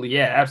 absolutely.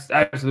 Yeah,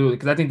 absolutely.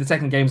 Because I think the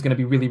second game is going to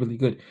be really, really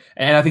good.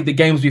 And I think the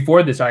games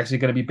before this are actually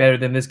going to be better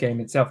than this game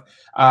itself.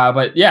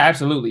 But yeah,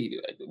 absolutely.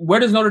 Where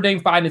does Notre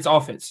Dame find its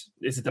offense?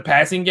 Is it the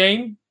passing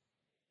game?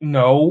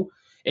 No.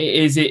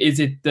 Is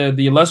it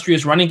the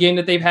illustrious running game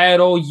that they've had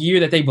all year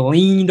that they've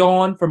leaned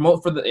on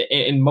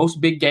in most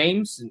big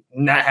games?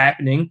 Not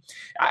happening.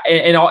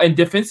 And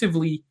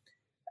defensively,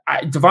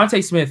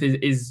 Devontae Smith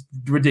is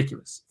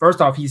ridiculous.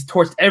 First off, he's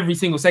torched every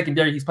single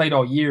secondary he's played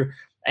all year.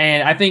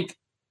 And I think,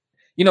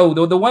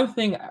 the one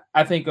thing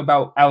I think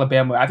about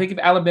Alabama, I think if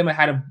Alabama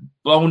had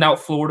blown out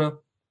Florida,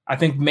 I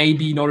think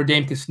maybe Notre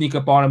Dame could sneak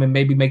up on them and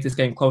maybe make this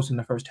game close in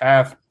the first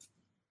half.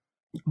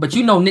 But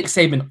Nick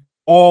Saban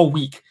all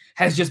week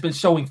has just been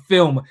showing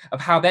film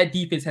of how that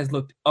defense has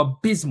looked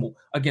abysmal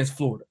against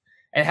Florida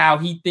and how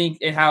he's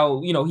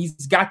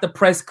got the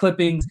press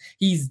clippings.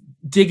 He's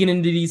digging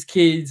into these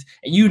kids.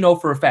 And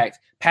for a fact,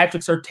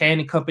 Patrick Surtain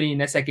and company in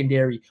that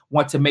secondary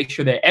want to make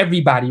sure that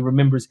everybody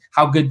remembers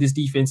how good this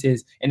defense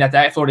is and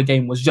that Florida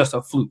game was just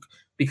a fluke.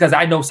 Because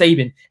I know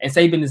Saban, and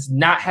Saban is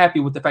not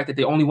happy with the fact that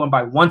they only won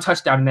by 1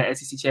 touchdown in that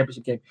SEC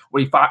championship game,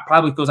 where he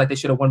probably feels like they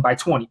should have won by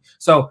 20.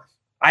 So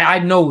I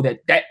know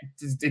that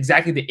is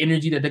exactly the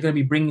energy that they're going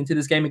to be bringing to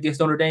this game against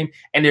Notre Dame,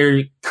 and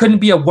there couldn't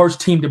be a worse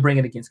team to bring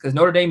it against because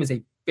Notre Dame is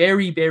a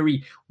very,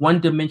 very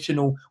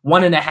one-dimensional,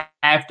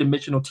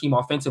 1.5-dimensional team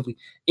offensively.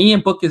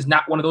 Ian Book is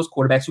not one of those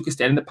quarterbacks who can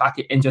stand in the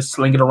pocket and just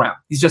sling it around.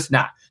 He's just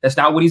not. That's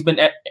not what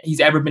he's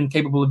ever been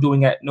capable of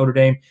doing at Notre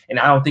Dame, and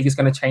I don't think it's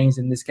going to change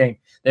in this game.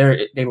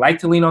 They like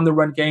to lean on the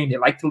run game. They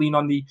like to lean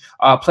on the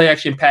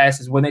play-action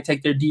passes when they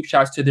take their deep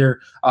shots to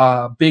their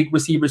big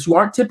receivers who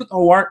aren't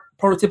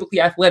prototypically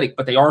athletic,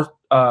 but they are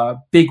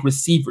big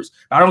receivers.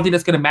 But I don't think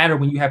that's going to matter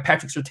when you have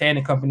Patrick Surtain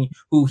and company,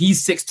 who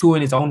he's 6'2"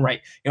 in his own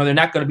right. They're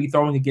not going to be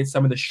throwing against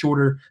some of the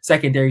shorter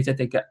secondaries that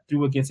they got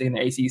through against in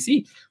the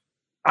ACC.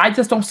 I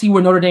just don't see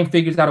where Notre Dame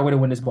figures out a way to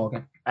win this ball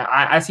game.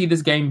 I see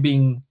this game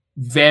being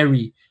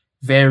very,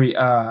 very,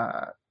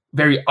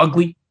 very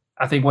ugly.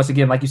 I think, once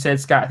again, like you said,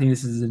 Scott, I think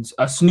this is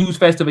a snooze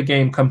fest of a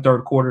game come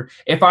third quarter.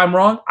 If I'm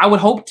wrong, I would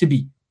hope to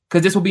be,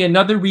 because this will be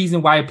another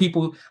reason why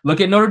people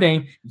look at Notre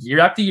Dame year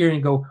after year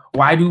and go,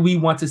 why do we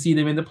want to see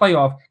them in the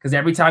playoff? Because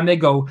every time they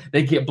go,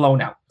 they get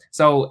blown out.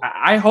 So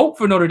I hope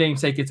for Notre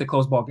Dame's sake it's a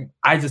close ball game.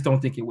 I just don't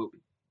think it will be.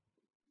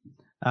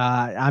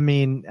 I'm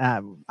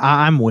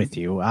with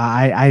you.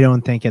 I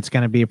don't think it's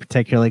going to be a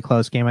particularly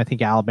close game. I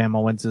think Alabama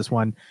wins this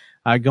one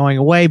going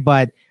away,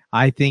 but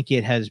I think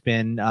it has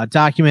been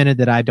documented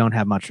that I don't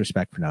have much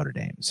respect for Notre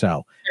Dame.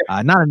 So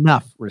not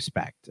enough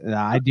respect.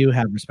 I do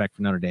have respect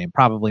for Notre Dame,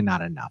 probably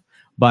not enough.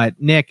 But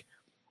Nick,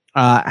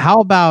 how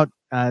about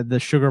the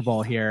Sugar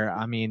Bowl here?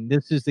 I mean,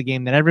 this is the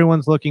game that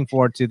everyone's looking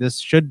forward to. This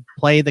should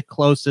play the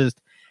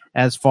closest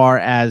as far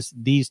as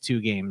these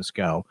two games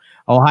go.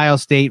 Ohio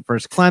State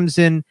versus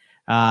Clemson.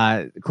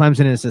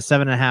 Clemson is a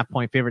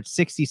 7.5-point favorite,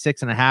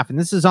 66.5. And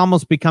this is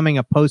almost becoming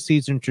a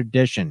postseason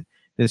tradition,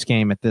 this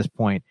game at this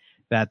point,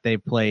 that they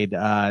played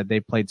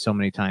so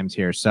many times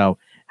here. So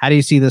how do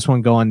you see this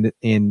one going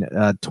in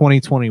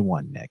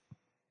 2021, Nick?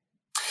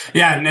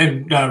 Yeah,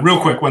 and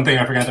real quick, one thing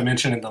I forgot to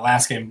mention in the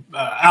last game,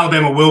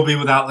 Alabama will be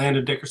without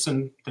Landon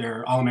Dickerson,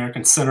 their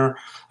All-American center,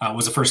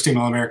 was a first-team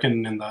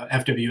All-American in the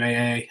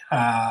FWAA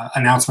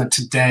announcement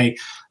today.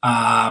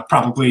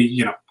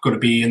 Probably, going to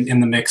be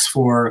in the mix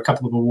for a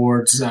couple of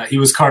awards. He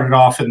was carted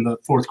off in the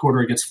fourth quarter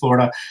against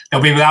Florida.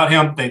 They'll be without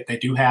him. They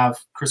do have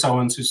Chris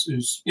Owens,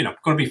 who's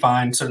going to be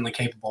fine, certainly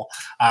capable.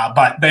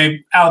 But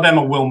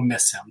Alabama will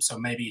miss him. So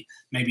maybe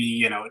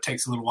it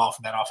takes a little while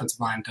for that offensive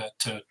line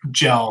to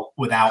gel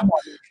without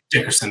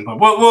Dickerson. But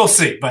we'll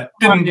see. But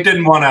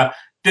didn't want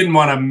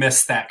to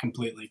miss that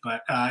completely.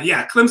 But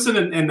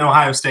Clemson and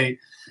Ohio State.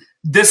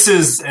 This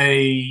is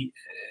you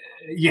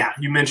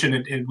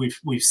mentioned it.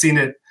 We've seen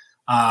it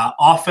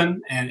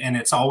often, and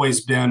it's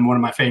always been one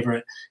of my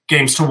favorite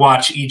games to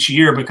watch each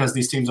year because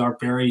these teams are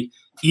very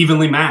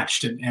evenly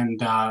matched and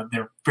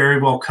they're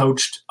very well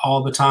coached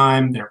all the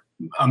time. They're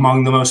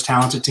among the most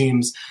talented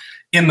teams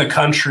in the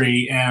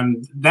country,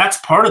 and that's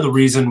part of the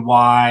reason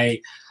why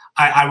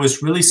I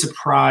was really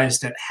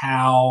surprised at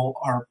how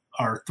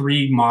our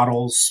three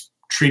models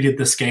treated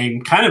this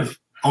game kind of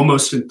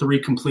almost in three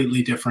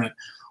completely different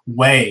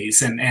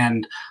ways,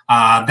 and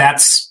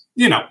that's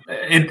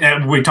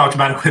we talked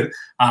about it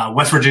with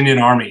West Virginia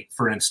and Army,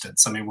 for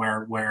instance. I mean,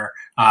 where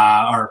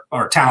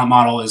our talent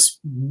model is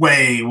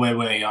way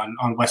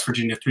on West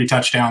Virginia, 3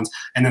 touchdowns,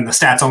 and then the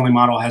stats only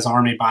model has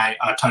Army by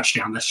a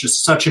touchdown. That's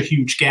just such a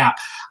huge gap.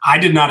 I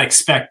did not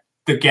expect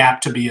the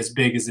gap to be as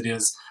big as it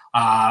is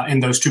in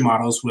those two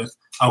models with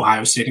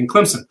Ohio State and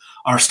Clemson.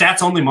 Our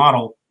stats only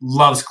model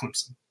loves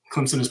Clemson.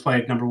 Clemson has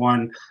played number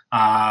one,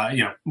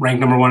 ranked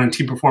number one in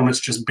team performance,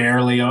 just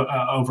barely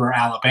over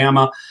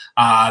Alabama.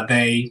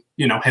 They,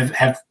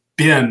 have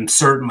been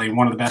certainly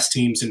one of the best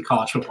teams in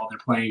college football. They're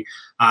playing,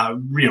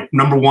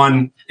 number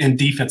one in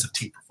defensive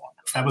team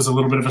performance. That was a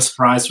little bit of a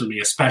surprise for me,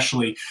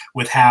 especially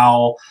with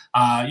how,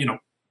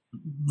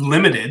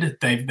 limited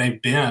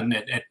they've been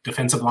at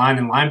defensive line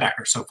and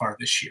linebacker so far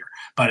this year.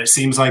 But it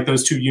seems like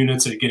those two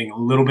units are getting a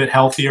little bit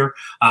healthier.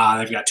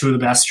 They've got 2 of the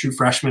best true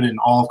freshmen in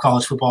all of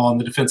college football on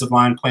the defensive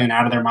line playing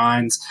out of their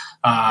minds.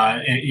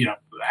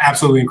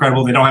 Absolutely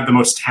incredible. They don't have the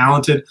most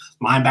talented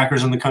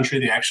linebackers in the country.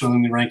 They actually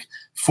only rank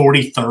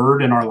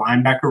 43rd in our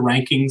linebacker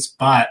rankings.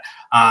 But,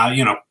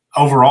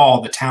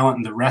 overall, the talent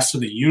in the rest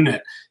of the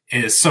unit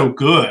is so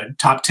good.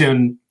 Top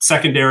 10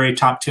 secondary,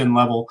 top 10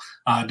 level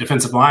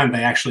defensive line,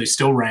 they actually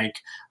still rank,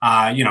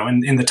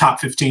 in the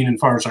top 15 as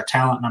far as our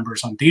talent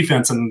numbers on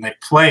defense. And they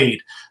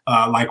played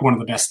like one of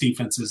the best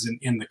defenses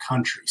in the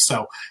country.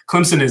 So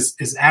Clemson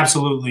is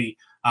absolutely,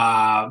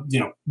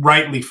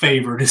 rightly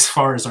favored as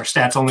far as our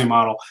stats only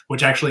model,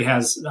 which actually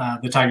has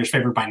the Tigers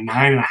favored by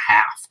 9.5.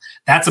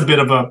 That's a bit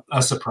of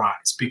a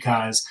surprise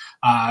because,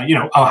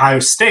 Ohio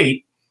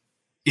State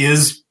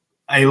is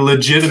a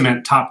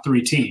legitimate top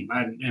 3 team.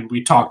 And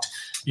we talked,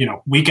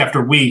 week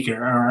after week,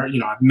 or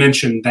I've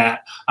mentioned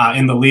that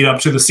in the lead up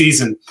to the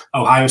season,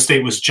 Ohio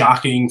State was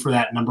jockeying for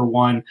that number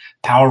 1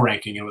 power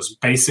ranking. It was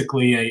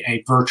basically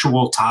a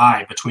virtual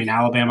tie between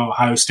Alabama,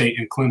 Ohio State,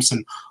 and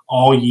Clemson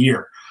all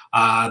year.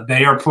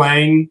 They are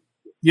playing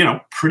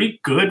pretty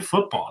good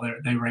football.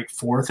 They rank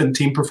 4th in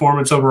team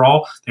performance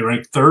overall. They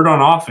rank 3rd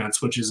on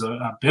offense, which is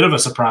a bit of a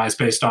surprise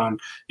based on,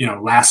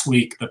 last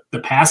week the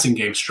passing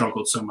game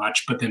struggled so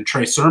much. But then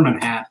Trey Sermon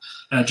had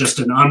just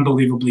an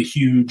unbelievably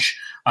huge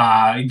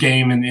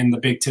game in the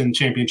Big Ten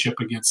championship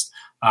against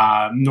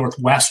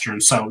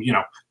Northwestern. So,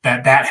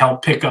 that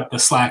helped pick up the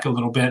slack a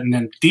little bit. And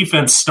then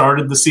defense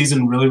started the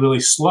season really, really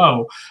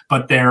slow,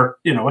 but they're,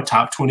 a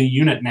top 20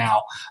 unit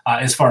now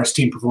as far as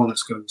team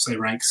performance goes. They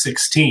rank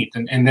 16th.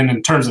 And then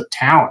in terms of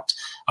talent,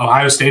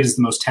 Ohio State is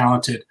the most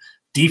talented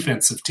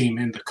defensive team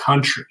in the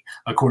country,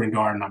 according to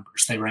our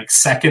numbers. They rank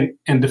 2nd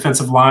in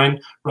defensive line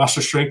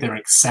roster strength. They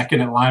rank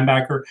 2nd at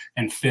linebacker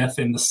and 5th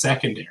in the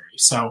secondary.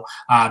 So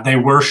they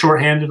were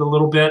shorthanded a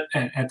little bit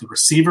at the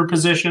receiver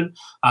position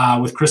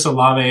with Chris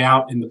Olave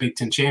out in the Big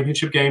Ten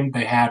championship game.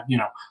 They had,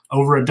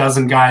 over a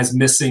dozen guys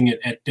missing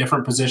at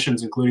different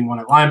positions, including one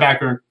at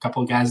linebacker, a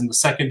couple of guys in the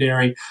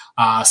secondary,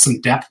 some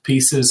depth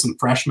pieces, some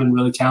freshmen,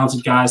 really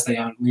talented guys they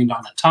haven't leaned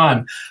on a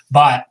ton.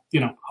 But,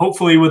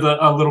 hopefully with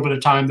a little bit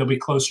of time, they'll be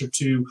closer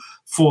to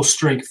full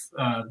strength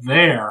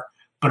there.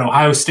 But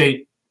Ohio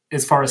State,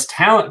 as far as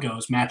talent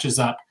goes, matches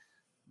up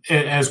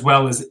as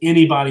well as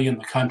anybody in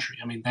the country.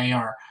 I mean, they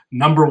are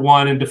number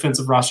 1 in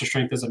defensive roster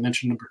strength, as I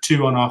mentioned, number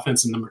 2 on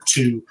offense, and number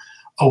 2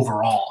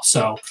 overall.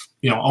 So,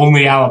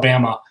 only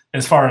Alabama,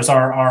 as far as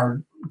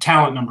our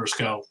talent numbers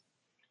go,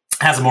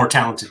 has a more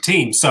talented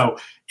team. So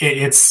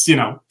it's,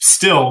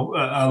 still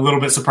a little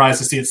bit surprised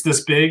to see it's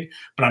this big,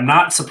 but I'm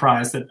not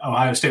surprised that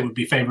Ohio State would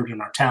be favored in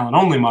our talent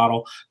only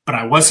model, but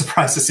I was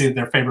surprised to see that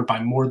they're favored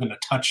by more than a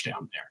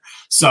touchdown there.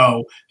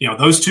 So,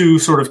 those two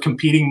sort of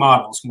competing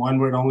models, one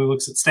where it only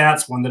looks at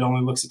stats, one that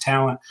only looks at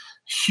talent,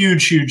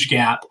 huge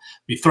gap.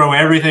 We throw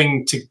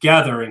everything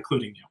together,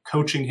 including,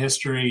 coaching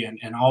history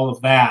and all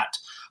of that.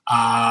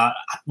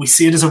 We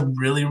see it as a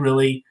really,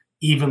 really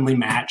evenly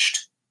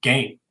matched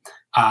game.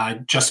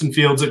 Justin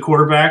Fields at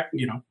quarterback,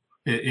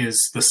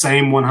 is the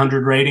same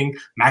 100 rating,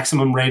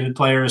 maximum rated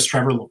player as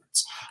Trevor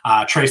Lawrence.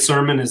 Trey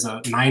Sermon is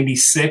a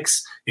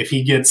 96. If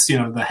he gets,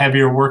 the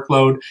heavier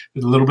workload,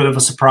 with a little bit of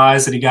a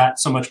surprise that he got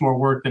so much more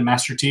work than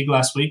Master Teague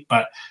last week.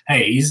 But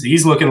hey,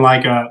 he's looking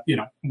like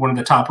one of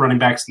the top running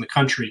backs in the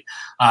country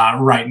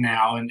right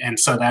now. And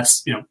so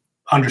that's,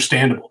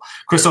 understandable.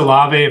 Chris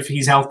Olave, if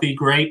he's healthy,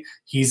 great.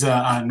 He's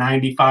a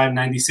 95,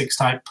 96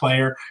 type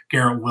player.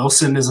 Garrett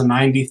Wilson is a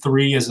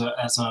 93 as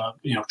a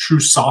true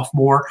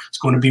sophomore. It's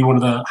going to be one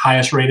of the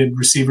highest rated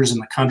receivers in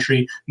the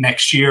country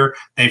next year.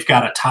 They've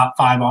got a top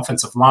 5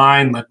 offensive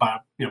line led by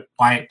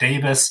Wyatt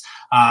Davis.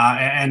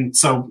 And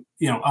so,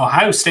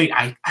 Ohio State,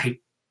 I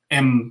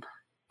am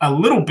a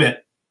little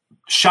bit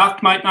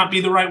shocked, might not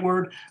be the right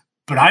word,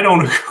 but I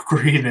don't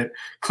agree that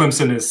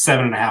Clemson is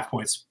 7.5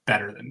 points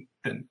better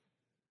than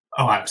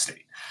Ohio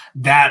State.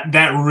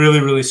 That really,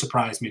 really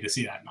surprised me to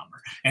see that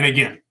number. And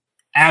again,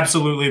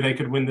 absolutely they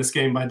could win this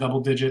game by double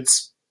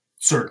digits,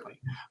 certainly.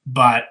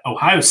 But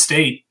Ohio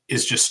State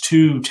is just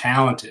too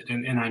talented.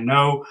 And I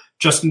know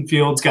Justin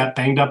Fields got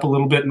banged up a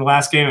little bit in the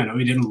last game. I know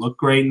he didn't look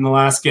great in the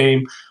last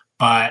game,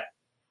 but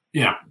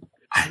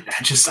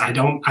I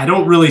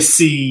don't really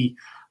see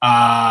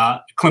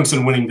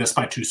Clemson winning this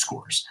by 2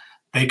 scores.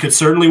 They could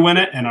certainly win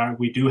it, and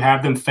we do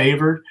have them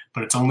favored,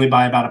 but it's only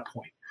by about a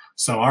point.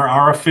 So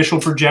our official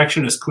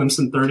projection is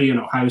Clemson 30 and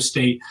Ohio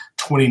State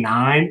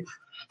 29.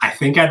 I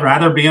think I'd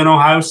rather be in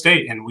Ohio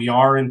State, and we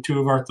are in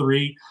 2 of our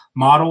 3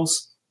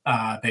 models.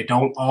 They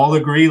don't all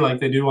agree like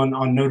they do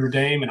on Notre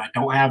Dame, and I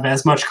don't have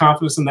as much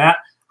confidence in that.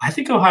 I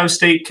think Ohio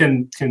State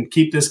can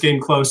keep this game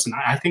close, and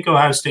I think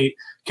Ohio State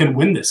can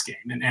win this game.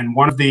 And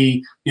one of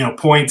the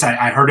points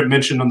I heard it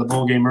mentioned on the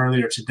bowl game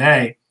earlier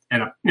today,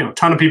 and a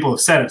ton of people have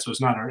said it, so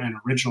it's not an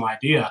original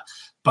idea,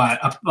 but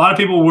a lot of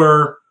people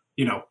were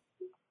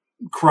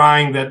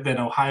crying that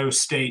Ohio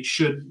State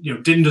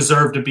didn't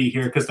deserve to be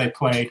here because they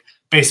played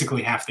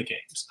basically half the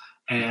games.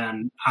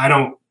 And I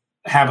don't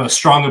have a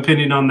strong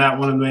opinion on that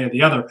one way or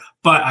the other,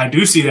 but I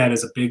do see that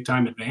as a big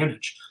time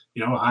advantage.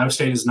 Ohio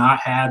State has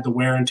not had the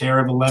wear and tear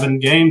of 11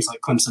 games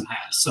like Clemson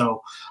has.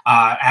 So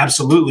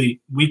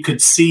absolutely, we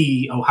could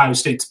see Ohio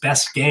State's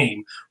best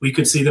game. We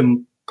could see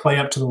them play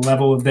up to the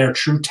level of their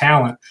true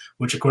talent,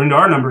 which according to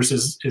our numbers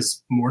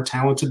is more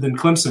talented than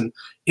Clemson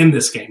in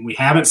this game. We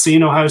haven't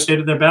seen Ohio State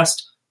at their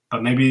best,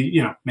 but maybe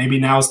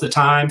now's the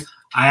time.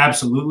 I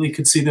absolutely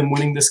could see them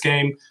winning this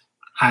game.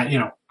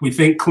 We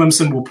think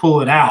Clemson will pull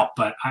it out,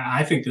 but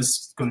I think this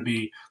is going to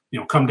be,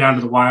 come down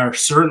to the wire,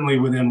 certainly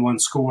within 1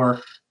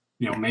 score,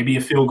 maybe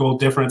a field goal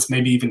difference,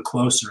 maybe even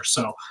closer.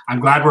 So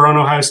I'm glad we're on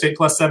Ohio State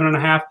plus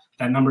 7.5.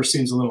 That number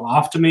seems a little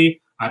off to me.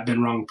 I've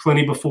been wrong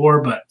plenty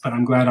before, but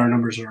I'm glad our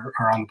numbers are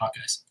on the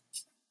Buckeyes.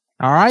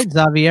 All right,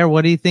 Xavier,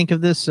 what do you think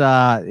of this?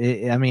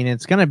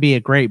 It's going to be a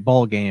great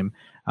bowl game.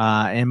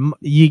 And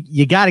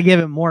you got to give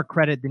it more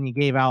credit than you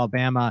gave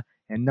Alabama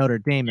and Notre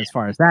Dame as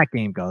far as that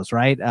game goes,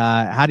 right?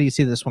 How do you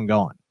see this one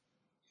going?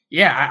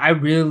 Yeah, I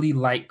really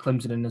like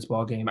Clemson in this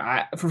ball game.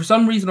 For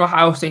some reason,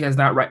 Ohio State has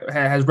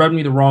rubbed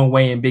me the wrong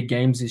way in big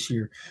games this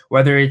year.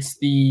 Whether it's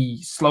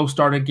the slow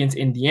start against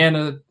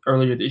Indiana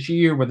earlier this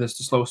year, whether it's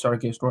the slow start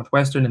against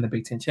Northwestern in the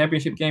Big Ten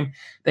championship game,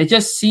 they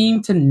just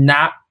seem to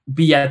not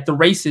be at the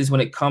races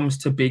when it comes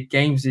to big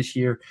games this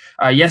year.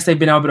 Yes, they've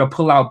been able to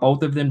pull out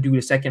both of them due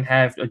to second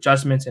half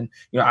adjustments, and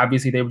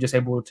obviously they were just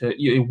able to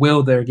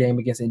will their game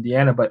against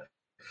Indiana. But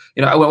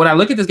when I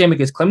look at this game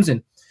against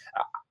Clemson,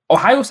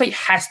 Ohio State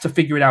has to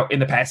figure it out in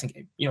the passing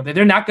game.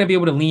 They're not going to be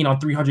able to lean on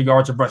 300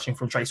 yards of rushing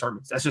from Trey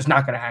Sermon. That's just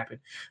not going to happen.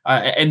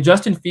 And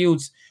Justin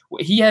Fields,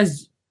 he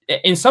has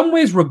in some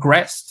ways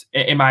regressed,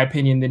 in my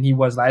opinion, than he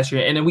was last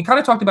year. And then we kind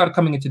of talked about it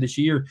coming into this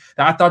year,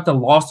 that I thought the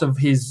loss of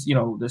his,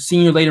 the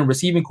senior laden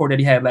receiving core that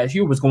he had last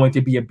year was going to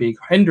be a big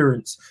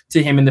hindrance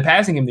to him in the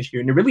passing game this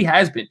year. And it really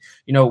has been.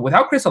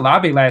 Without Chris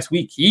Olave last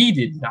week, he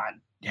did not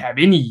have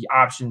any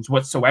options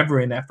whatsoever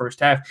in that first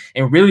half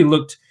and really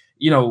looked,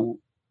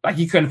 like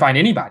he couldn't find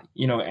anybody,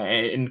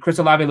 and Chris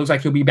Olave looks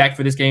like he'll be back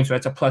for this game. So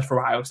that's a plus for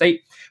Ohio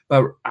State.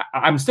 But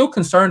I'm still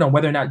concerned on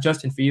whether or not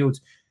Justin Fields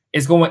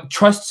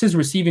trusts his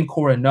receiving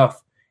core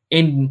enough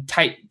in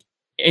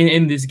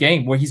this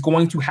game where he's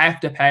going to have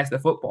to pass the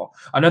football.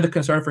 Another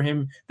concern for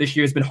him this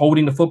year has been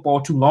holding the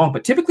football too long.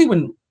 But typically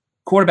when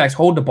quarterbacks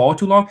hold the ball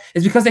too long,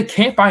 it's because they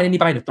can't find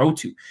anybody to throw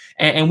to.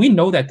 And we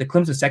know that the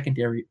Clemson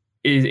secondary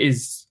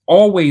is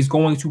always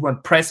going to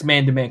run press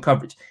man-to-man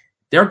coverage.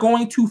 They're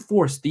going to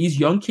force these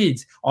young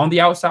kids on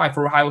the outside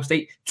for Ohio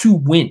State to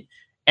win.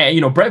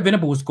 And, Brett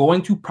Venable is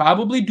going to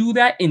probably do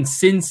that and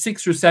send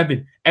 6 or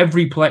 7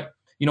 every play.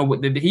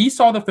 He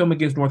saw the film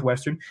against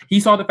Northwestern.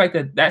 He saw the fact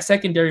that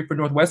secondary for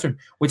Northwestern,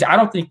 which I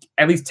don't think,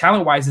 at least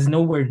talent-wise, is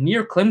nowhere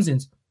near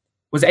Clemson's,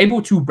 was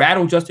able to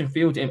rattle Justin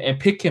Fields and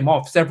pick him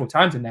off several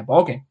times in that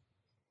ballgame.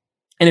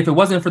 And if it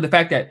wasn't for the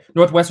fact that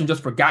Northwestern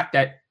just forgot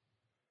that,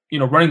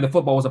 running the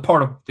football was a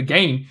part of the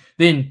game,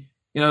 then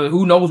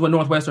who knows what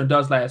Northwestern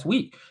does last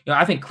week.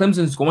 I think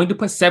Clemson's going to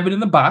put 7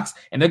 in the box,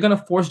 and they're going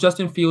to force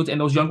Justin Fields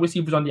and those young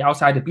receivers on the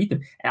outside to beat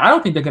them. And I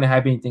don't think they're going to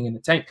have anything in the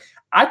tank.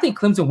 I think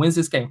Clemson wins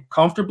this game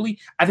comfortably.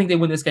 I think they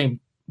win this game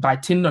by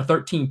 10 or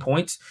 13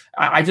 points.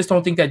 I just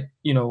don't think that,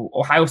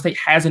 Ohio State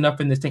has enough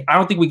in this thing. I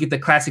don't think we get the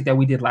classic that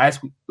we did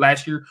last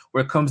year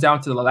where it comes down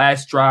to the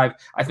last drive.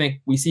 I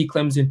think we see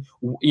Clemson,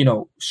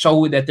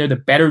 show that they're the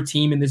better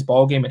team in this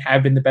ballgame and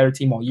have been the better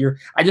team all year.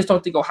 I just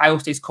don't think Ohio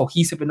State's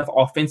cohesive enough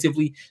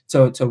offensively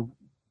to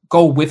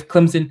go with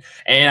Clemson.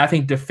 And I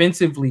think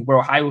defensively, where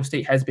Ohio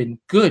State has been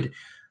good,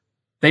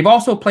 they've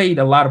also played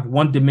a lot of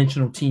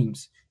one-dimensional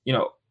teams.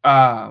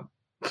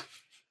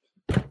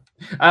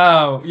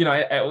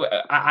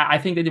 I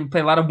think they play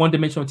a lot of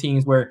one-dimensional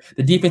teams where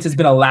the defense has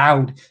been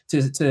allowed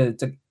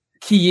to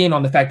key in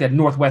on the fact that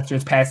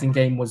Northwestern's passing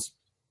game was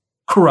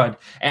crud.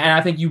 And I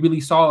think you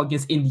really saw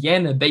against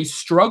Indiana, they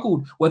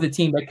struggled with a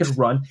team that could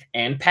run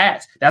and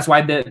pass. That's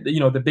why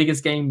the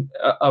biggest game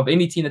of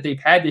any team that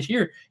they've had this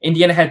year,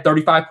 Indiana had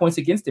 35 points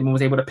against them and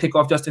was able to pick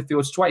off Justin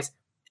Fields twice.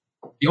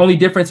 The only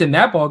difference in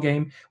that ball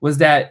game was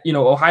that,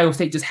 Ohio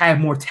State just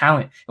had more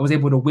talent and was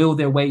able to will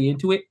their way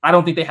into it. I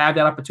don't think they have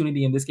that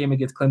opportunity in this game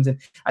against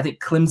Clemson. I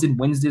think Clemson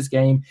wins this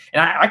game.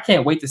 And I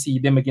can't wait to see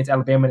them against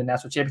Alabama in the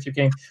national championship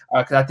game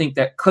because I think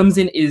that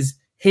Clemson is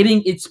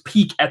hitting its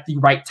peak at the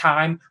right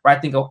time, where I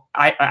think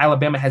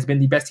Alabama has been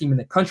the best team in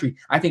the country.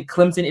 I think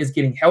Clemson is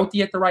getting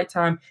healthy at the right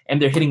time,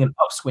 and they're hitting an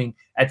upswing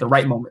at the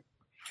right moment.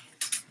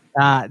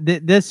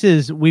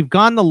 We've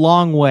gone the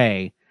long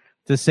way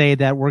to say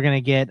that we're going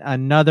to get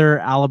another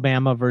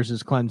Alabama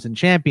versus Clemson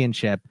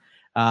championship.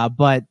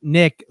 But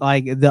Nick,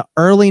 like the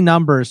early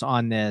numbers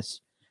on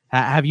this,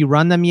 have you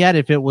run them yet?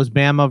 If it was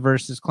Bama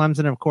versus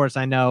Clemson, of course,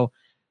 I know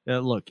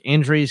look,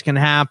 injuries can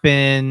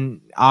happen,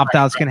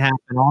 opt-outs can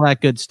happen, all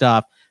that good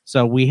stuff.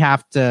 So we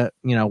have to,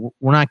 we're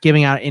not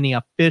giving out any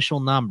official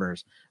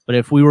numbers, but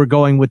if we were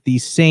going with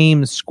these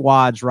same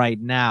squads right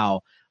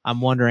now, I'm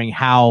wondering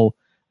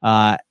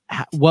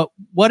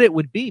what it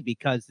would be,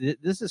 because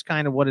this is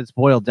kind of what it's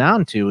boiled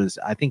down to. Is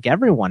I think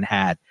everyone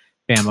had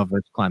Bama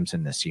versus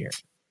Clemson this year.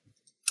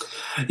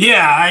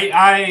 Yeah,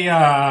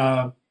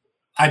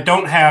 I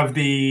don't have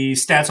the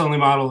stats only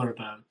model or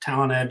the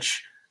Talent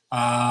Edge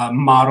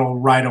model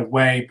right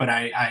away, but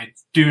I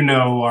do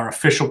know our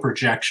official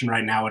projection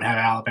right now would have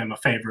Alabama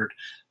favored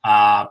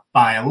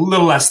by a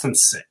little less than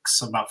 6,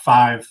 so about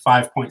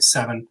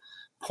 5.7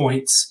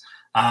 points,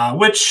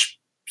 which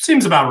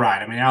seems about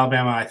right. I mean,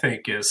 Alabama, I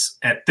think, is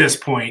at this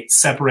point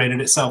separated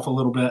itself a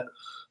little bit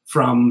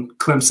from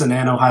Clemson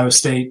and Ohio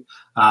State.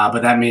 But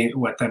that means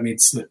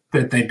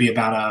that they'd be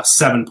about a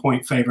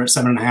 7-point favorite,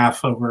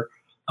 7.5 over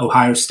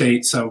Ohio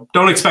State. So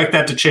don't expect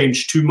that to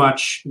change too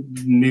much.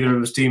 Neither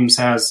of those teams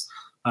has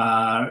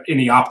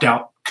any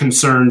opt-out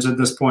concerns at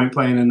this point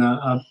playing in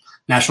a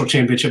national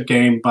championship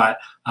game. But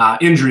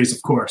injuries,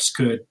 of course,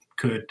 could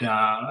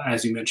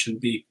as you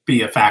mentioned,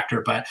 be a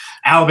factor. But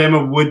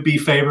Alabama would be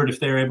favored if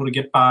they're able to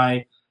get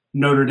by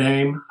Notre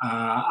Dame.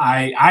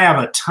 I have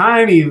a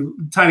tiny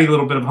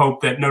little bit of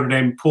hope that Notre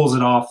Dame pulls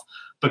it off,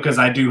 because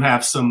I do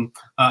have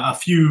a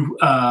few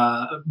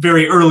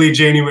very early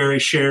January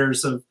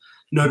shares of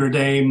Notre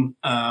Dame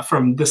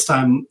from this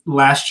time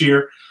last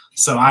year.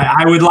 So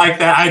I would like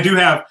that. I do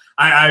have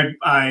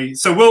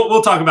so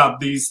we'll talk about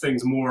these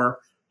things more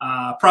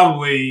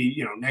probably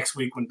next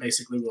week, when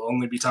basically we'll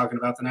only be talking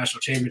about the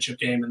national championship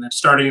game and then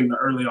starting in the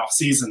early off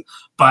season.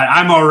 But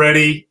I'm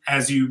already,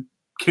 as you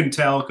can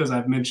tell, because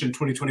I've mentioned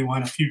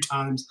 2021 a few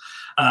times,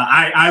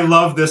 I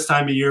love this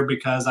time of year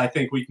because I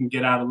think we can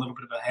get out a little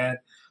bit of ahead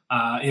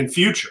in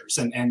futures,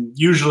 and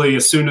usually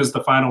as soon as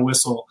the final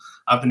whistle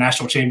of the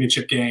national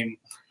championship game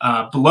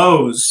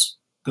blows,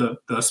 the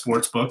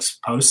sports books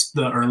post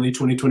the early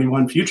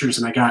 2021 futures,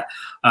 and I got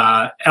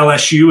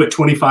LSU at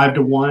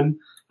 25-1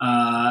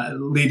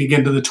 leading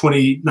into the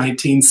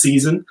 2019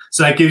 season.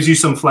 So that gives you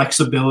some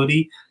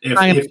flexibility if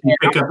you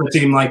pick up a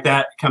team like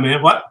that come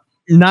in. What?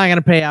 Not going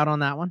to pay out on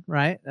that one,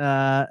 right?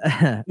 No,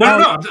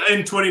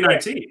 in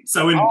 2019.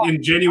 So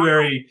in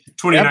January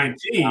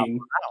 2019,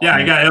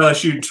 I got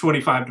LSU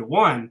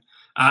 25-1,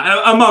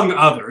 among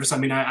others. I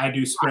mean, I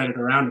do spread it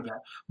around a bit,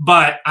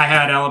 but I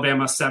had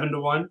Alabama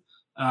 7-1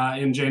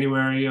 in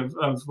January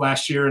of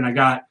last year, and I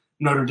got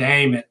Notre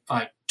Dame at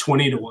like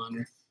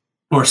 20-1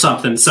 or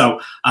something. So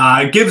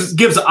it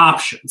gives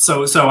options.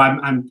 So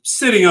I'm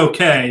sitting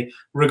okay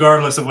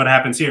regardless of what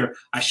happens here.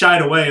 I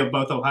shied away of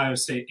both Ohio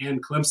State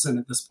and Clemson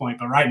at this point,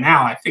 but right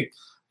now I think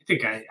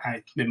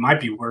it might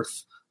be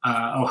worth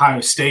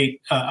Ohio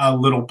State a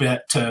little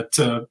bit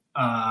to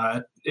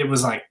it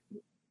was like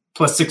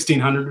plus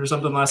 1,600 or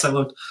something last I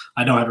looked.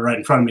 I don't have it right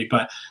in front of me,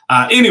 but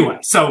anyway,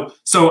 so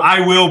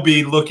I will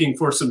be looking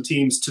for some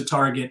teams to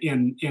target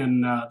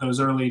in those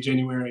early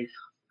January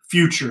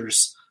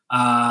futures.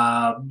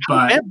 But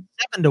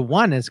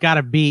 7-1 has got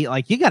to be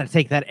like, you got to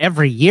take that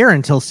every year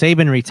until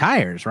Saban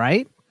retires,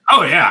 right?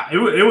 Oh yeah,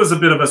 it was a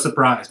bit of a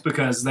surprise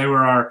because they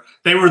were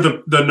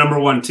the number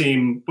one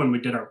team when we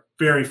did our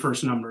very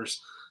first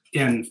numbers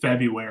in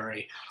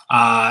February,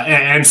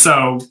 and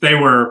so they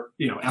were,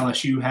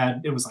 LSU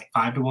had, it was like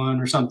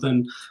 5-1 or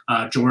something.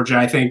 Georgia,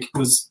 I think,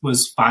 was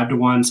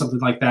 5-1, something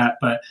like that.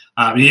 But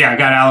I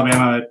got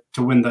Alabama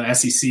to win the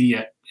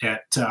SEC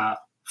at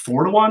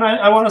 4-1,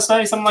 I want to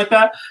say, something like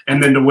that,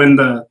 and then to win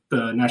the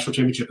national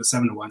championship at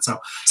 7-1.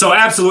 So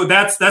absolutely,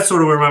 that's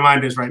sort of where my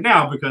mind is right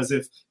now, because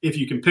if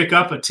you can pick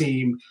up a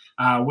team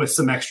with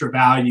some extra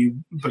value,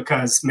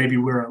 because maybe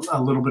we're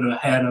a little bit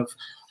ahead of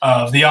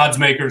the odds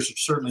makers, or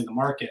certainly the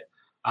market,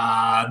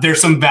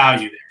 there's some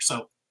value there.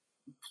 So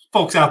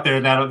folks out there,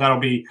 that'll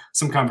be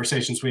some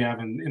conversations we have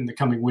in the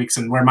coming weeks,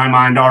 and where my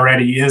mind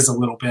already is a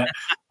little bit,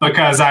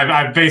 because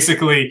I've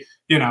basically,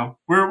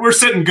 we're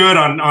sitting good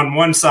on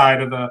one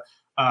side of the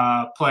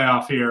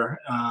playoff here,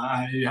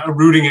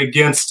 rooting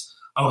against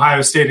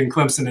Ohio State and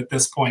Clemson at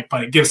this point,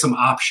 but it gives some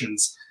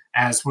options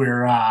as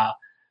we're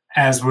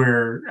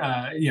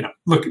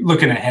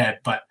looking ahead.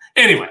 But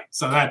anyway,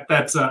 so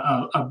that's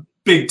a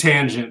big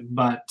tangent,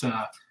 but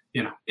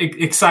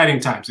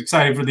exciting times,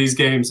 exciting for these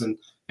games, and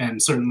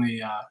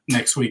certainly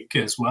next week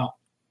as well.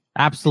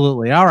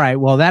 Absolutely. All right.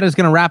 Well, that is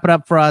going to wrap it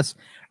up for us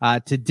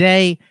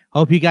today.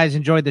 Hope you guys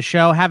enjoyed the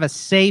show. Have a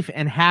safe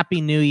and happy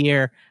New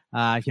Year.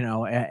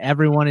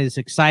 Everyone is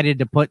excited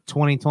to put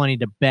 2020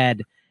 to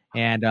bed,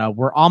 and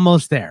we're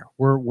almost there.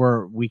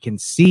 We can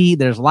see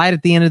there's light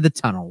at the end of the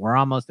tunnel. We're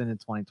almost into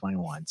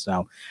 2021.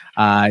 So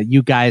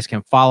you guys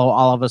can follow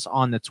all of us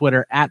on the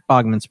Twitter at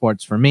Bogman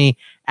Sports for me,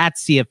 at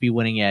CFB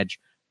Winning Edge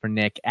for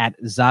Nick, at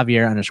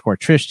Xavier_Trish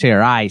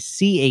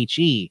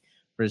TRICHE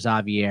for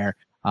Xavier.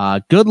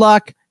 Good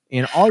luck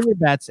in all your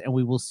bets, and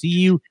we will see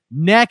you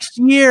next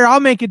year. I'll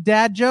make a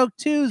dad joke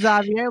too,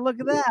 Xavier. Look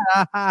at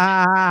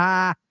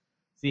that.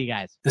 See you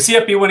guys. The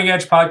CFB Winning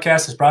Edge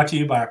podcast is brought to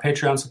you by our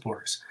Patreon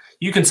supporters.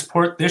 You can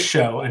support this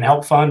show and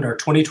help fund our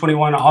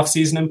 2021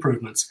 off-season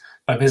improvements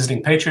by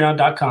visiting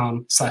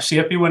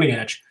patreon.com/CFB Winning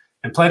Edge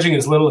and pledging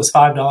as little as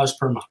 $5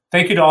 per month.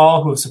 Thank you to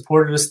all who have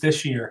supported us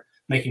this year,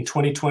 making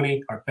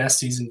 2020 our best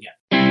season yet.